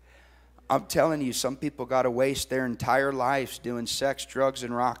 Dude, I'm telling you, some people got to waste their entire lives doing sex, drugs,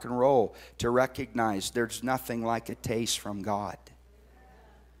 and rock and roll to recognize there's nothing like a taste from God.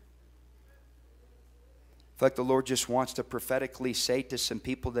 I feel like the Lord just wants to prophetically say to some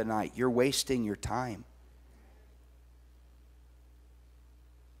people tonight, you're wasting your time.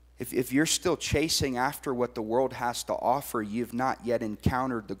 If you're still chasing after what the world has to offer, you've not yet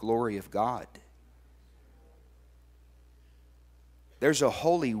encountered the glory of God. There's a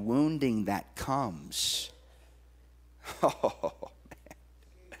holy wounding that comes. Oh,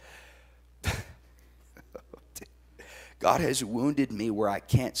 man. God has wounded me where I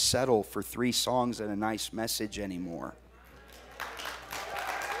can't settle for 3 songs and a nice message anymore.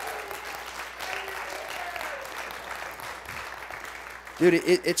 Dude,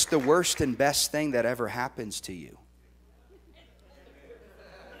 it's the worst and best thing that ever happens to you.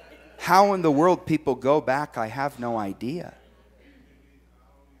 How in the world people go back, I have no idea.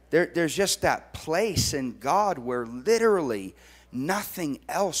 There's just that place in God where literally nothing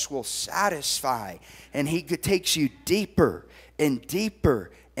else will satisfy. And He takes you deeper and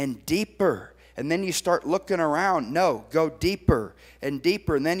deeper and deeper. And then you start looking around. No, go deeper and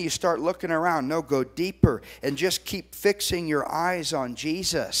deeper. And then you start looking around. No, go deeper. And just keep fixing your eyes on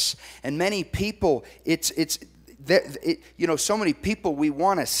Jesus. And many people, so many people, we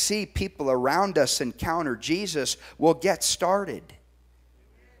want to see people around us encounter Jesus. Well, get started.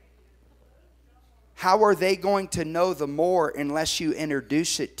 How are they going to know the more unless you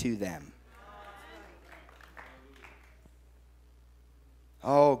introduce it to them?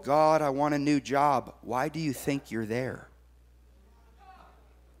 Oh, God, I want a new job. Why do you think you're there?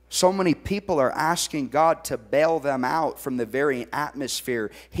 So many people are asking God to bail them out from the very atmosphere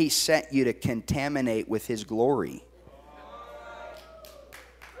He sent you to contaminate with His glory.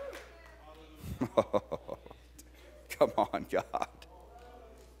 Come on, God.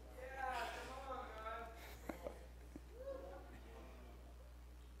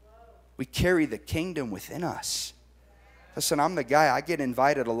 We carry the kingdom within us. Listen, I'm the guy, I get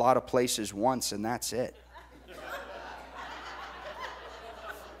invited a lot of places once and that's it.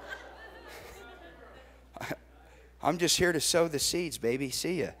 I'm just here to sow the seeds, baby.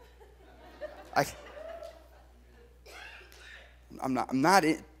 See ya. I'm not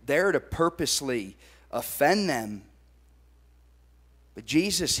there to purposely offend them. But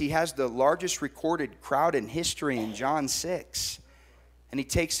Jesus, He has the largest recorded crowd in history in John 6. And He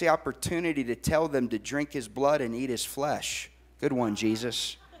takes the opportunity to tell them to drink His blood and eat His flesh. Good one,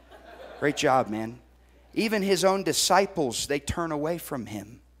 Jesus. Great job, man. Even His own disciples, they turn away from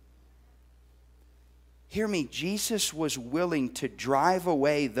Him. Hear me, Jesus was willing to drive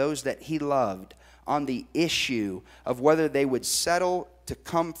away those that He loved on the issue of whether they would settle to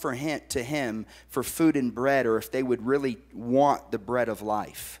come to Him for food and bread, or if they would really want the bread of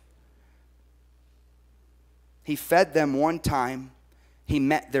life. He fed them one time. He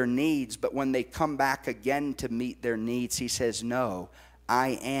met their needs, but when they come back again to meet their needs, He says, no,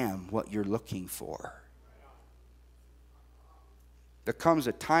 I am what you're looking for. There comes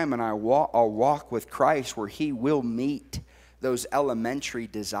a time, and I'll walk with Christ where He will meet those elementary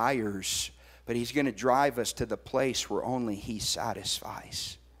desires, but He's going to drive us to the place where only He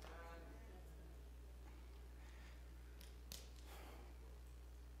satisfies.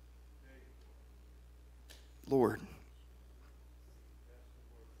 Lord,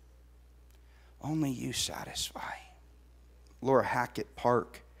 only You satisfy. Laura Hackett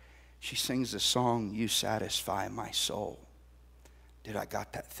Park, she sings the song, You Satisfy My Soul. Dude, I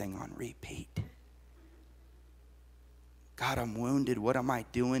got that thing on repeat. God, I'm wounded. What am I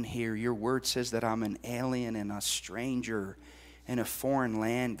doing here? Your word says that I'm an alien and a stranger in a foreign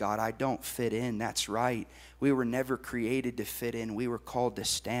land. God, I don't fit in. That's right. We were never created to fit in. We were called to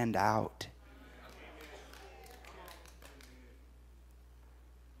stand out.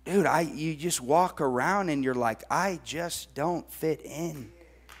 Dude, you just walk around and you're like, I just don't fit in.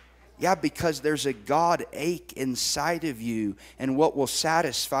 Yeah, because there's a God ache inside of you, and what will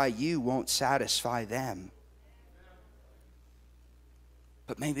satisfy you won't satisfy them.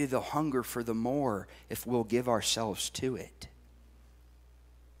 But maybe they'll hunger for the more if we'll give ourselves to it.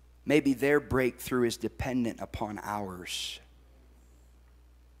 Maybe their breakthrough is dependent upon ours.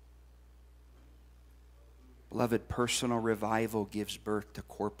 Beloved, personal revival gives birth to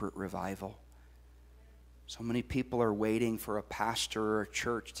corporate revival. So many people are waiting for a pastor or a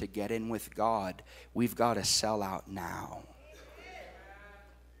church to get in with God. We've got to sell out now.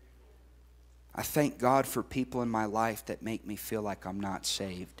 I thank God for people in my life that make me feel like I'm not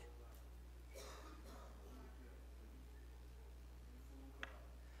saved.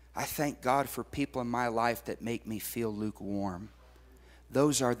 I thank God for people in my life that make me feel lukewarm.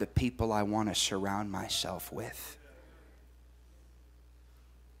 Those are the people I want to surround myself with.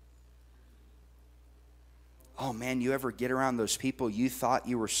 Oh man, you ever get around those people you thought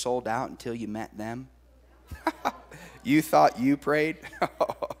you were sold out until you met them? You thought you prayed?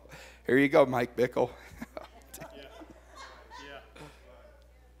 Here you go, Mike Bickle.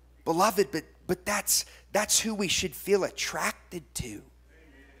 Beloved, but that's who we should feel attracted to.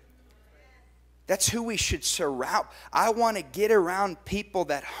 That's who we should surround. I want to get around people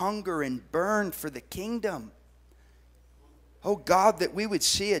that hunger and burn for the kingdom. Oh God, that we would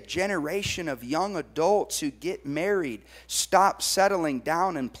see a generation of young adults who get married, stop settling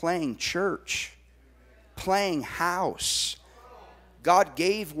down and playing church, playing house. God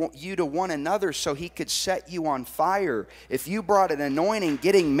gave you to one another so He could set you on fire. If you brought an anointing,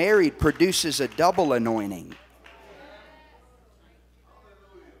 getting married produces a double anointing.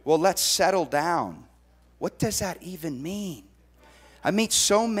 Well, let's settle down. What does that even mean? I meet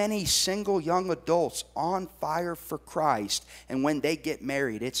so many single young adults on fire for Christ, and when they get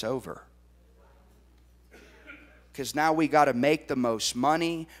married, it's over. Because now we got to make the most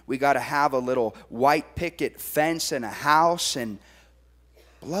money. We got to have a little white picket fence and a house. And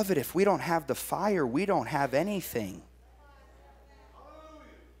beloved, if we don't have the fire, we don't have anything.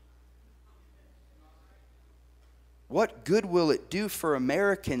 What good will it do for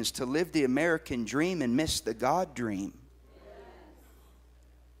Americans to live the American dream and miss the God dream?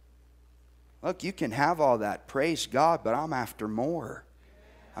 Look, you can have all that. Praise God, but I'm after more.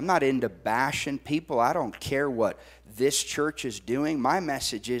 I'm not into bashing people. I don't care what this church is doing. My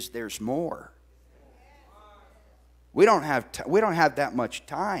message is there's more. We don't have that much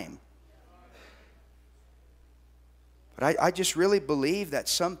time. But I just really believe that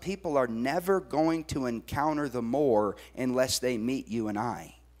some people are never going to encounter the more unless they meet you and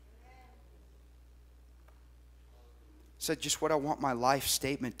I. So just what I want my life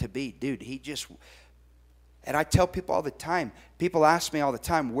statement to be. Dude, and I tell people all the time, people ask me all the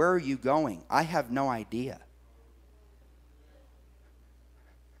time, where are you going? I have no idea.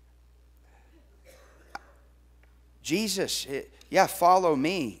 Jesus, yeah, follow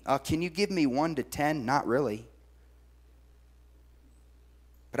me. Can you give me 1 to 10? Not really.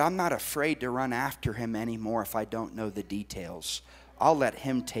 But I'm not afraid to run after Him anymore if I don't know the details. I'll let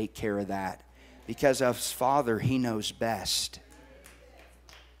Him take care of that. Because as Father, He knows best.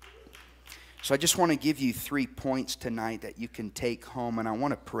 So I just want to give you 3 points tonight that you can take home. And I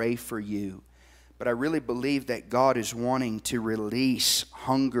want to pray for you. But I really believe that God is wanting to release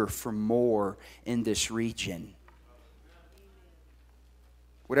hunger for more in this region.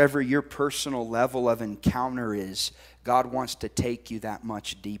 Whatever your personal level of encounter is, God wants to take you that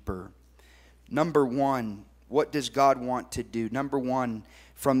much deeper. Number one, what does God want to do? Number one,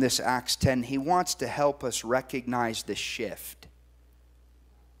 from this Acts 10, He wants to help us recognize the shift.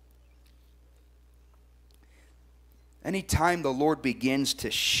 Anytime the Lord begins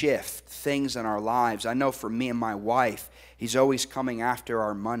to shift things in our lives, I know for me and my wife, He's always coming after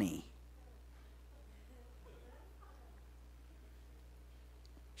our money.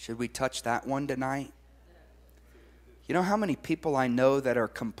 Should we touch that one tonight? You know how many people I know that are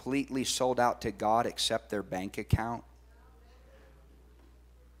completely sold out to God except their bank account?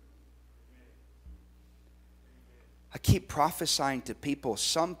 I keep prophesying to people,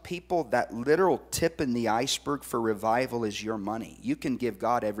 some people, that literal tip in the iceberg for revival is your money. You can give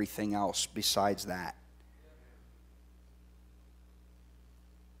God everything else besides that.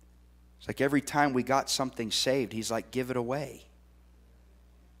 It's like every time we got something saved, He's like, give it away.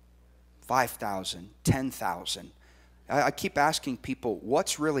 5,000, 10,000. I keep asking people,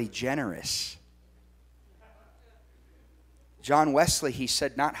 what's really generous? John Wesley, he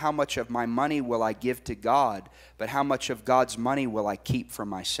said, not how much of my money will I give to God, but how much of God's money will I keep for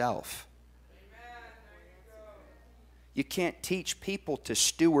myself. You can't teach people to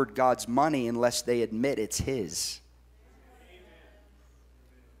steward God's money unless they admit it's His.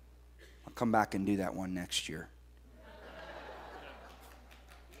 I'll come back and do that one next year.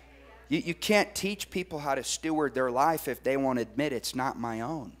 You can't teach people how to steward their life if they won't admit it's not my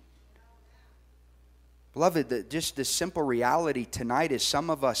own. Beloved, just the simple reality tonight is some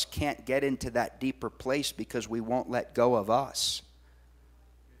of us can't get into that deeper place because we won't let go of us.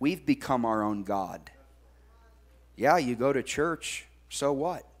 We've become our own God. Yeah, you go to church, so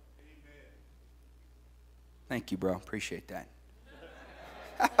what? Thank you, bro. Appreciate that.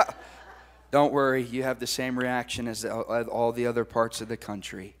 Don't worry, you have the same reaction as all the other parts of the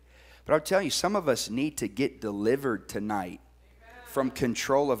country. But I'll tell you, some of us need to get delivered tonight from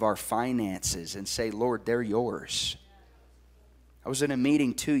control of our finances and say, Lord, they're yours. I was in a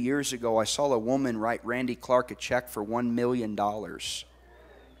meeting 2 years ago. I saw a woman write Randy Clark a check for $1 million.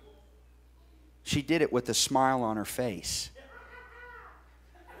 She did it with a smile on her face.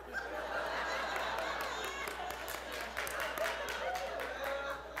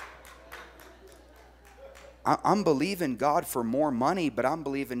 I'm believing God for more money, but I'm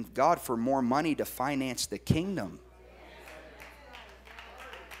believing God for more money to finance the kingdom.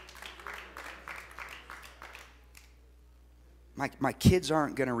 My kids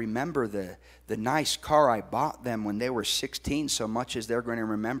aren't going to remember the nice car I bought them when they were 16 so much as they're going to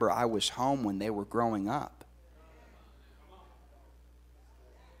remember I was home when they were growing up.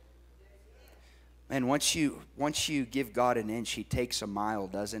 And once you give God an inch, He takes a mile,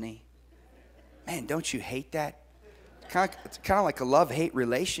 doesn't He? Man, don't you hate that? It's kind of like a love-hate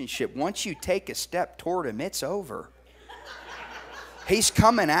relationship. Once you take a step toward Him, it's over. He's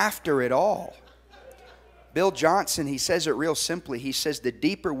coming after it all. Bill Johnson, he says it real simply. He says, the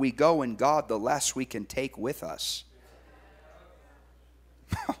deeper we go in God, the less we can take with us.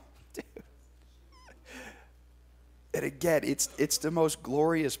 Dude. And again, it's the most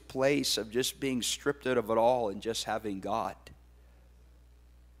glorious place of just being stripped out of it all and just having God.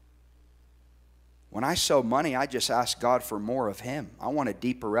 When I sow money, I just ask God for more of Him. I want a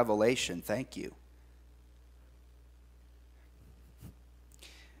deeper revelation. Thank you.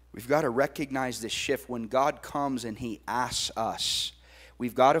 We've got to recognize this shift. When God comes and He asks us,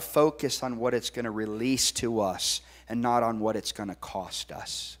 we've got to focus on what it's going to release to us and not on what it's going to cost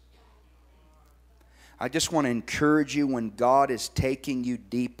us. I just want to encourage you, when God is taking you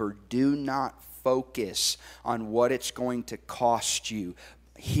deeper, do not focus on what it's going to cost you.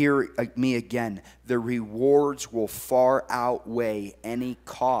 Hear me again. The rewards will far outweigh any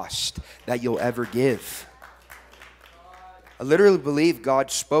cost that you'll ever give. I literally believe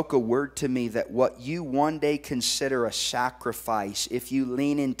God spoke a word to me that what you one day consider a sacrifice, if you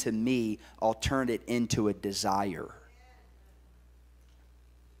lean into me, I'll turn it into a desire.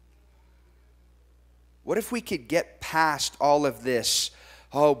 What if we could get past all of this?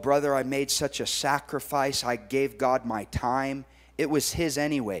 Oh, brother, I made such a sacrifice. I gave God my time. It was His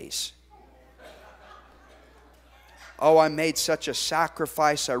anyways. Oh, I made such a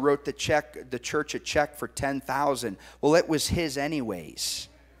sacrifice. I wrote the church a check for $10,000. Well, it was His anyways.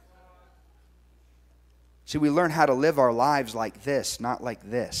 See, we learn how to live our lives like this, not like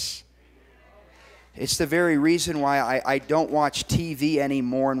this. It's the very reason why I don't watch TV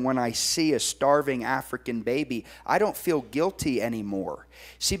anymore, and when I see a starving African baby, I don't feel guilty anymore.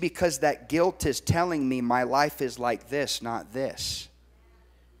 See, because that guilt is telling me my life is like this, not this.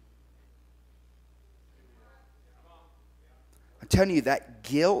 I'm telling you, that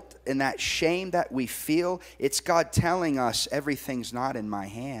guilt and that shame that we feel, it's God telling us everything's not in my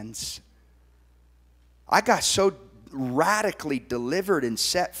hands. I got so radically delivered and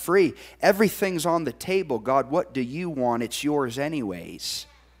set free. Everything's on the table. God, what do you want? It's yours anyways.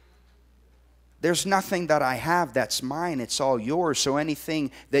 There's nothing that I have that's mine. It's all yours. So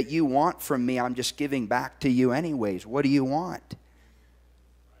anything that you want from me, I'm just giving back to you anyways. What do you want?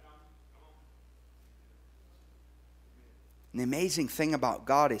 And the amazing thing about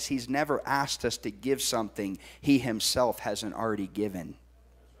God is He's never asked us to give something He Himself hasn't already given.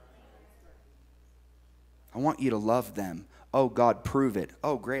 I want you to love them. Oh, God, prove it.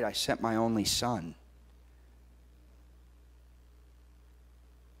 Oh, great, I sent my only Son.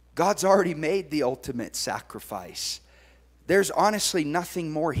 God's already made the ultimate sacrifice. There's honestly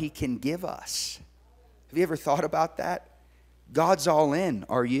nothing more He can give us. Have you ever thought about that? God's all in.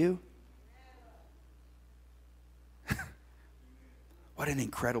 Are you? What an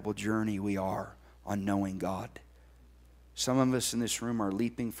incredible journey we are on knowing God. Some of us in this room are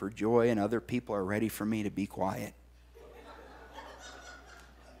leaping for joy, and other people are ready for me to be quiet.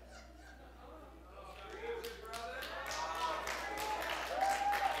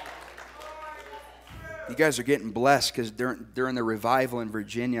 You guys are getting blessed because during the revival in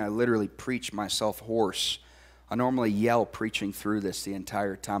Virginia, I literally preached myself hoarse. I normally yell preaching through this the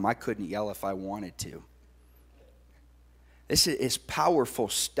entire time. I couldn't yell if I wanted to. This is powerful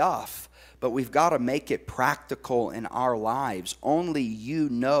stuff, but we've got to make it practical in our lives. Only you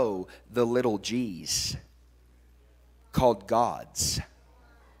know the little G's called God's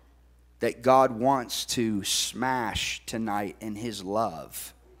that God wants to smash tonight in His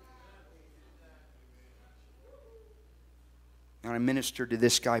love. And I ministered to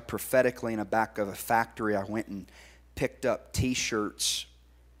this guy prophetically in the back of a factory. I went and picked up T-shirts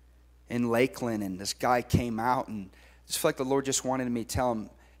in Lakeland, and this guy came out, and it's like the Lord just wanted me to tell him,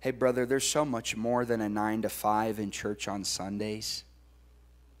 hey, brother, there's so much more than a 9 to 5 in church on Sundays.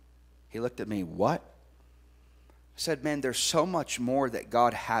 He looked at me, what? I said, man, there's so much more that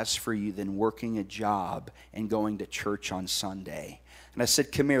God has for you than working a job and going to church on Sunday. And I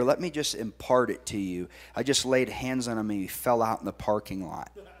said, come here, let me just impart it to you. I just laid hands on him and he fell out in the parking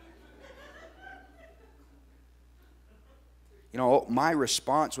lot. You know, my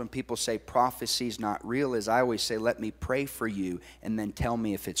response when people say prophecy's not real is I always say, let me pray for you and then tell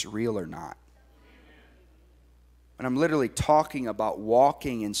me if it's real or not. And I'm literally talking about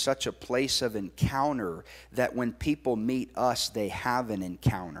walking in such a place of encounter that when people meet us, they have an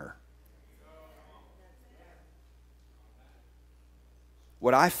encounter.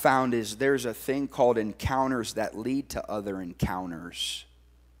 What I found is there's a thing called encounters that lead to other encounters.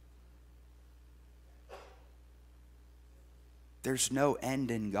 There's no end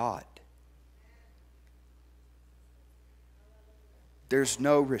in God. There's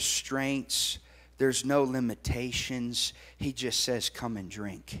no restraints. There's no limitations. He just says, come and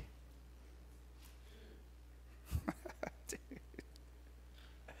drink.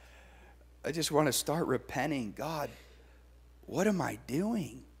 I just want to start repenting. God, what am I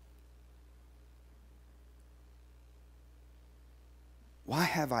doing? Why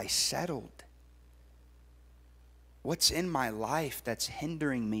have I settled? What's in my life that's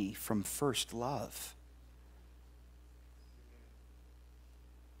hindering me from first love?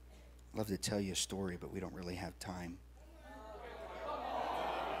 I'd love to tell you a story, but we don't really have time.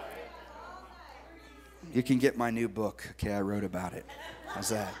 You can get my new book. Okay, I wrote about it. How's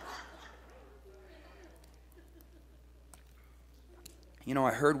that? You know,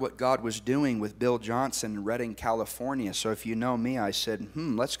 I heard what God was doing with Bill Johnson in Redding, California. So if you know me, I said,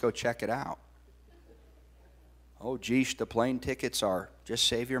 let's go check it out. Oh, geesh, the plane tickets are. Just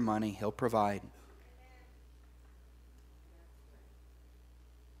save your money. He'll provide.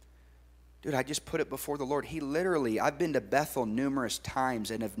 Dude, I just put it before the Lord. He literally, I've been to Bethel numerous times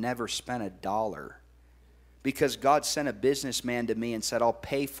and have never spent $1. Because God sent a businessman to me and said, I'll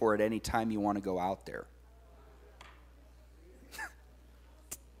pay for it anytime you want to go out there.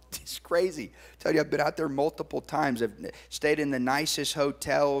 It's crazy. I tell you, I've been out there multiple times. I've stayed in the nicest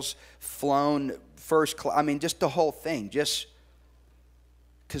hotels, flown first class. I mean, just the whole thing. Just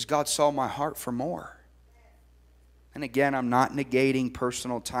because God saw my heart for more. And again, I'm not negating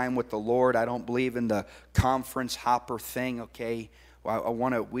personal time with the Lord. I don't believe in the conference hopper thing, okay? Well,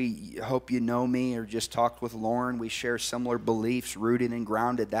 we hope you know me or just talked with Loren. We share similar beliefs, rooted and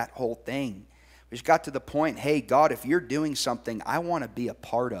grounded, that whole thing. We just got to the point, hey, God, if you're doing something, I want to be a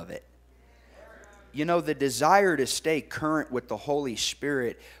part of it. You know, the desire to stay current with the Holy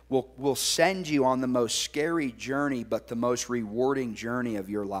Spirit will send you on the most scary journey, but the most rewarding journey of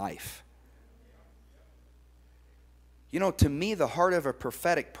your life. You know, to me, the heart of a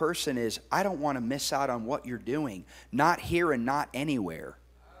prophetic person is, I don't want to miss out on what you're doing. Not here and not anywhere.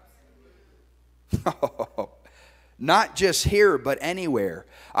 Not just here, but anywhere.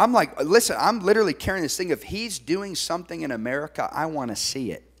 I'm like, listen, I'm literally carrying this thing. If He's doing something in America, I want to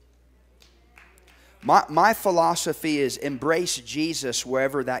see it. My philosophy is embrace Jesus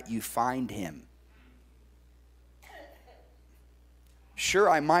wherever that you find Him. Sure,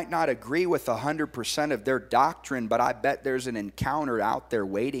 I might not agree with 100% of their doctrine, but I bet there's an encounter out there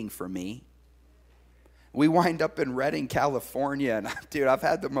waiting for me. We wind up in Redding, California, and dude, I've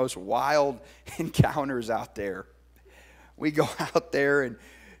had the most wild encounters out there. We go out there and,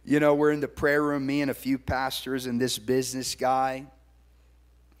 you know, we're in the prayer room, me and a few pastors and this business guy.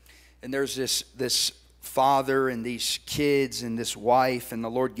 And there's this father and these kids and this wife, and the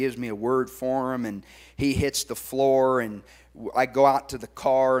Lord gives me a word for him, and he hits the floor, and I go out to the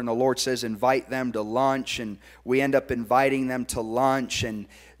car, and the Lord says, invite them to lunch, and we end up inviting them to lunch, and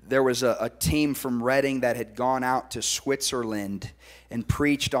there was a team from Reading that had gone out to Switzerland and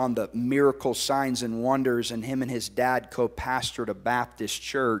preached on the miracle signs and wonders, and him and his dad co-pastored a Baptist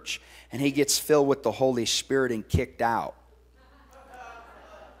church, and he gets filled with the Holy Spirit and kicked out.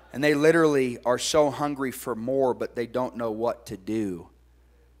 And they literally are so hungry for more, but they don't know what to do.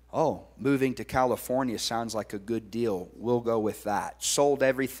 Oh, moving to California sounds like a good deal. We'll go with that. Sold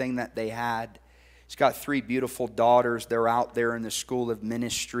everything that they had. He's got 3 beautiful daughters. They're out there in the school of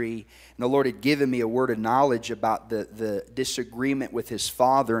ministry. And the Lord had given me a word of knowledge about the disagreement with his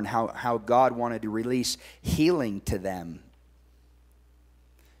father and how God wanted to release healing to them.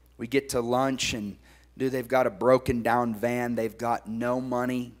 We get to lunch, and they've got a broken down van. They've got no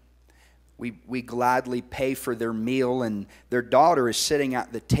money. We gladly pay for their meal, and their daughter is sitting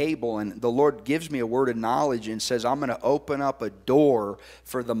at the table, and the Lord gives me a word of knowledge and says, I'm going to open up a door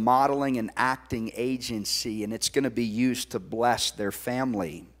for the modeling and acting agency, and it's going to be used to bless their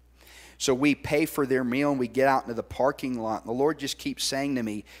family. So we pay for their meal, and we get out into the parking lot. And the Lord just keeps saying to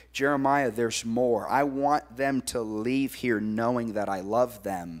me, Jeremiah, there's more. I want them to leave here knowing that I love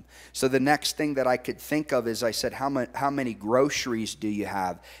them. So the next thing that I could think of is I said, how many groceries do you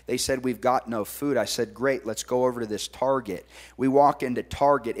have? They said, we've got no food. I said, great, let's go over to this Target. We walk into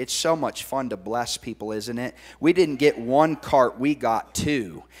Target. It's so much fun to bless people, isn't it? We didn't get 1 cart, we got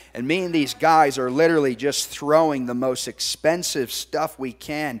 2. And me and these guys are literally just throwing the most expensive stuff we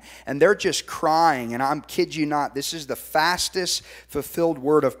can. And they're just crying, and I'm kid you not, this is the fastest fulfilled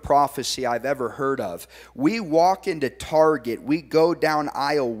word of prophecy I've ever heard of. We walk into Target, we go down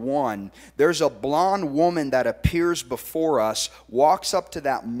aisle 1, there's a blonde woman that appears before us, walks up to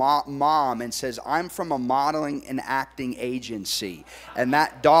that mom and says, I'm from a modeling and acting agency, and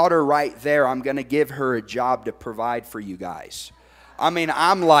that daughter right there, I'm going to give her a job to provide for you guys. I mean,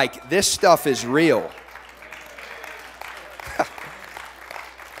 I'm like, this stuff is real.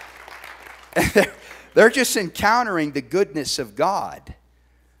 They're just encountering the goodness of God.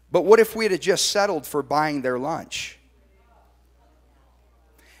 But what if we had just settled for buying their lunch?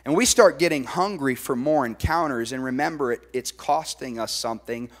 And we start getting hungry for more encounters. And remember, it's costing us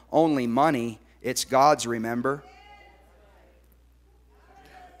something. Only money. It's God's, remember?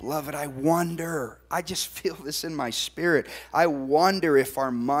 Beloved, I wonder. I just feel this in my spirit. I wonder if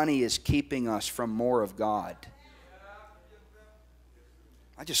our money is keeping us from more of God.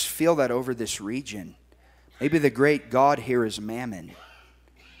 I just feel that over this region. Maybe the great God here is mammon.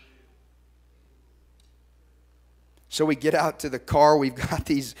 So we get out to the car. We've got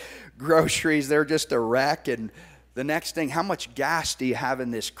these groceries. They're just a wreck. And the next thing, how much gas do you have in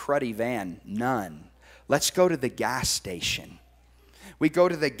this cruddy van? None. Let's go to the gas station. We go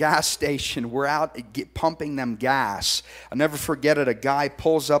to the gas station. We're out pumping them gas. I'll never forget it. A guy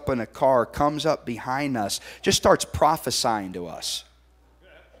pulls up in a car, comes up behind us, just starts prophesying to us.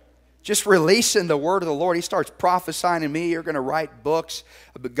 Just releasing the word of the Lord. He starts prophesying to me. You're going to write books.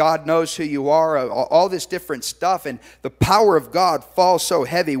 But God knows who you are. All this different stuff. And the power of God falls so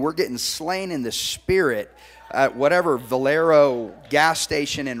heavy. We're getting slain in the spirit at whatever Valero gas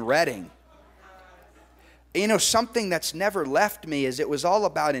station in Reading. You know, something that's never left me is it was all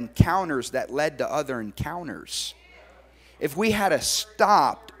about encounters that led to other encounters. If we had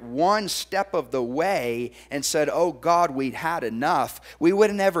stopped one step of the way and said, oh God, we'd had enough, we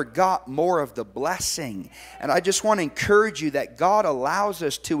would have never got more of the blessing. And I just want to encourage you that God allows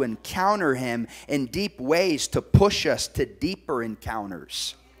us to encounter Him in deep ways to push us to deeper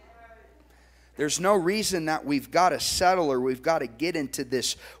encounters. There's no reason that we've got to settle or we've got to get into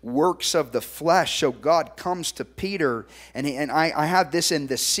this works of the flesh. So God comes to Peter, and I have this in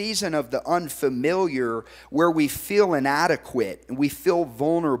the season of the unfamiliar where we feel inadequate and we feel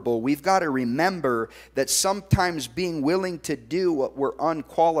vulnerable. We've got to remember that sometimes being willing to do what we're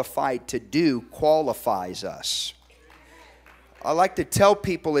unqualified to do qualifies us. I like to tell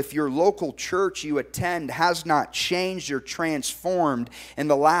people if your local church you attend has not changed or transformed in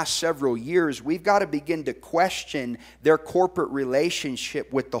the last several years, we've got to begin to question their corporate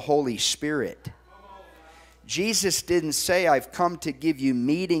relationship with the Holy Spirit. Jesus didn't say, I've come to give you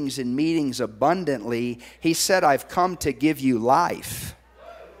meetings and meetings abundantly. He said, I've come to give you life.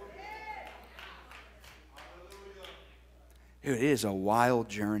 Dude, it is a wild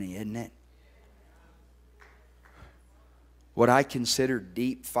journey, isn't it? What I considered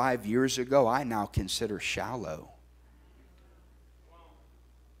deep 5 years ago, I now consider shallow.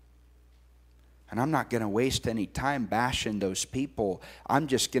 And I'm not going to waste any time bashing those people. I'm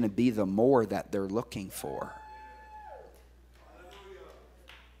just going to be the more that they're looking for.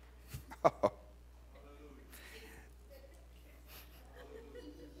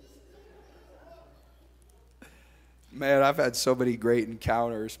 Man, I've had so many great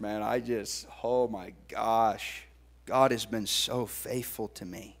encounters, man. Oh my gosh. God has been so faithful to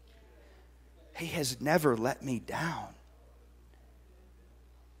me. He has never let me down.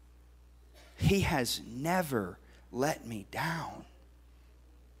 He has never let me down.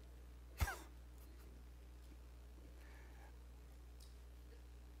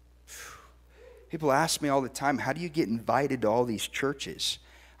 People ask me all the time, how do you get invited to all these churches?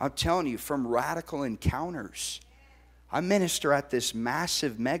 I'm telling you, from radical encounters. I minister at this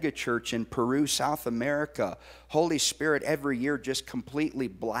massive mega church in Peru, South America. Holy Spirit every year just completely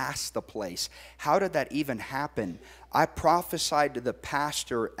blasts the place. How did that even happen? I prophesied to the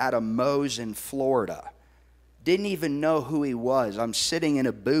pastor at a Moe's in Florida. Didn't even know who he was. I'm sitting in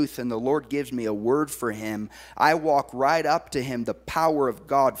a booth and the Lord gives me a word for him. I walk right up to him. The power of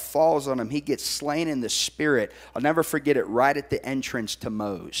God falls on him. He gets slain in the Spirit. I'll never forget it, right at the entrance to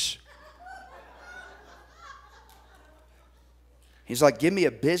Moe's. He's like, give me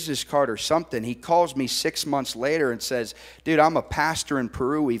a business card or something. He calls me 6 months later and says, dude, I'm a pastor in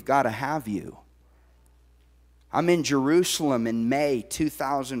Peru. We've got to have you. I'm in Jerusalem in May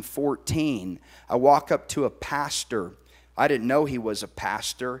 2014. I walk up to a pastor. I didn't know he was a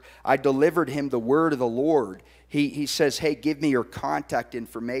pastor. I delivered him the word of the Lord. He says, hey, give me your contact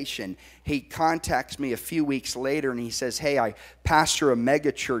information. He contacts me a few weeks later and he says, hey, I pastor a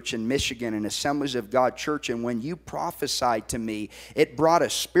mega church in Michigan, an Assemblies of God church, and when you prophesied to me, it brought a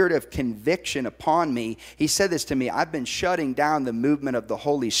spirit of conviction upon me. He said this to me, I've been shutting down the movement of the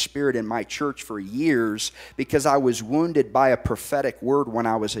Holy Spirit in my church for years because I was wounded by a prophetic word when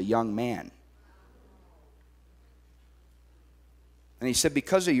I was a young man. And he said,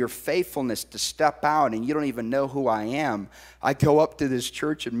 because of your faithfulness to step out and you don't even know who I am, I go up to this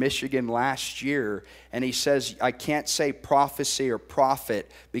church in Michigan last year, and he says, I can't say prophecy or prophet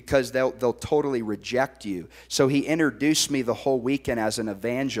because they'll totally reject you. So he introduced me the whole weekend as an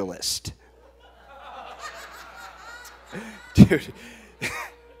evangelist. Dude,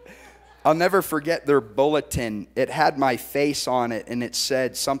 I'll never forget their bulletin. It had my face on it, and it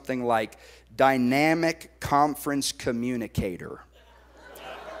said something like, Dynamic Conference Communicator.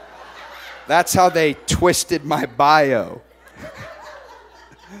 That's how they twisted my bio.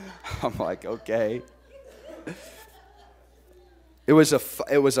 I'm like, okay. It was a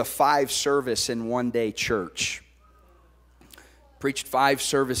 5-service in one-day church. Preached 5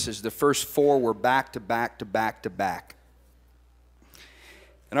 services. The first 4 were back to back to back to back.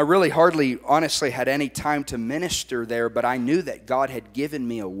 And I really hardly, honestly, had any time to minister there, but I knew that God had given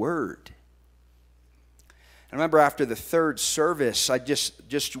me a word. I remember after the 3rd service, I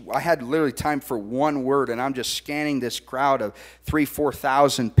had literally time for one word, and I'm just scanning this crowd of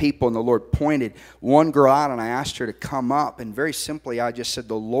 3,000-4,000 people, and the Lord pointed one girl out, and I asked her to come up, and very simply, I just said,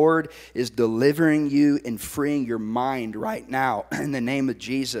 the Lord is delivering you and freeing your mind right now in the name of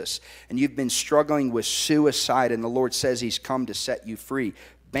Jesus, and you've been struggling with suicide, and the Lord says He's come to set you free.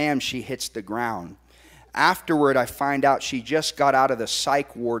 Bam, she hits the ground. Afterward, I find out she just got out of the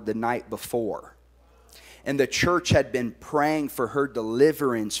psych ward the night before. And the church had been praying for her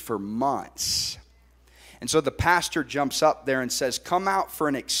deliverance for months. And so the pastor jumps up there and says, come out for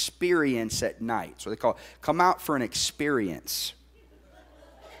an experience at night. So they call it, come out for an experience.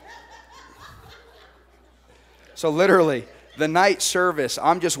 So literally, the night service,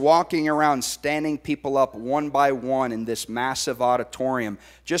 I'm just walking around standing people up one by one in this massive auditorium.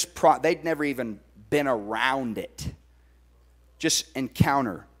 They'd never even been around it. Just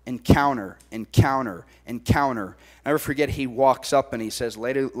encounter. Encounter. I never forget, he walks up and he says,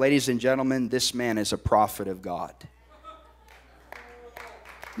 ladies and gentlemen, this man is a prophet of God.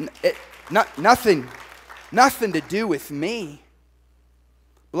 Nothing to do with me.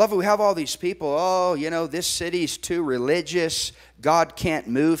 Beloved, we have all these people, this city's too religious. God can't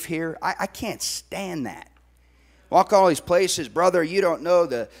move here. I can't stand that. Walk all these places, brother, you don't know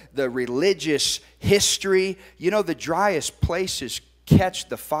the religious history. You know, the driest places catch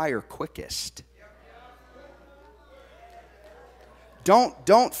the fire quickest.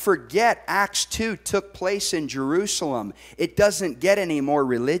 Don't forget Acts 2 took place in Jerusalem. It doesn't get any more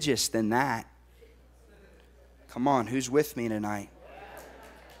religious than that. Come on, who's with me tonight?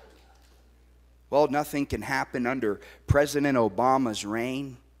 Well, nothing can happen under President Obama's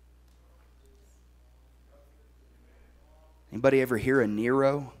reign. Anybody ever hear of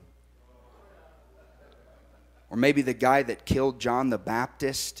Nero? Or maybe the guy that killed John the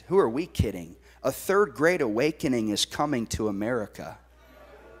Baptist? Who are we kidding? A 3rd great awakening is coming to America.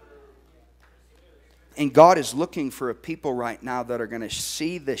 And God is looking for a people right now that are going to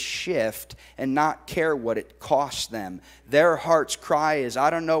see the shift and not care what it costs them. Their heart's cry is, I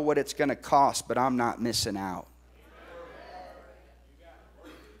don't know what it's going to cost, but I'm not missing out.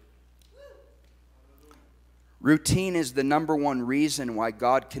 Routine is the number one reason why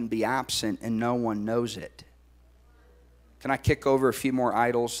God can be absent and no one knows it. Can I kick over a few more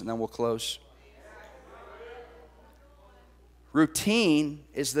idols and then we'll close? Routine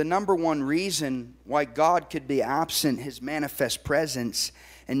is the number one reason why God could be absent, His manifest presence,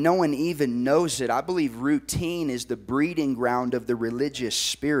 and no one even knows it. I believe routine is the breeding ground of the religious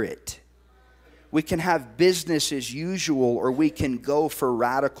spirit. We can have business as usual, or we can go for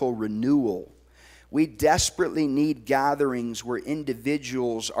radical renewal. We desperately need gatherings where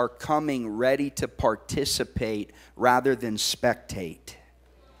individuals are coming ready to participate rather than spectate.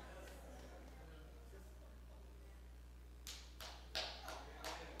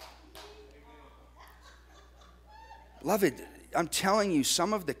 Beloved, I'm telling you,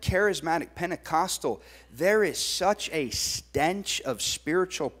 some of the charismatic Pentecostal, there is such a stench of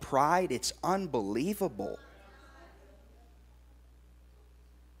spiritual pride, it's unbelievable.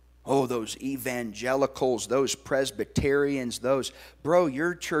 Oh, those evangelicals, those Presbyterians, those... Bro,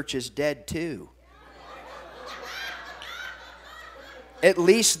 your church is dead too. At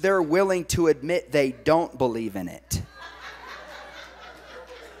least they're willing to admit they don't believe in it.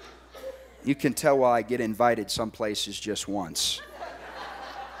 You can tell why I get invited some places just once.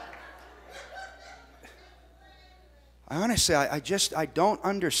 Honestly, I don't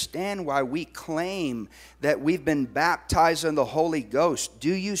understand why we claim that we've been baptized in the Holy Ghost.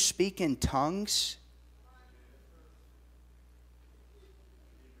 Do you speak in tongues?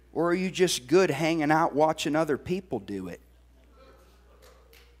 Or are you just good hanging out watching other people do it?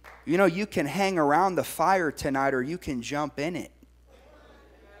 You know, you can hang around the fire tonight or you can jump in it.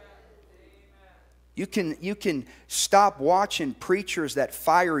 You can stop watching preachers that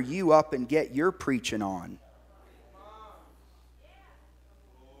fire you up and get your preaching on.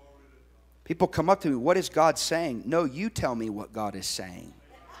 People come up to me, what is God saying? No, you tell me what God is saying.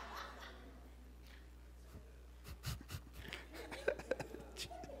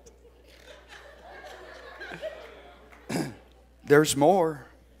 There's more.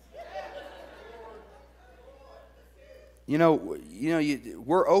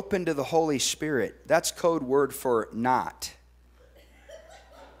 We're open to the Holy Spirit. That's code word for not.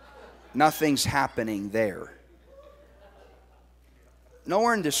 Nothing's happening there.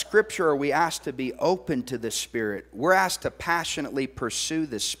 Nowhere in the Scripture are we asked to be open to the Spirit. We're asked to passionately pursue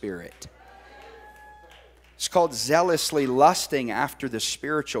the Spirit. It's called zealously lusting after the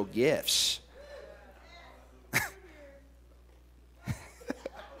spiritual gifts.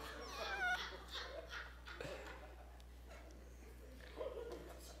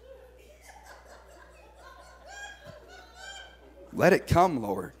 Let it come,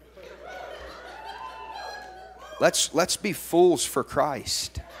 Lord. Let's be fools for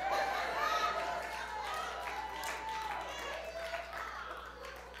Christ.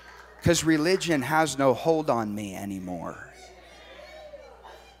 Because religion has no hold on me anymore.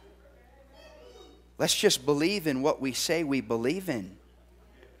 Let's just believe in what we say we believe in.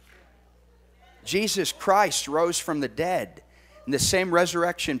 Jesus Christ rose from the dead. And the same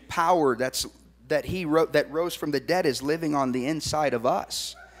resurrection power that rose from the dead is living on the inside of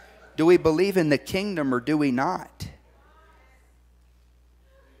us. Do we believe in the kingdom or do we not?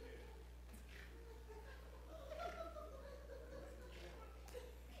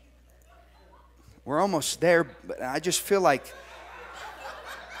 We're almost there, but I just feel like...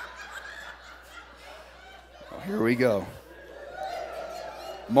 Oh, here we go.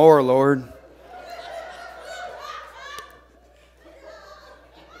 More, Lord.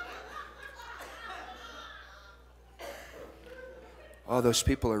 Oh, those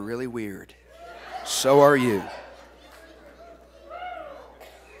people are really weird. So are you.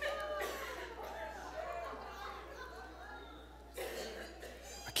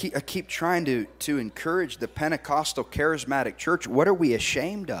 I keep trying to encourage the Pentecostal charismatic church. What are we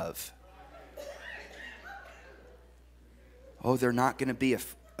ashamed of? Oh, they're not going to be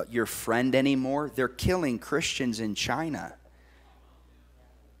your friend anymore. They're killing Christians in China.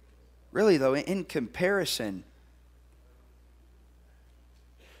 Really, though, in comparison...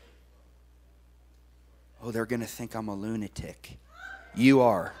 Oh, they're going to think I'm a lunatic. You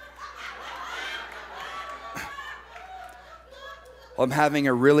are. I'm having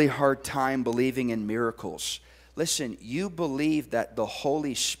a really hard time believing in miracles. Listen, you believe that the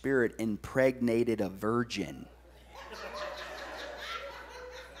Holy Spirit impregnated a virgin.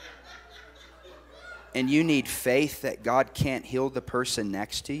 And you need faith that God can't heal the person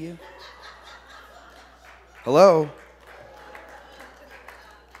next to you? Hello?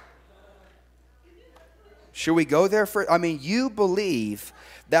 Should we go there for... you believe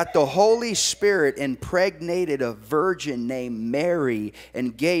that the Holy Spirit impregnated a virgin named Mary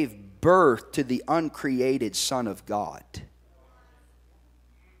and gave birth to the uncreated Son of God.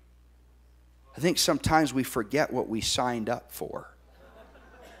 I think sometimes we forget what we signed up for.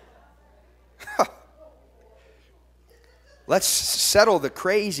 Let's settle the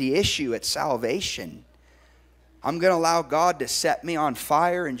crazy issue at salvation. I'm going to allow God to set me on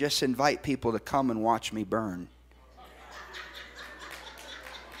fire and just invite people to come and watch me burn.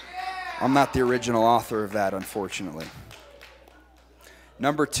 I'm not the original author of that, unfortunately.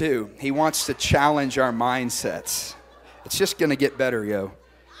 Number 2, he wants to challenge our mindsets. It's just going to get better, yo.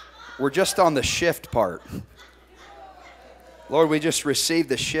 We're just on the shift part. Lord, we just received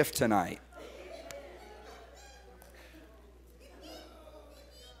the shift tonight.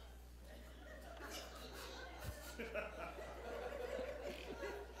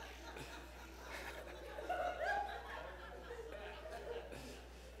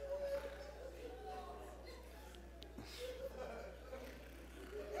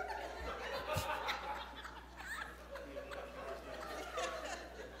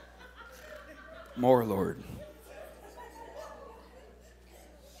 More, Lord.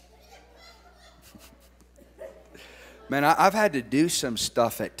 Man, I've had to do some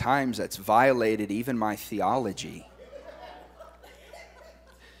stuff at times that's violated even my theology.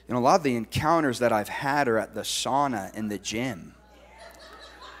 You know, a lot of the encounters that I've had are at the sauna and the gym.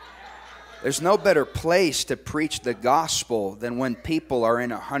 There's no better place to preach the gospel than when people are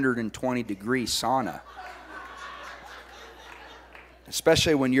in a 120-degree sauna.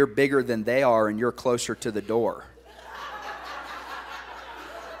 Especially when you're bigger than they are and you're closer to the door.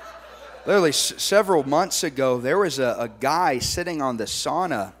 Literally, several months ago, there was a guy sitting on the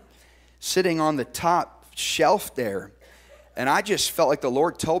sauna, sitting on the top shelf there. And I just felt like the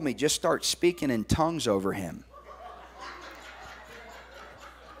Lord told me, just start speaking in tongues over him.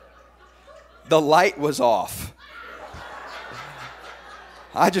 The light was off.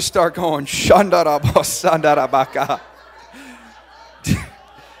 I just start going, Shandarabaka.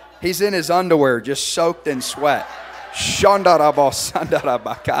 He's in his underwear, just soaked in sweat.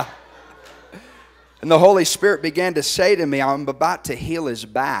 Shandarabaka. And the Holy Spirit began to say to me, I'm about to heal his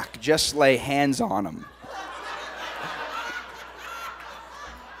back. Just lay hands on him.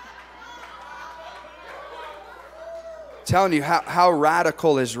 Telling you how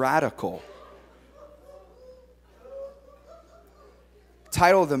radical is radical.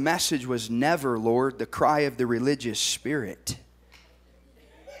 Title of the message was Never, Lord, the Cry of the Religious Spirit.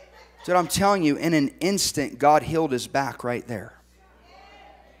 So I'm telling you, in an instant, God healed his back right there.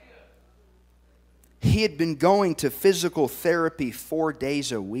 He had been going to physical therapy 4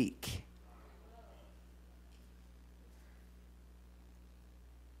 days a week.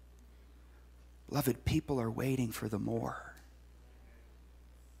 Beloved, people are waiting for the more.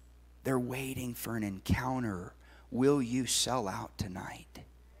 They're waiting for an encounter. Will you sell out tonight?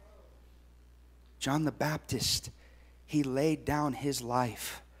 John the Baptist, he laid down his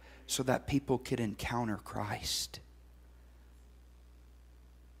life so that people could encounter Christ.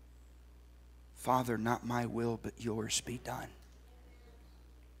 Father, not my will, but yours be done.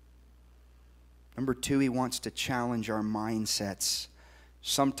 Number 2, he wants to challenge our mindsets.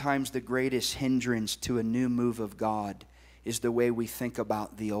 Sometimes the greatest hindrance to a new move of God is the way we think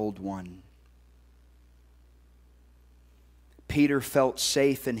about the old one. Peter felt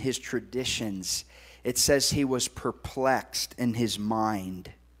safe in his traditions. It says he was perplexed in his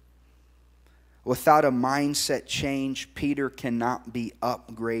mind. Without a mindset change, Peter cannot be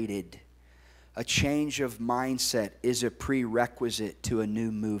upgraded. A change of mindset is a prerequisite to a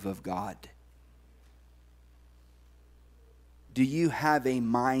new move of God. Do you have a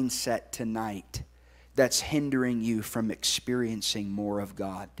mindset tonight that's hindering you from experiencing more of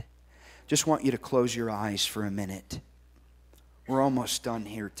God? Just want you to close your eyes for a minute. We're almost done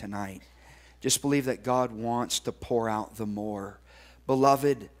here tonight. Just believe that God wants to pour out the more.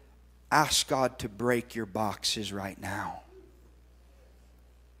 Beloved, ask God to break your boxes right now.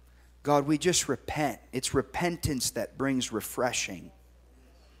 God, we just repent. It's repentance that brings refreshing.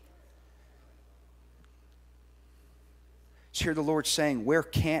 So hear the Lord saying, where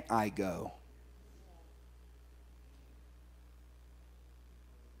can't I go?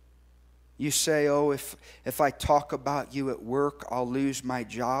 You say, oh, if I talk about you at work, I'll lose my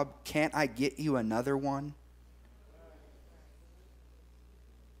job. Can't I get you another one?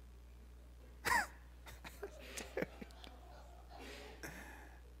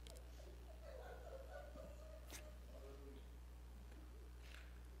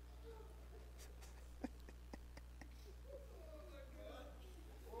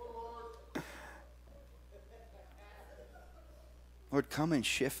 Lord, come and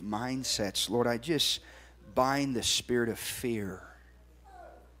shift mindsets. Lord, I just bind the spirit of fear.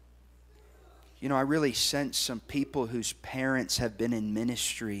 You know, I really sense some people whose parents have been in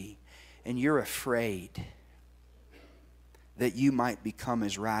ministry, and you're afraid that you might become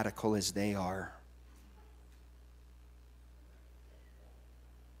as radical as they are.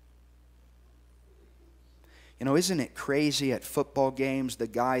 You know, isn't it crazy at football games, the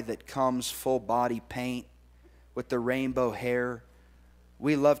guy that comes full body paint with the rainbow hair?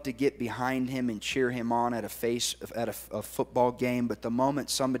 We love to get behind him and cheer him on at a football game, but the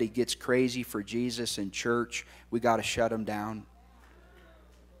moment somebody gets crazy for Jesus in church, we got to shut them down.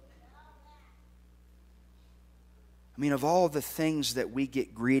 I mean, of all the things that we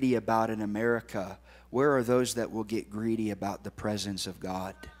get greedy about in America, where are those that will get greedy about the presence of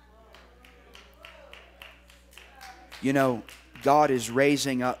God? You know, God is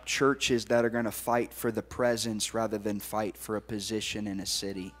raising up churches that are going to fight for the presence rather than fight for a position in a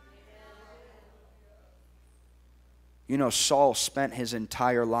city. You know, Saul spent his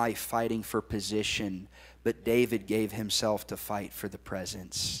entire life fighting for position, but David gave himself to fight for the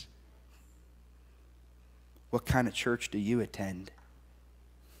presence. What kind of church do you attend?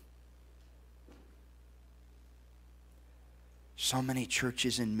 So many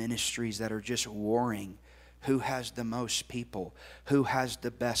churches and ministries that are just warring. Who has the most people? Who has the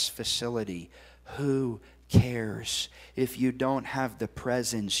best facility? Who cares? If you don't have the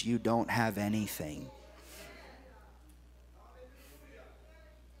presence, you don't have anything.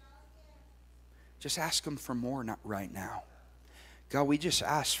 Just ask Him for more right now. God, we just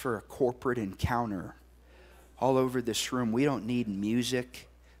ask for a corporate encounter all over this room. We don't need music.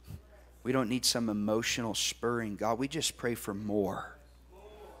 We don't need some emotional spurring. God, we just pray for more.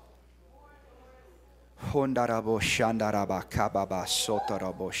 Hondarabo shandarabaka baba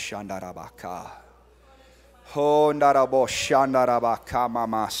sotarabo shandarabaka. Hondarabo shandarabaka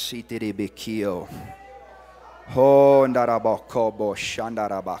mama sitiribikio. Hondarabo kobo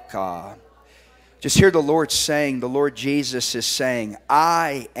shandarabaka. Just hear the Lord saying, the Lord Jesus is saying,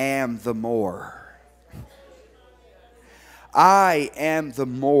 I am the more. I am the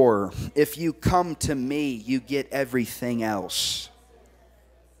more. If you come to me, you get everything else.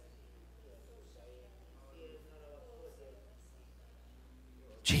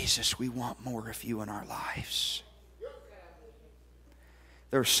 Jesus, we want more of you in our lives.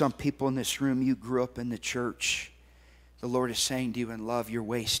 There are some people in this room, you grew up in the church. The Lord is saying to you in love, you're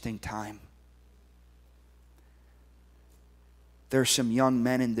wasting time. There are some young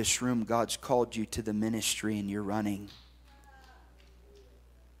men in this room, God's called you to the ministry and you're running.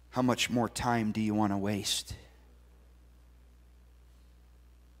 How much more time do you want to waste?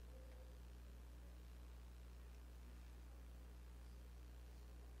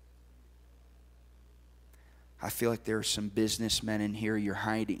 I feel like there are some businessmen in here, you're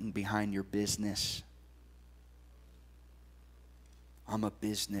hiding behind your business. I'm a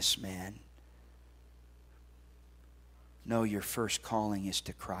businessman. No, your first calling is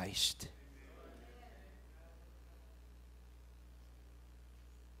to Christ.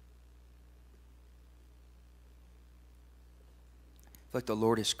 I feel like the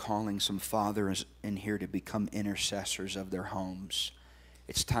Lord is calling some fathers in here to become intercessors of their homes.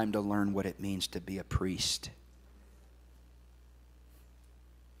 It's time to learn what it means to be a priest.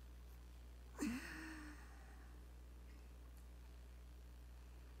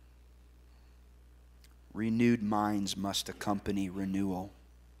 Renewed minds must accompany renewal.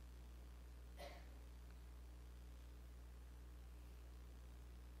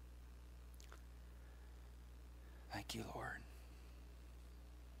 Thank you, Lord. I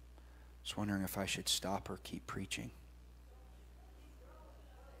was wondering if I should stop or keep preaching.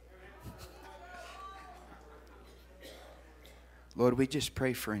 Lord, we just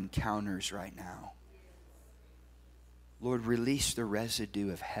pray for encounters right now. Lord, release the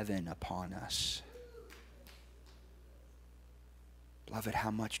residue of heaven upon us. Beloved,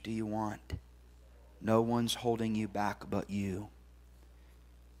 how much do you want? No one's holding you back but you.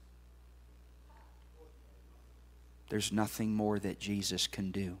 There's nothing more that Jesus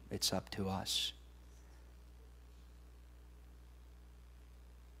can do. It's up to us.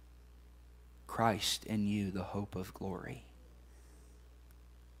 Christ in you, the hope of glory.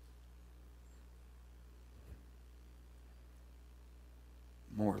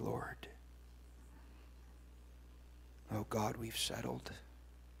 More, Lord. Oh God, we've settled.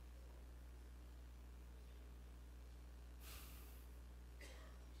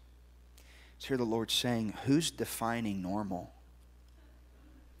 Let's hear the Lord saying, who's defining normal?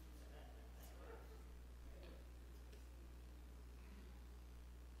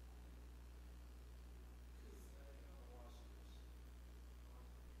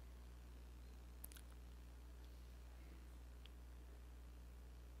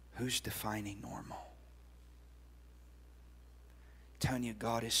 Who's defining normal? I'm telling you,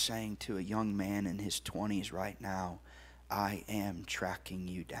 God is saying to a young man in his 20s right now, I am tracking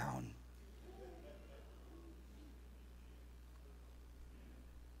you down.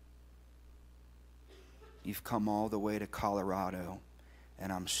 You've come all the way to Colorado,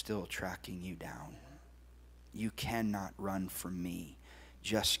 and I'm still tracking you down. You cannot run from me.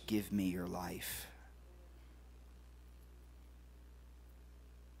 Just give me your life.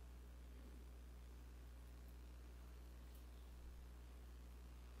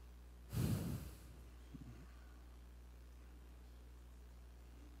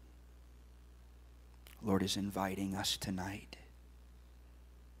 Lord is inviting us tonight.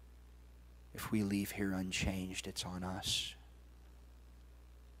 If we leave here unchanged, it's on us.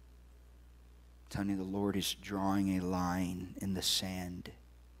 I'm telling you, the Lord is drawing a line in the sand.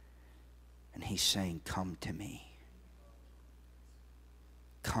 And He's saying, come to me.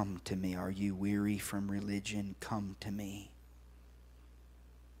 Come to me. Are you weary from religion? Come to me.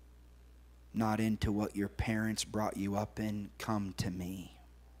 Not into what your parents brought you up in. Come to me.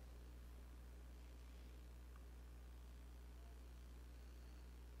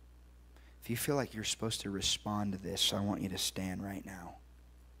 If you feel like you're supposed to respond to this, I want you to stand right now.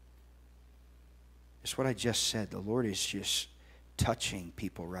 It's what I just said. The Lord is just touching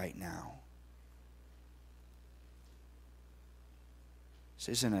people right now. This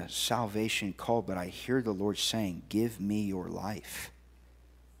isn't a salvation call, but I hear the Lord saying, give me your life.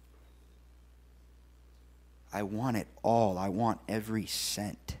 I want it all. I want every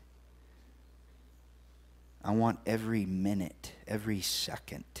cent. I want every minute, every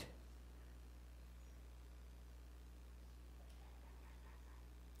second.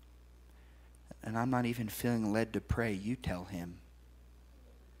 And I'm not even feeling led to pray. You tell Him.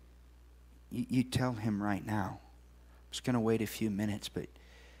 You tell Him right now. I'm just going to wait a few minutes, but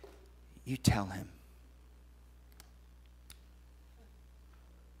you tell Him.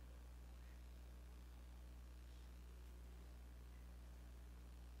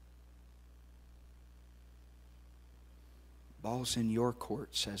 Ball's in your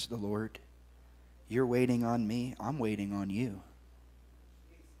court, says the Lord. You're waiting on me. I'm waiting on you.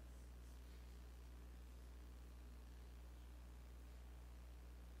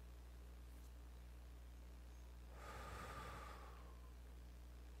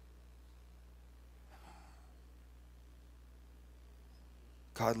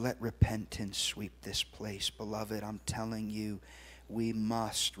 God, let repentance sweep this place. Beloved, I'm telling you, we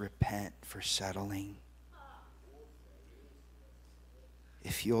must repent for settling.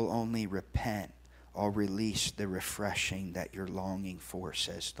 If you'll only repent, I'll release the refreshing that you're longing for,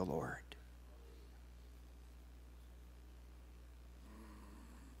 says the Lord.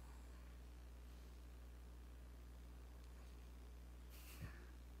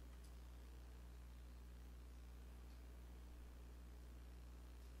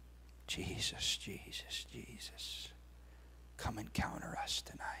 Jesus, Jesus, Jesus. Come encounter us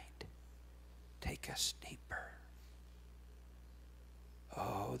tonight. Take us deeper.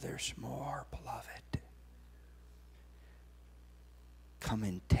 Oh, there's more, beloved. Come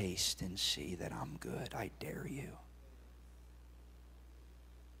and taste and see that I'm good. I dare you.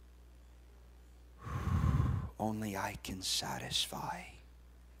 Only I can satisfy.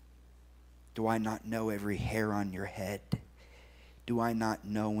 Do I not know every hair on your head? Do I not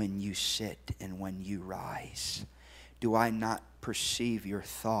know when you sit and when you rise? Do I not perceive your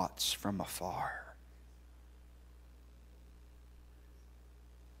thoughts from afar?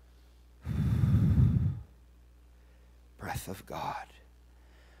 Breath of God.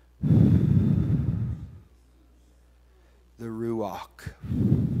 The Ruach.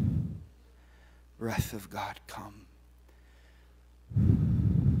 Breath of God, come.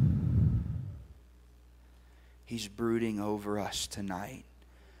 He's brooding over us tonight.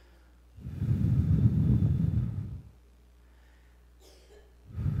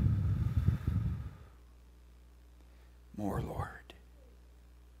 More, Lord.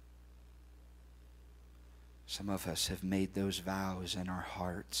 Some of us have made those vows in our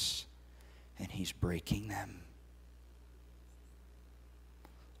hearts, and He's breaking them.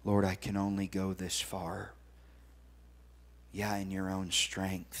 Lord, I can only go this far. Yeah, in your own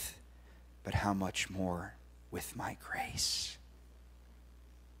strength, but how much more with my grace?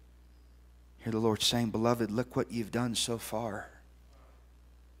 Hear the Lord saying, beloved, look what you've done so far.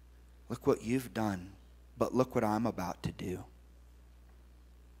 Look what you've done, but look what I'm about to do.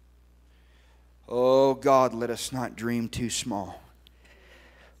 Oh God, let us not dream too small.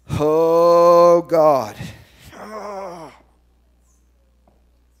 Oh God. Oh.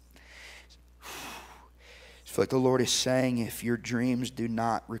 feel like the Lord is saying, if your dreams do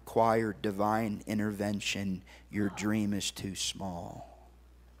not require divine intervention, your dream is too small.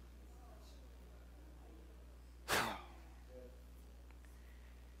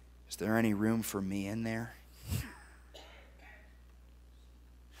 Is there any room for me in there?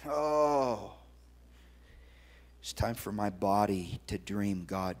 Oh, it's time for my body to dream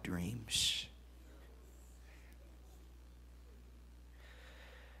God dreams.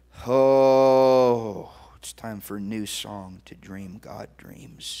 Oh, it's time for a new song to dream God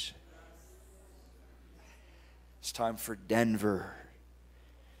dreams. It's time for Denver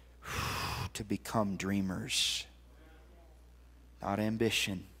to become dreamers. Not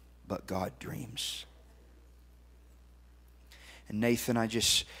ambition, but God dreams. And Nathan, I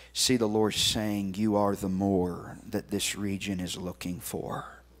just see the Lord saying, you are the more that this region is looking for.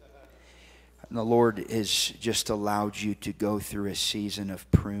 And the Lord has just allowed you to go through a season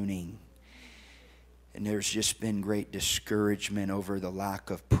of pruning. And there's just been great discouragement over the lack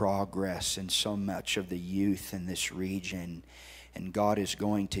of progress in so much of the youth in this region. And God is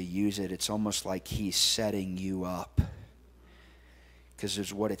going to use it. It's almost like He's setting you up.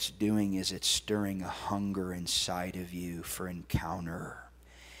 Because what it's doing is it's stirring a hunger inside of you for encounter.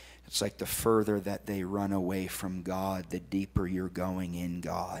 It's like the further that they run away from God, the deeper you're going in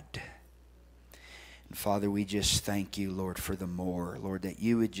God. And Father, we just thank you, Lord, for the more. Lord, that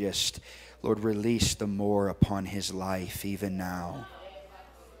you would just, Lord, release the more upon his life even now.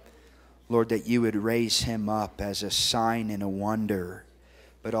 Lord, that you would raise him up as a sign and a wonder,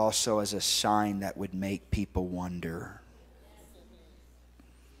 but also as a sign that would make people wonder.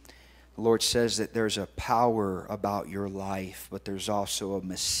 The Lord says that there's a power about your life, but there's also a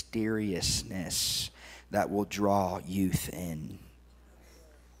mysteriousness that will draw youth in.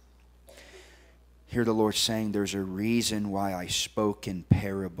 Hear the Lord saying there's a reason why I spoke in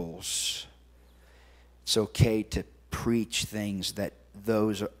parables. It's okay to preach things that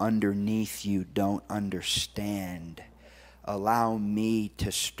those underneath you don't understand. Allow me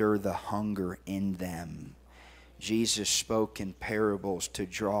to stir the hunger in them. Jesus spoke in parables to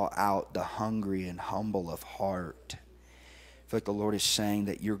draw out the hungry and humble of heart. I feel like the Lord is saying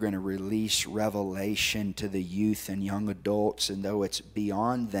that you're going to release revelation to the youth and young adults, and though it's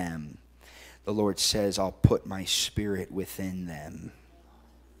beyond them, the Lord says, I'll put my spirit within them.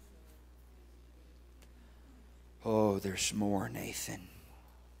 Oh, there's more, Nathan.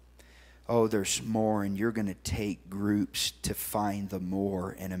 Oh, there's more, and you're going to take groups to find the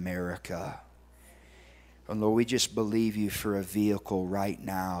more in America. And Lord, we just believe you for a vehicle right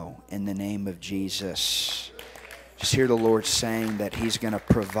now in the name of Jesus. Just hear the Lord saying that he's going to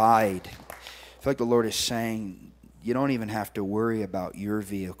provide. I feel like the Lord is saying, you don't even have to worry about your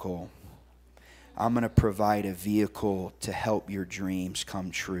vehicle. I'm going to provide a vehicle to help your dreams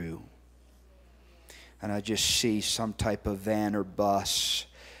come true. And I just see some type of van or bus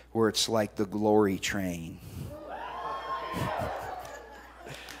where it's like the glory train.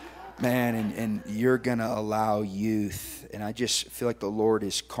 Man, and you're going to allow youth. And I just feel like the Lord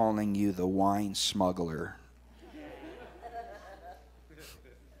is calling you the wine smuggler.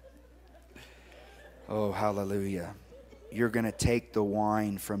 Oh, hallelujah. You're going to take the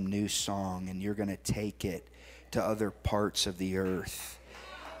wine from New Song and you're going to take it to other parts of the earth.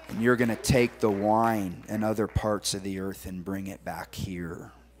 And you're going to take the wine in other parts of the earth and bring it back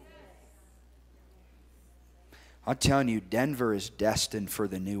here. I'm telling you, Denver is destined for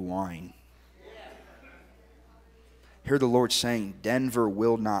the new wine. Hear the Lord saying, Denver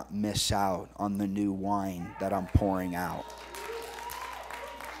will not miss out on the new wine that I'm pouring out.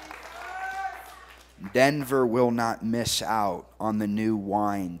 Denver will not miss out on the new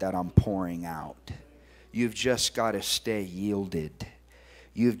wine that I'm pouring out. You've just got to stay yielded.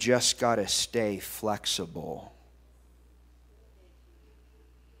 You've just got to stay flexible.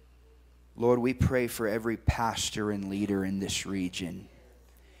 Lord, we pray for every pastor and leader in this region.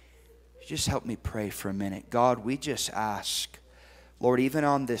 Just help me pray for a minute. God, we just ask, Lord, even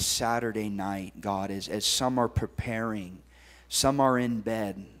on this Saturday night, God, as some are preparing, some are in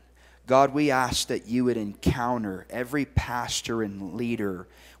bed, God, we ask that you would encounter every pastor and leader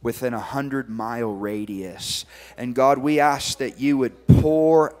within 100-mile radius. And God, we ask that you would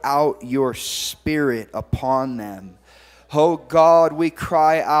pour out your Spirit upon them. Oh God, we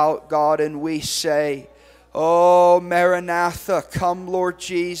cry out, God, and we say, oh, Maranatha, come, Lord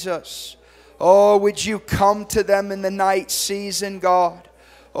Jesus. Oh, would you come to them in the night season, God?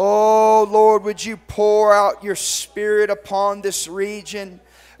 Oh, Lord, would you pour out your Spirit upon this region?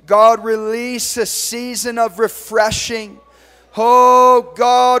 God, release a season of refreshing. Oh,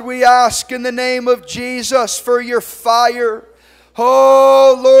 God, we ask in the name of Jesus for your fire.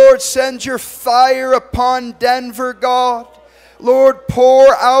 Oh, Lord, send your fire upon Denver, God. Lord,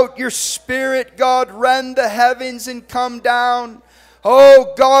 pour out your Spirit, God. Rend the heavens and come down.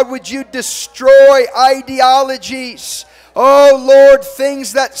 Oh, God, would you destroy ideologies? Oh, Lord,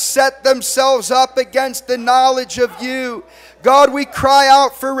 things that set themselves up against the knowledge of you. God, we cry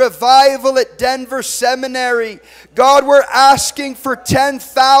out for revival at Denver Seminary. God, we're asking for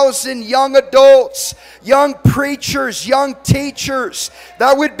 10,000 young adults, young preachers, young teachers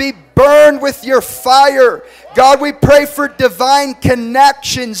that would be burned with your fire. God, we pray for divine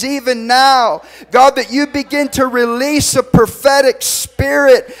connections even now. God, that you begin to release a prophetic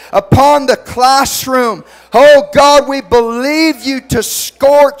spirit upon the classroom. Oh God, we believe you to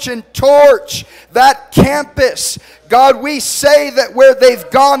scorch and torch that campus. God, we say that where they've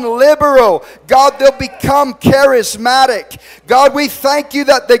gone liberal, God, they'll become charismatic. God, we thank you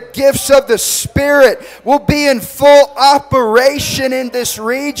that the gifts of the Spirit will be in full operation in this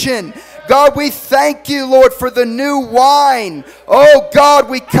region. God, we thank you, Lord, for the new wine. Oh God,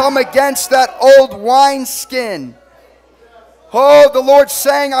 we come against that old wineskin. Oh, the Lord's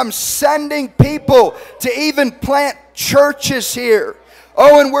saying, I'm sending people to even plant churches here.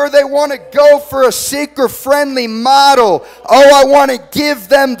 Oh, and where they want to go for a seeker-friendly model, oh, I want to give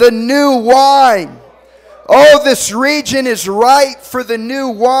them the new wine. Oh, this region is ripe for the new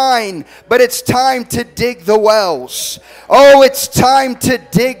wine, but it's time to dig the wells. Oh, it's time to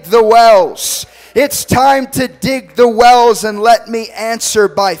dig the wells. It's time to dig the wells and let me answer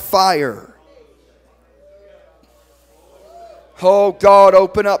by fire. Oh, God,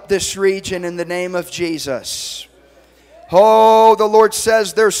 open up this region in the name of Jesus. Oh, the Lord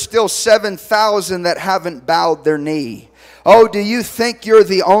says there's still 7,000 that haven't bowed their knee. Oh, do you think you're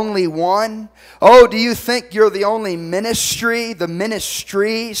the only one? Oh, do you think you're the only ministry, the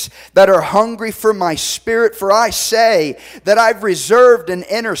ministries that are hungry for my Spirit? For I say that I've reserved an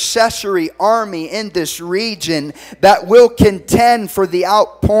intercessory army in this region that will contend for the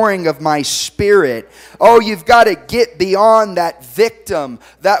outpouring of my Spirit. Oh, you've got to get beyond that victim,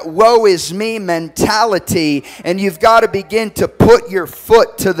 that woe is me mentality, and you've got to begin to put your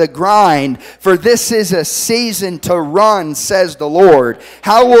foot to the grind, for this is a season to run, says the Lord.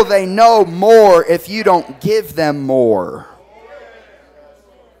 How will they know more if you don't give them more?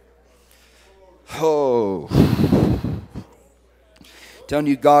 Oh, telling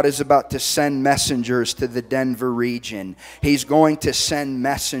you, God is about to send messengers to the Denver region. He's going to send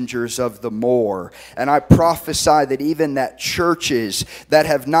messengers of the more. And I prophesy that even that churches that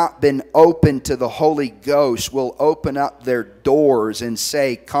have not been open to the Holy Ghost will open up their doors and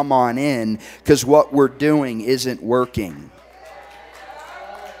say, come on in, because what we're doing isn't working.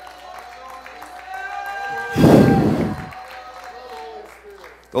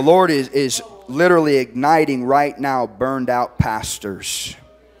 The Lord is literally igniting right now burned out pastors.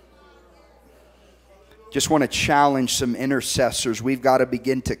 Just want to challenge some intercessors. We've got to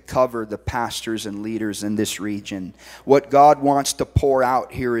begin to cover the pastors and leaders in this region. What God wants to pour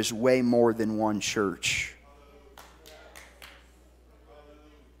out here is way more than one church.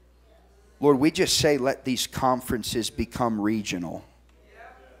 Lord, we just say let these conferences become regional.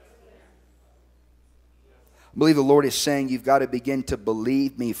 I believe the Lord is saying you've got to begin to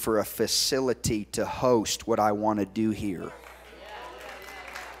believe me for a facility to host what I want to do here.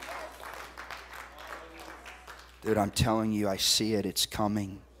 Dude, I'm telling you, I see it. It's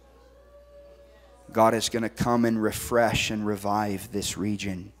coming. God is going to come and refresh and revive this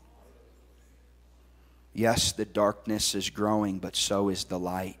region. Yes, the darkness is growing, but so is the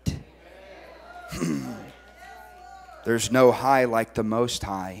light. There's no high like the Most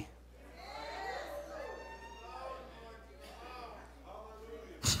High.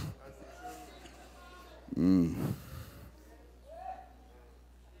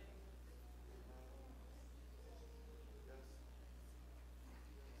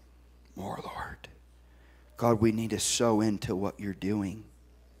 More, Lord. God, we need to sow into what you're doing.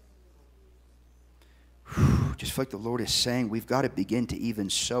 Just like the Lord is saying, we've got to begin to even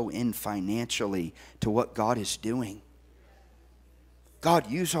sow in financially to what God is doing.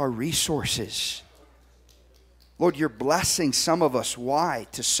 God, use our resources. Lord, you're blessing some of us. Why?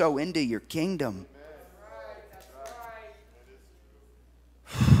 To sow into your kingdom.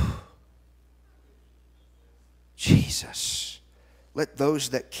 Jesus, let those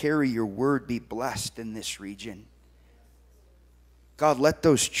that carry your word be blessed in this region. God, let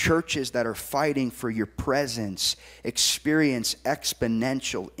those churches that are fighting for your presence experience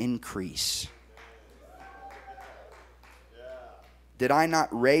exponential increase. Did I not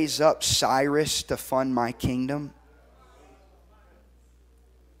raise up Cyrus to fund my kingdom?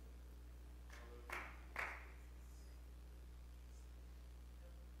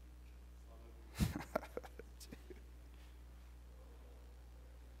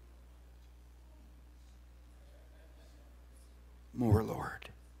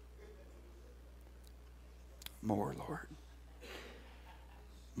 More, Lord.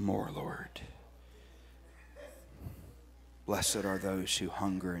 More, Lord. Blessed are those who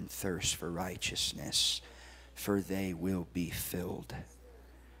hunger and thirst for righteousness, for they will be filled.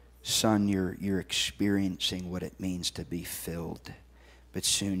 Son, you're experiencing what it means to be filled, but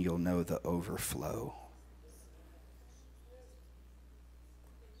soon you'll know the overflow.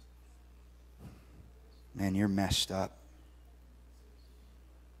 Man, you're messed up.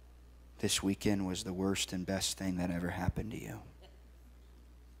 This weekend was the worst and best thing that ever happened to you.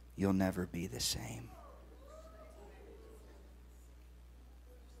 You'll never be the same.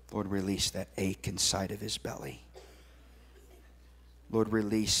 Lord, release that ache inside of his belly. Lord,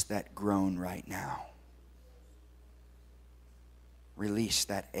 release that groan right now. Release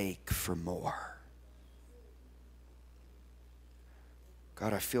that ache for more.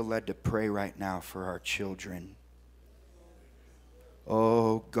 God, I feel led to pray right now for our children.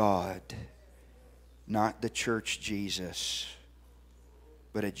 Oh God, not the church Jesus,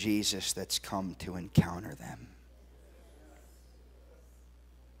 but a Jesus that's come to encounter them.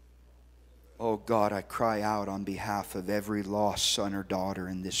 Oh God, I cry out on behalf of every lost son or daughter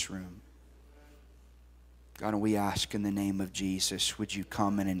in this room. God, and we ask in the name of Jesus, would you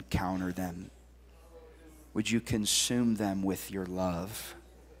come and encounter them? Would you consume them with your love?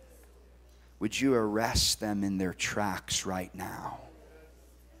 Would you arrest them in their tracks right now?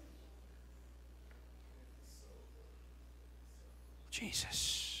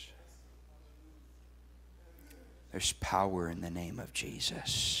 Jesus. There's power in the name of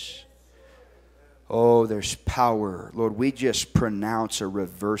Jesus. Oh, there's power. Lord, we just pronounce a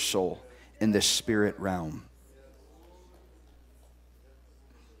reversal in the spirit realm.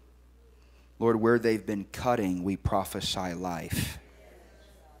 Lord, where they've been cutting, we prophesy life.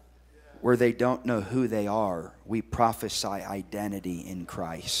 Where they don't know who they are, we prophesy identity in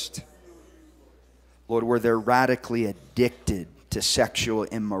Christ. Lord, where they're radically addicted to sexual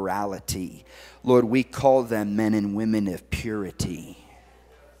immorality, Lord, we call them men and women of purity.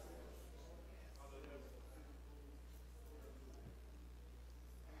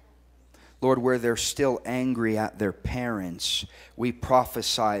 Lord, where they're still angry at their parents, we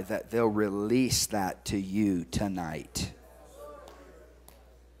prophesy that they'll release that to you tonight.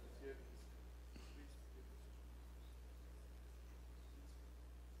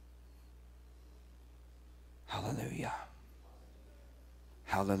 Hallelujah.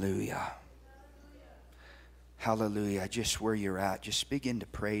 Hallelujah. Hallelujah. Just where you're at, just begin to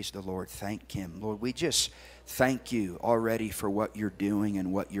praise the Lord. Thank Him. Lord, we just thank you already for what you're doing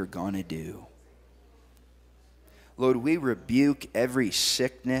and what you're going to do. Lord, we rebuke every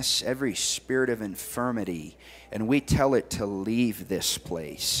sickness, every spirit of infirmity, and we tell it to leave this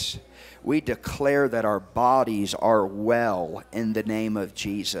place. We declare that our bodies are well in the name of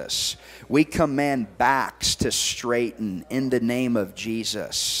Jesus. We command backs to straighten in the name of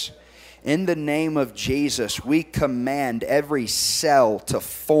Jesus. In the name of Jesus, we command every cell to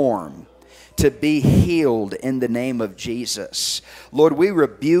form, to be healed in the name of Jesus. Lord, we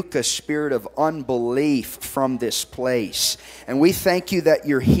rebuke a spirit of unbelief from this place. And we thank you that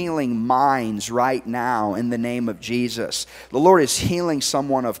you're healing minds right now in the name of Jesus. The Lord is healing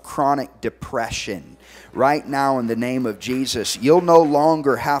someone of chronic depression right now in the name of Jesus. You'll no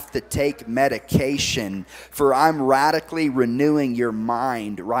longer have to take medication, for I'm radically renewing your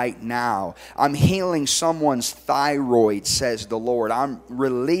mind right now. I'm healing someone's thyroid, says the Lord. I'm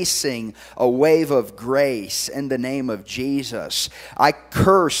releasing a wave of grace in the name of Jesus. I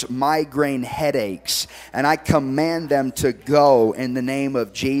curse migraine headaches and I command them to go in the name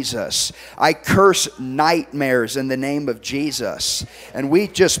of Jesus. I curse nightmares in the name of Jesus. And we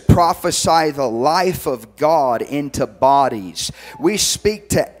just prophesy the life of God into bodies. We speak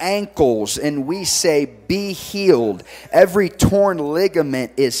to ankles and we say, be healed. Every torn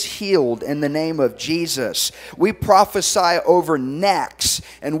ligament is healed in the name of Jesus. We prophesy over necks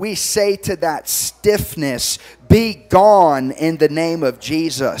and we say to that stiffness, be gone in the name of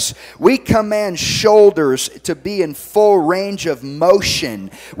Jesus. We command shoulders to be in full range of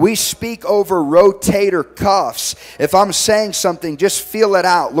motion. We speak over rotator cuffs. If I'm saying something, just feel it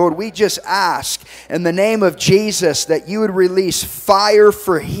out. Lord, we just ask in the name of Jesus that you would release fire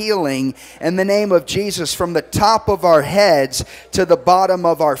for healing in the name of Jesus from the top of our heads to the bottom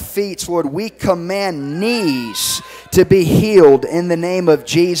of our feet. Lord, we command knees to be healed in the name of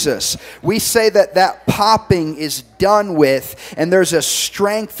Jesus. We say that that popping is done with and there's a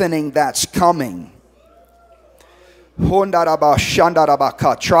strengthening that's coming.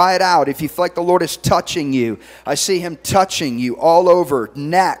 Try it out. If you feel like the Lord is touching you, I see Him touching you all over.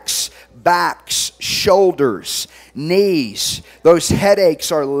 Necks, backs, shoulders, knees. Those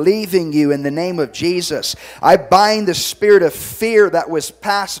headaches are leaving you in the name of Jesus. I bind the spirit of fear that was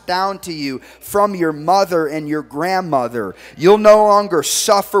passed down to you from your mother and your grandmother. You'll no longer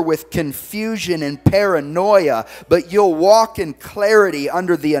suffer with confusion and paranoia, but you'll walk in clarity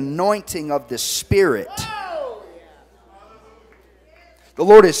under the anointing of the Spirit. The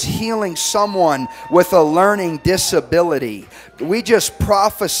Lord is healing someone with a learning disability. We just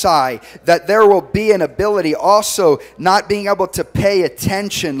prophesy that there will be an ability also not being able to pay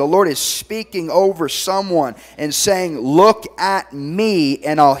attention. The Lord is speaking over someone and saying, look at me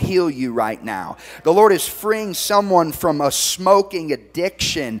and I'll heal you right now. The Lord is freeing someone from a smoking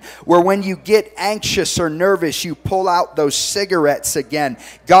addiction where when you get anxious or nervous, you pull out those cigarettes again.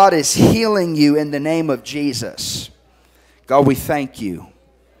 God is healing you in the name of Jesus. God, we thank you.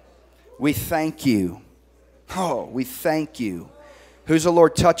 We thank you. Oh, we thank you. Who's the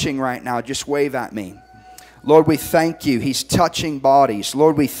Lord touching right now? Just wave at me. Lord, we thank you. He's touching bodies.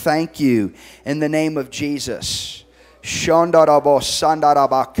 Lord, we thank you in the name of Jesus. We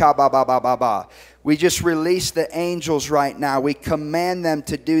just release the angels right now. We command them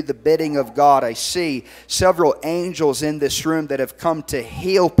to do the bidding of God. I see several angels in this room that have come to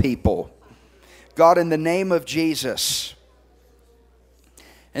heal people. God, in the name of Jesus.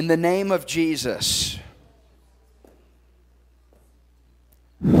 In the name of Jesus.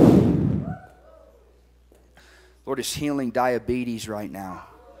 Lord is healing diabetes right now.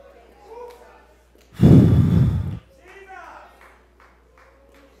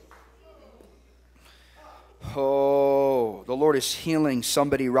 Oh, the Lord is healing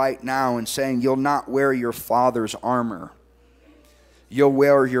somebody right now and saying, you'll not wear your father's armor. You'll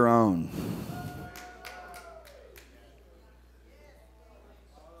wear your own.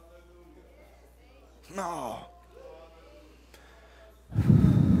 No.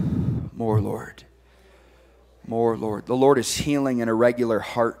 More, Lord. More, Lord. The Lord is healing an irregular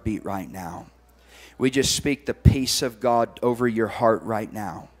heartbeat right now. We just speak the peace of God over your heart right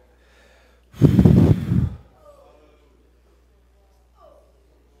now.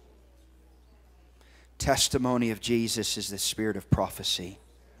 Testimony of Jesus is the spirit of prophecy.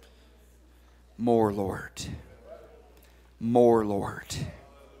 More, Lord. More, Lord.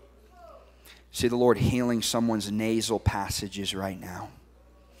 See the Lord healing someone's nasal passages right now.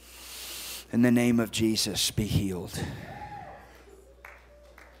 In the name of Jesus, be healed.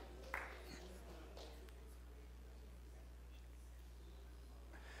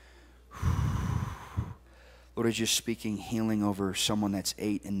 Lord, is just speaking healing over someone that's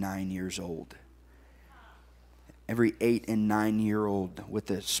 8 and 9 years old. Every 8 and 9-year-old with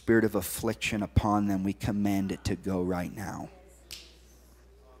the spirit of affliction upon them, we command it to go right now.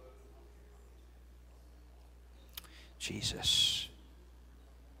 Jesus.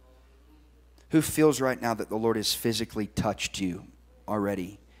 Who feels right now that the Lord has physically touched you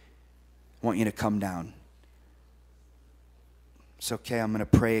already? I want you to come down. It's okay, I'm going to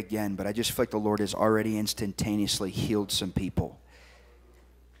pray again, but I just feel like the Lord has already instantaneously healed some people.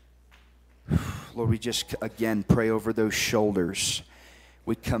 Lord, we just again pray over those shoulders.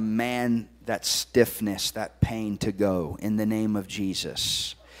 We command that stiffness, that pain to go in the name of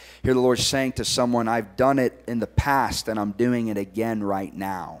Jesus. Hear the Lord saying to someone, I've done it in the past and I'm doing it again right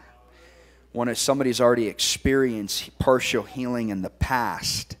now. When somebody's already experienced partial healing in the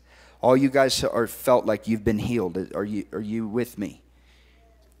past, all you guys are felt like you've been healed. Are you with me?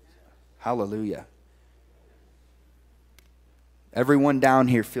 Hallelujah. Everyone down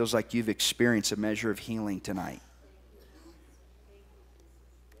here feels like you've experienced a measure of healing tonight.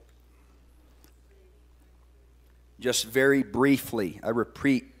 Just very briefly, I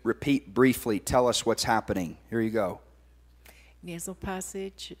repeat briefly, tell us what's happening. Here you go. Nasal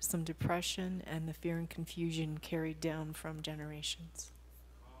passage, some depression, and the fear and confusion carried down from generations.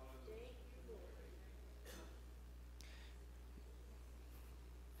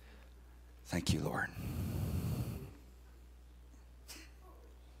 Thank you, Lord.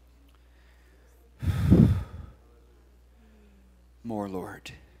 More,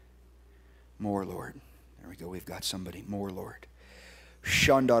 Lord. More, Lord. There we go. We've got somebody. More, Lord.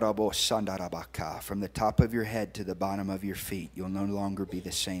 Shandarabo sandarabaka. From the top of your head to the bottom of your feet, you'll no longer be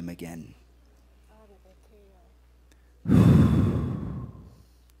the same again.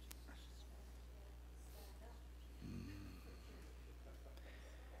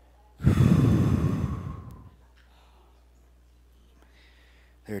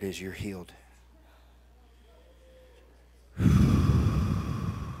 There it is. You're healed.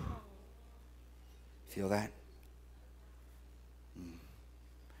 Feel that?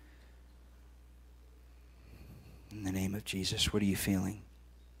 In the name of Jesus, what are you feeling?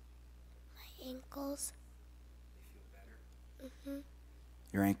 ankles.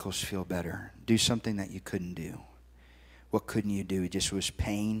 Your ankles feel better. Do something that you couldn't do. What couldn't you do? It just was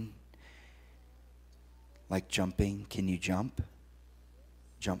pain. Like jumping. Can you jump?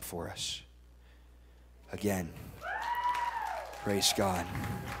 Jump for us. Again. Praise God.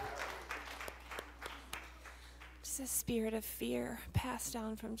 It's a spirit of fear passed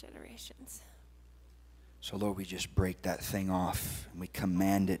down from generations. So Lord, we just break that thing off and we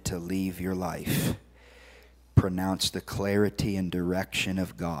command it to leave your life. Pronounce the clarity and direction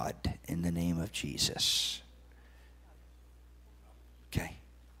of God in the name of Jesus. Okay.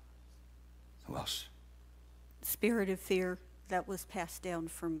 Who else? Spirit of fear that was passed down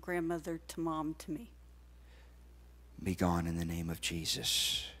from grandmother to mom to me. Be gone in the name of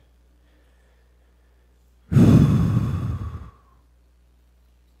Jesus.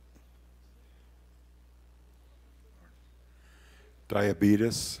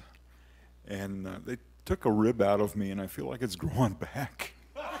 Diabetes, and they took a rib out of me, and I feel like it's growing back.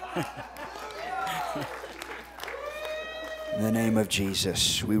 In the name of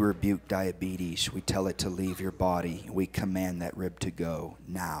Jesus, we rebuke diabetes. We tell it to leave your body. We command that rib to go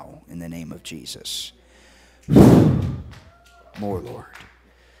now in the name of Jesus. More, Lord.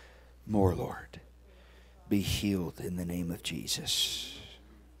 More, Lord. Be healed in the name of Jesus.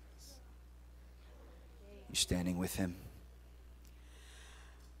 You standing with him?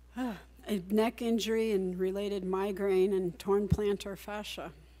 A neck injury and related migraine and torn plantar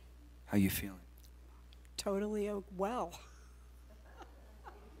fascia. How you feeling? Totally well.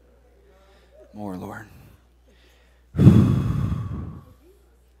 More, Lord.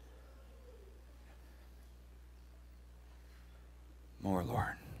 More,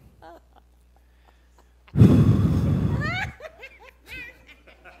 Lord.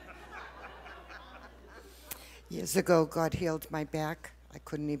 Years ago, God healed my back. I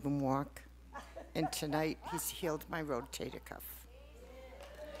couldn't even walk. And tonight, he's healed my rotator cuff.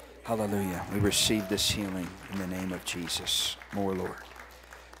 Hallelujah. We receive this healing in the name of Jesus. More, Lord.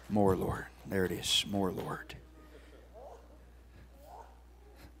 More, Lord. There it is. More, Lord.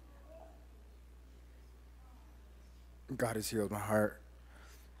 God has healed my heart.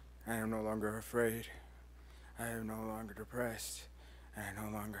 I am no longer afraid. I am no longer depressed. And I no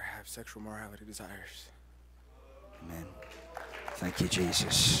longer have sexual morality desires. Amen. Thank you,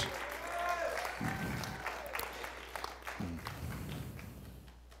 Jesus.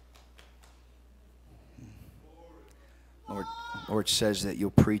 Lord says that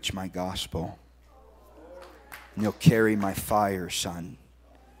you'll preach my gospel. And you'll carry my fire, son.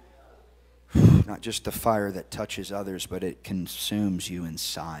 Not just the fire that touches others, but it consumes you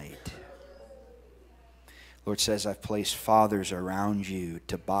inside. Lord says, I've placed fathers around you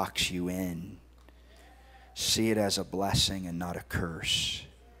to box you in. See it as a blessing and not a curse.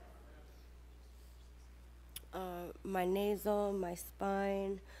 My nasal, my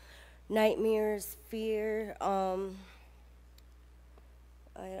spine, nightmares, fear, a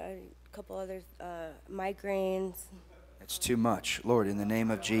couple others, migraines. It's too much. Lord, in the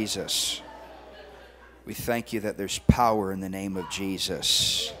name of Jesus, we thank you that there's power in the name of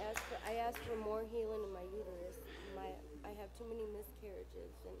Jesus. I ask for more healing in my uterus. I have too many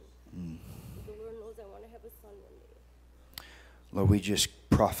miscarriages, and the Lord knows I want to have a son one day. Lord, we just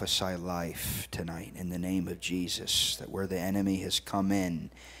prophesy life tonight in the name of Jesus, that where the enemy has come in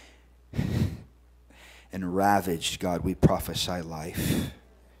and ravaged, God, we prophesy life.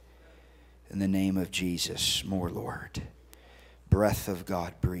 In the name of Jesus, more, Lord. Breath of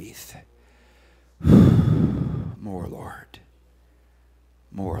God, breathe. More, Lord.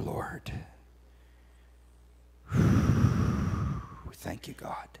 More, Lord. We thank you,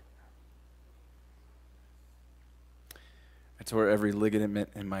 God. I tore every ligament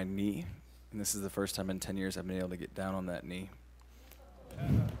in my knee, and this is the first time in 10 years I've been able to get down on that knee.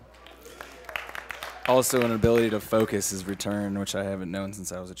 Also, an ability to focus is returned, which I haven't known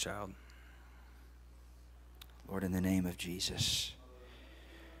since I was a child. Lord, in the name of Jesus,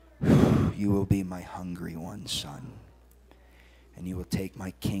 you will be my hungry one, son, and you will take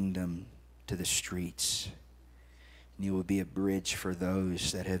my kingdom to the streets, and you will be a bridge for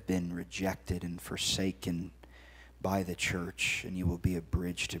those that have been rejected and forsaken by the church, and you will be a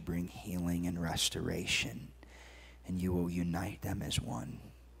bridge to bring healing and restoration, and you will unite them as one.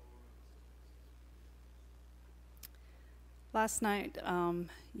 Last night,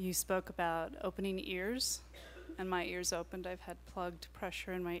 you spoke about opening ears, and my ears opened. I've had plugged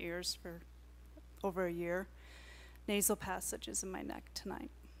pressure in my ears for over a year. Nasal passages in my neck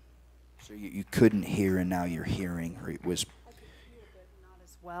tonight. So you couldn't hear, and now you're hearing, or it was... I could hear, but not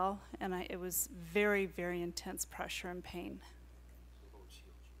as well, and it was very, very intense pressure and pain.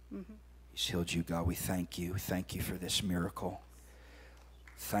 Mm-hmm. He's healed you, God. We thank you. Thank you for this miracle.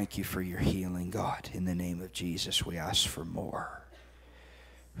 Thank you for your healing, God. In the name of Jesus, we ask for more.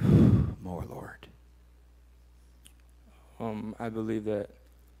 More, Lord. I believe that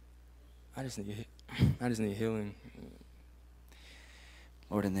I just need healing.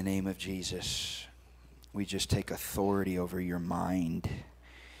 Lord, in the name of Jesus, we just take authority over your mind,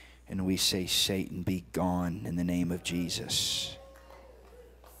 and we say, Satan, be gone in the name of Jesus.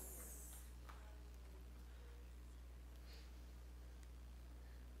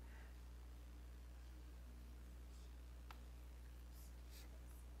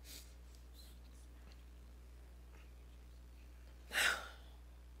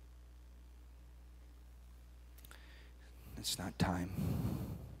 It's not time.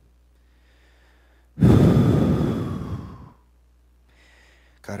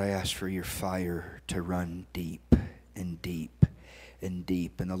 God, I ask for your fire to run deep and deep and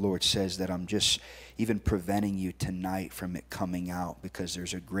deep. And the Lord says that I'm just even preventing you tonight from it coming out, because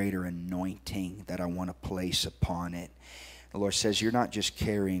there's a greater anointing that I want to place upon it. The Lord says you're not just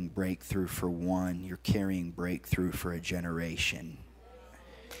carrying breakthrough for one, you're carrying breakthrough for a generation.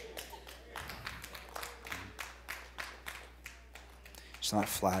 It's not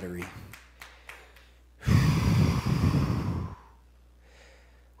flattery.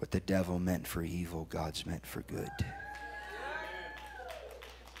 What the devil meant for evil, God's meant for good.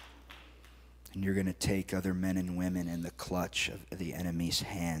 And you're going to take other men and women in the clutch of the enemy's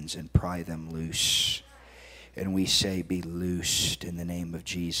hands and pry them loose. And we say, be loosed in the name of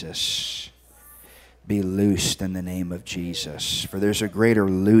Jesus. Be loosed in the name of Jesus. For there's a greater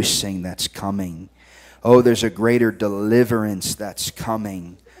loosing that's coming. Oh, there's a greater deliverance that's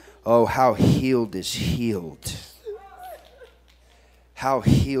coming. Oh, how healed is healed. How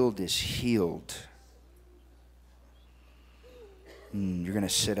healed is healed. You're going to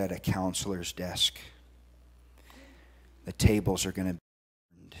sit at a counselor's desk. The tables are going to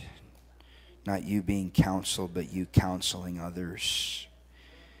be not you being counseled, but you counseling others.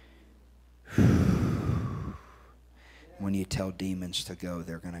 When you tell demons to go,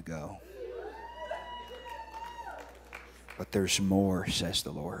 they're going to go. But there's more, says the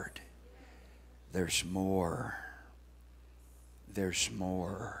Lord. There's more. There's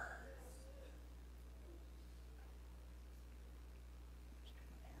more.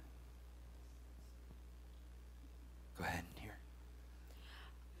 Go ahead here.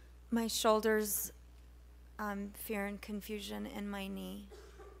 My shoulders, fear and confusion in my knee.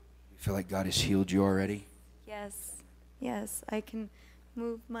 You feel like God has healed you already? Yes. Yes, I can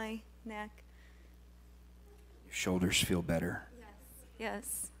move my neck. Your shoulders feel better?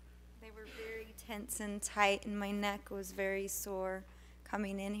 Yes. They were very tense and tight, and my neck was very sore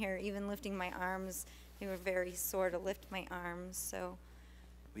coming in here. Even lifting my arms, they were very sore to lift my arms. So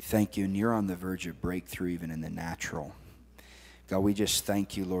we thank you, and you're on the verge of breakthrough even in the natural. God, we just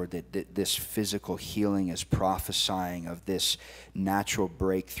thank you, Lord, that this physical healing is prophesying of this natural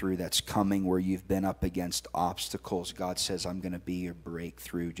breakthrough that's coming where you've been up against obstacles. God says, I'm going to be your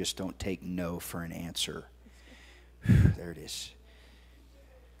breakthrough. Just don't take no for an answer. There it is.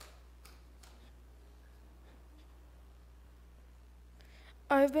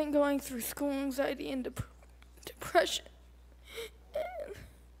 I've been going through school anxiety and depression,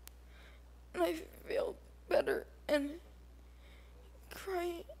 and I feel better, and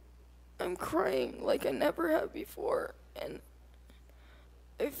I'm crying like I never have before, and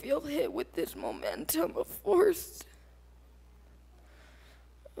I feel hit with this momentum of force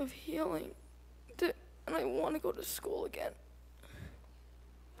of healing, and I want to go to school again.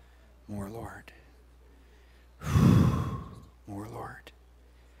 More, Lord. More, Lord.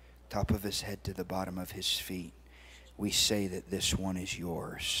 Top of his head to the bottom of his feet. We say that this one is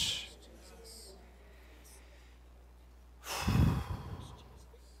yours.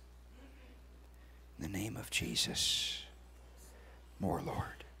 In the name of Jesus. More,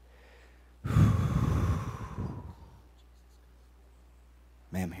 Lord.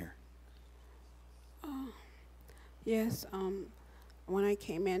 Ma'am, here. Yes, when I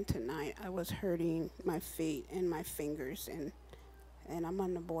came in tonight, I was hurting my feet and my fingers, and I'm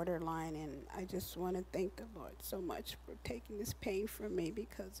on the borderline, and I just want to thank the Lord so much for taking this pain from me,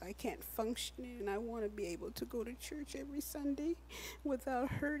 because I can't function, and I want to be able to go to church every Sunday without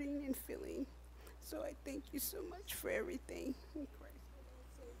hurting and feeling. So I thank you so much for everything. In Christ.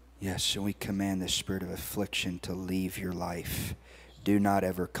 Yes, and we command the spirit of affliction to leave your life. Do not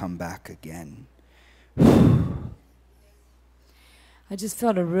ever come back again. I just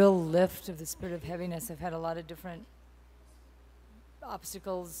felt a real lift of the spirit of heaviness. I've had a lot of different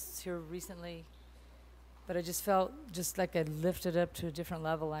obstacles here recently, but I just felt just like I lifted up to a different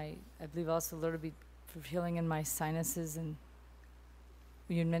level. I believe also the Lord will be for healing in my sinuses. And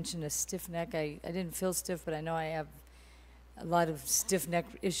you mentioned a stiff neck. I didn't feel stiff, but I know I have a lot of stiff neck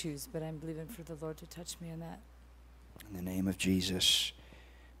issues, but I'm believing for the Lord to touch me on that. In the name of Jesus,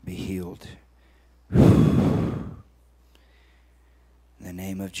 be healed. In the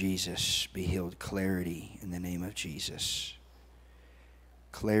name of Jesus, be healed. Clarity in the name of Jesus.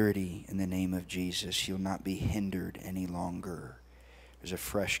 Clarity in the name of Jesus. You'll not be hindered any longer. There's a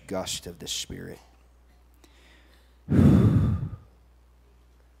fresh gust of the Spirit.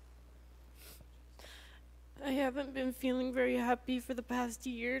 I haven't been feeling very happy for the past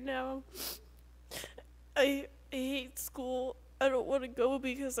year now. I hate school. I don't want to go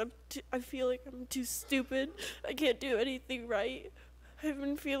because I feel like I'm too stupid. I can't do anything right. I've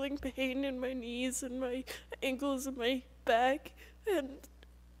been feeling pain in my knees and my ankles and my back, and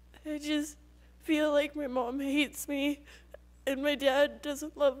I just feel like my mom hates me and my dad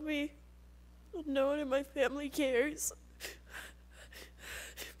doesn't love me. No one in my family cares.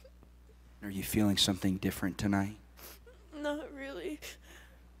 Are you feeling something different tonight? Not really.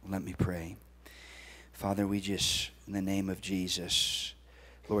 Let me pray. Father, we just, in the name of Jesus,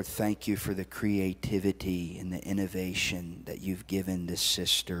 Lord, thank you for the creativity and the innovation that you've given this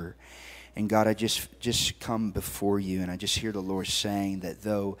sister. And God, I just come before you, and I just hear the Lord saying that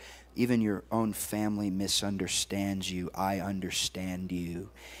though even your own family misunderstands you, I understand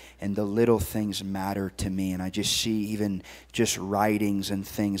you. And the little things matter to me. And I just see even just writings and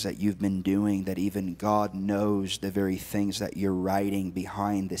things that you've been doing, that even God knows the very things that you're writing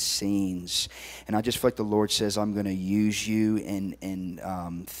behind the scenes. And I just feel like the Lord says, I'm going to use you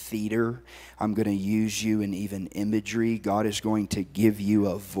in theater. I'm going to use you in even imagery. God is going to give you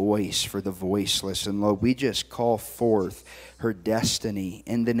a voice for the voiceless. And Lord, we just call forth her destiny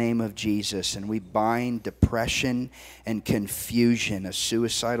in the name of Jesus. And we bind depression and confusion, a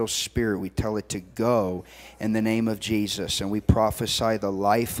suicidal spirit. We tell it to go in the name of Jesus. And we prophesy the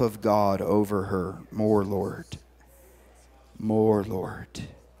life of God over her. More, Lord. More, Lord.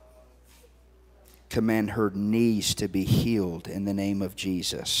 Command her knees to be healed in the name of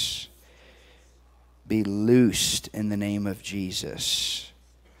Jesus. Be loosed in the name of Jesus.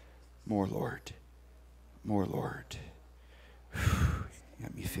 More, Lord. More, Lord.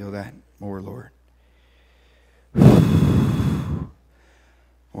 You feel that? More, Lord.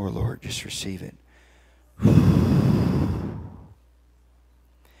 More, Lord. Just receive it.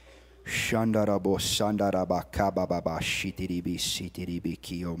 Shandarabo sandarabaka bababa shitiribi sitiribi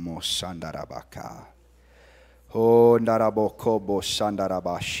kiyomo sandarabaka. Oh ndarabo kobo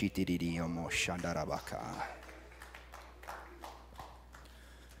sandaraba shitiriyomo shandarabaka.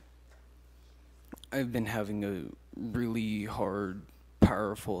 I've been having a really hard,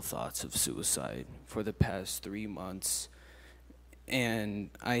 powerful thoughts of suicide for the past 3 months. And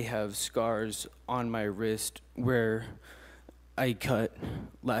I have scars on my wrist where I cut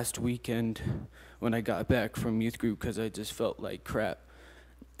last weekend when I got back from youth group because I just felt like crap.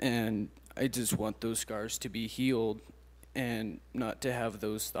 And I just want those scars to be healed and not to have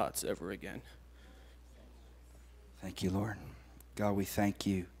those thoughts ever again. Thank you, Lord. God, we thank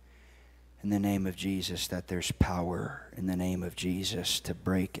you in the name of Jesus that there's power in the name of Jesus to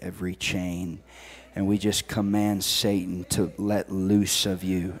break every chain. And we just command Satan to let loose of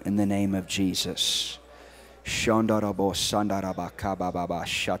you in the name of Jesus. Shandarabo sandarabaka bababa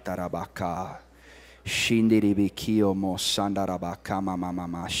shatarabaka. Shindiribikio mo sandarabaka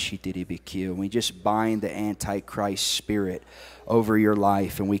mama shitiribikio. We just bind the Antichrist spirit over your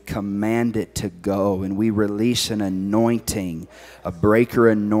life and we command it to go, and we release an anointing, a breaker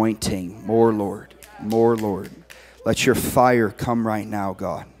anointing. More, Lord. More, Lord. Let your fire come right now,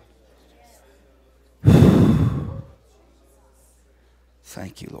 God.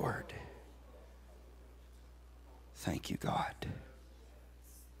 Thank you, Lord. Thank you, God.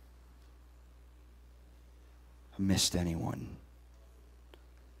 I missed anyone?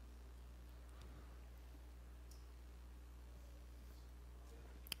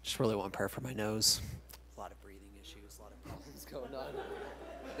 Just really want prayer for my nose. A lot of breathing issues, a lot of problems going on.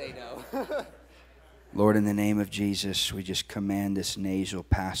 They know. Lord, in the name of Jesus, we just command this nasal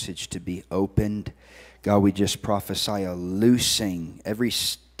passage to be opened. God, we just prophesy a loosing. Every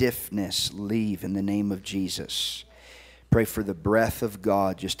stiffness leave in the name of Jesus. Pray for the breath of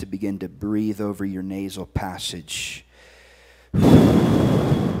God just to begin to breathe over your nasal passage. More,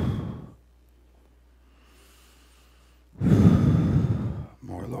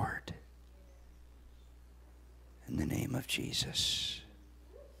 Lord. In the name of Jesus.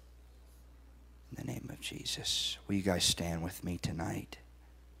 In the name of Jesus. Will you guys stand with me tonight?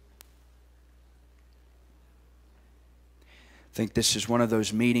 I think this is one of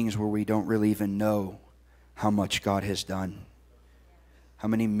those meetings where we don't really even know how much God has done. How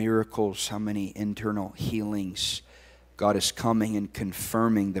many miracles, how many internal healings. God is coming and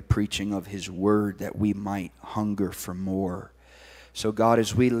confirming the preaching of His Word that we might hunger for more. So God,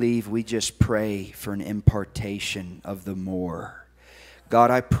 as we leave, we just pray for an impartation of the more.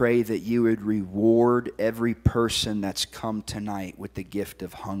 God, I pray that you would reward every person that's come tonight with the gift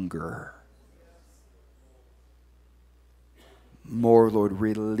of hunger. More, Lord,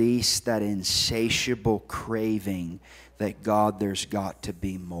 release that insatiable craving that, God, there's got to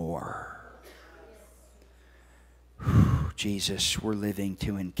be more. Jesus, we're living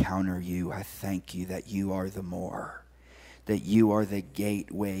to encounter you. I thank you that you are the more, that you are the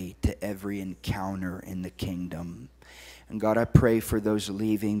gateway to every encounter in the kingdom. And God, I pray for those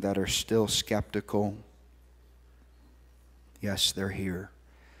leaving that are still skeptical. Yes, they're here.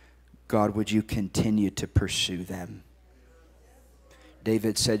 God, would you continue to pursue them?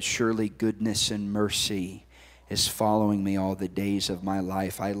 David said, surely goodness and mercy is following me all the days of my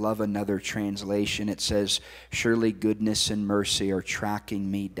life. I love another translation. It says, surely goodness and mercy are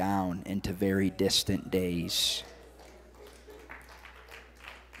tracking me down into very distant days.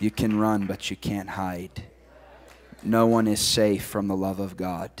 You can run, but you can't hide. No one is safe from the love of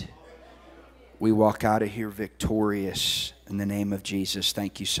God. We walk out of here victorious in the name of Jesus.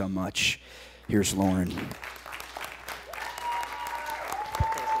 Thank you so much. Here's Loren.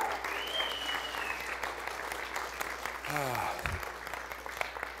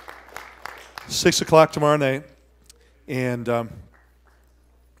 6 o'clock tomorrow night, and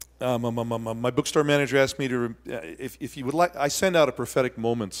my bookstore manager asked me to, if you would like, I send out a prophetic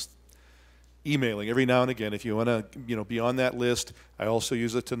moments emailing every now and again. If you want to, be on that list, I also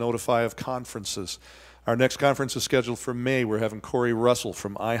use it to notify of conferences. Our next conference is scheduled for May. We're having Corey Russell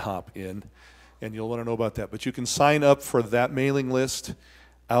from IHOP in, and you'll want to know about that. But you can sign up for that mailing list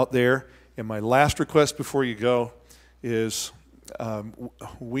out there. And my last request before you go is,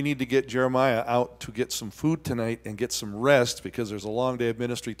 we need to get Jeremiah out to get some food tonight and get some rest, because there's a long day of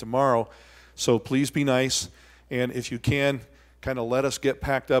ministry tomorrow. So please be nice, and if you can, kind of let us get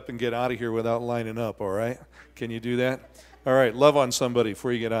packed up and get out of here without lining up, all right? Can you do that? All right, love on somebody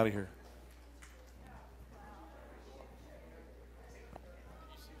before you get out of here.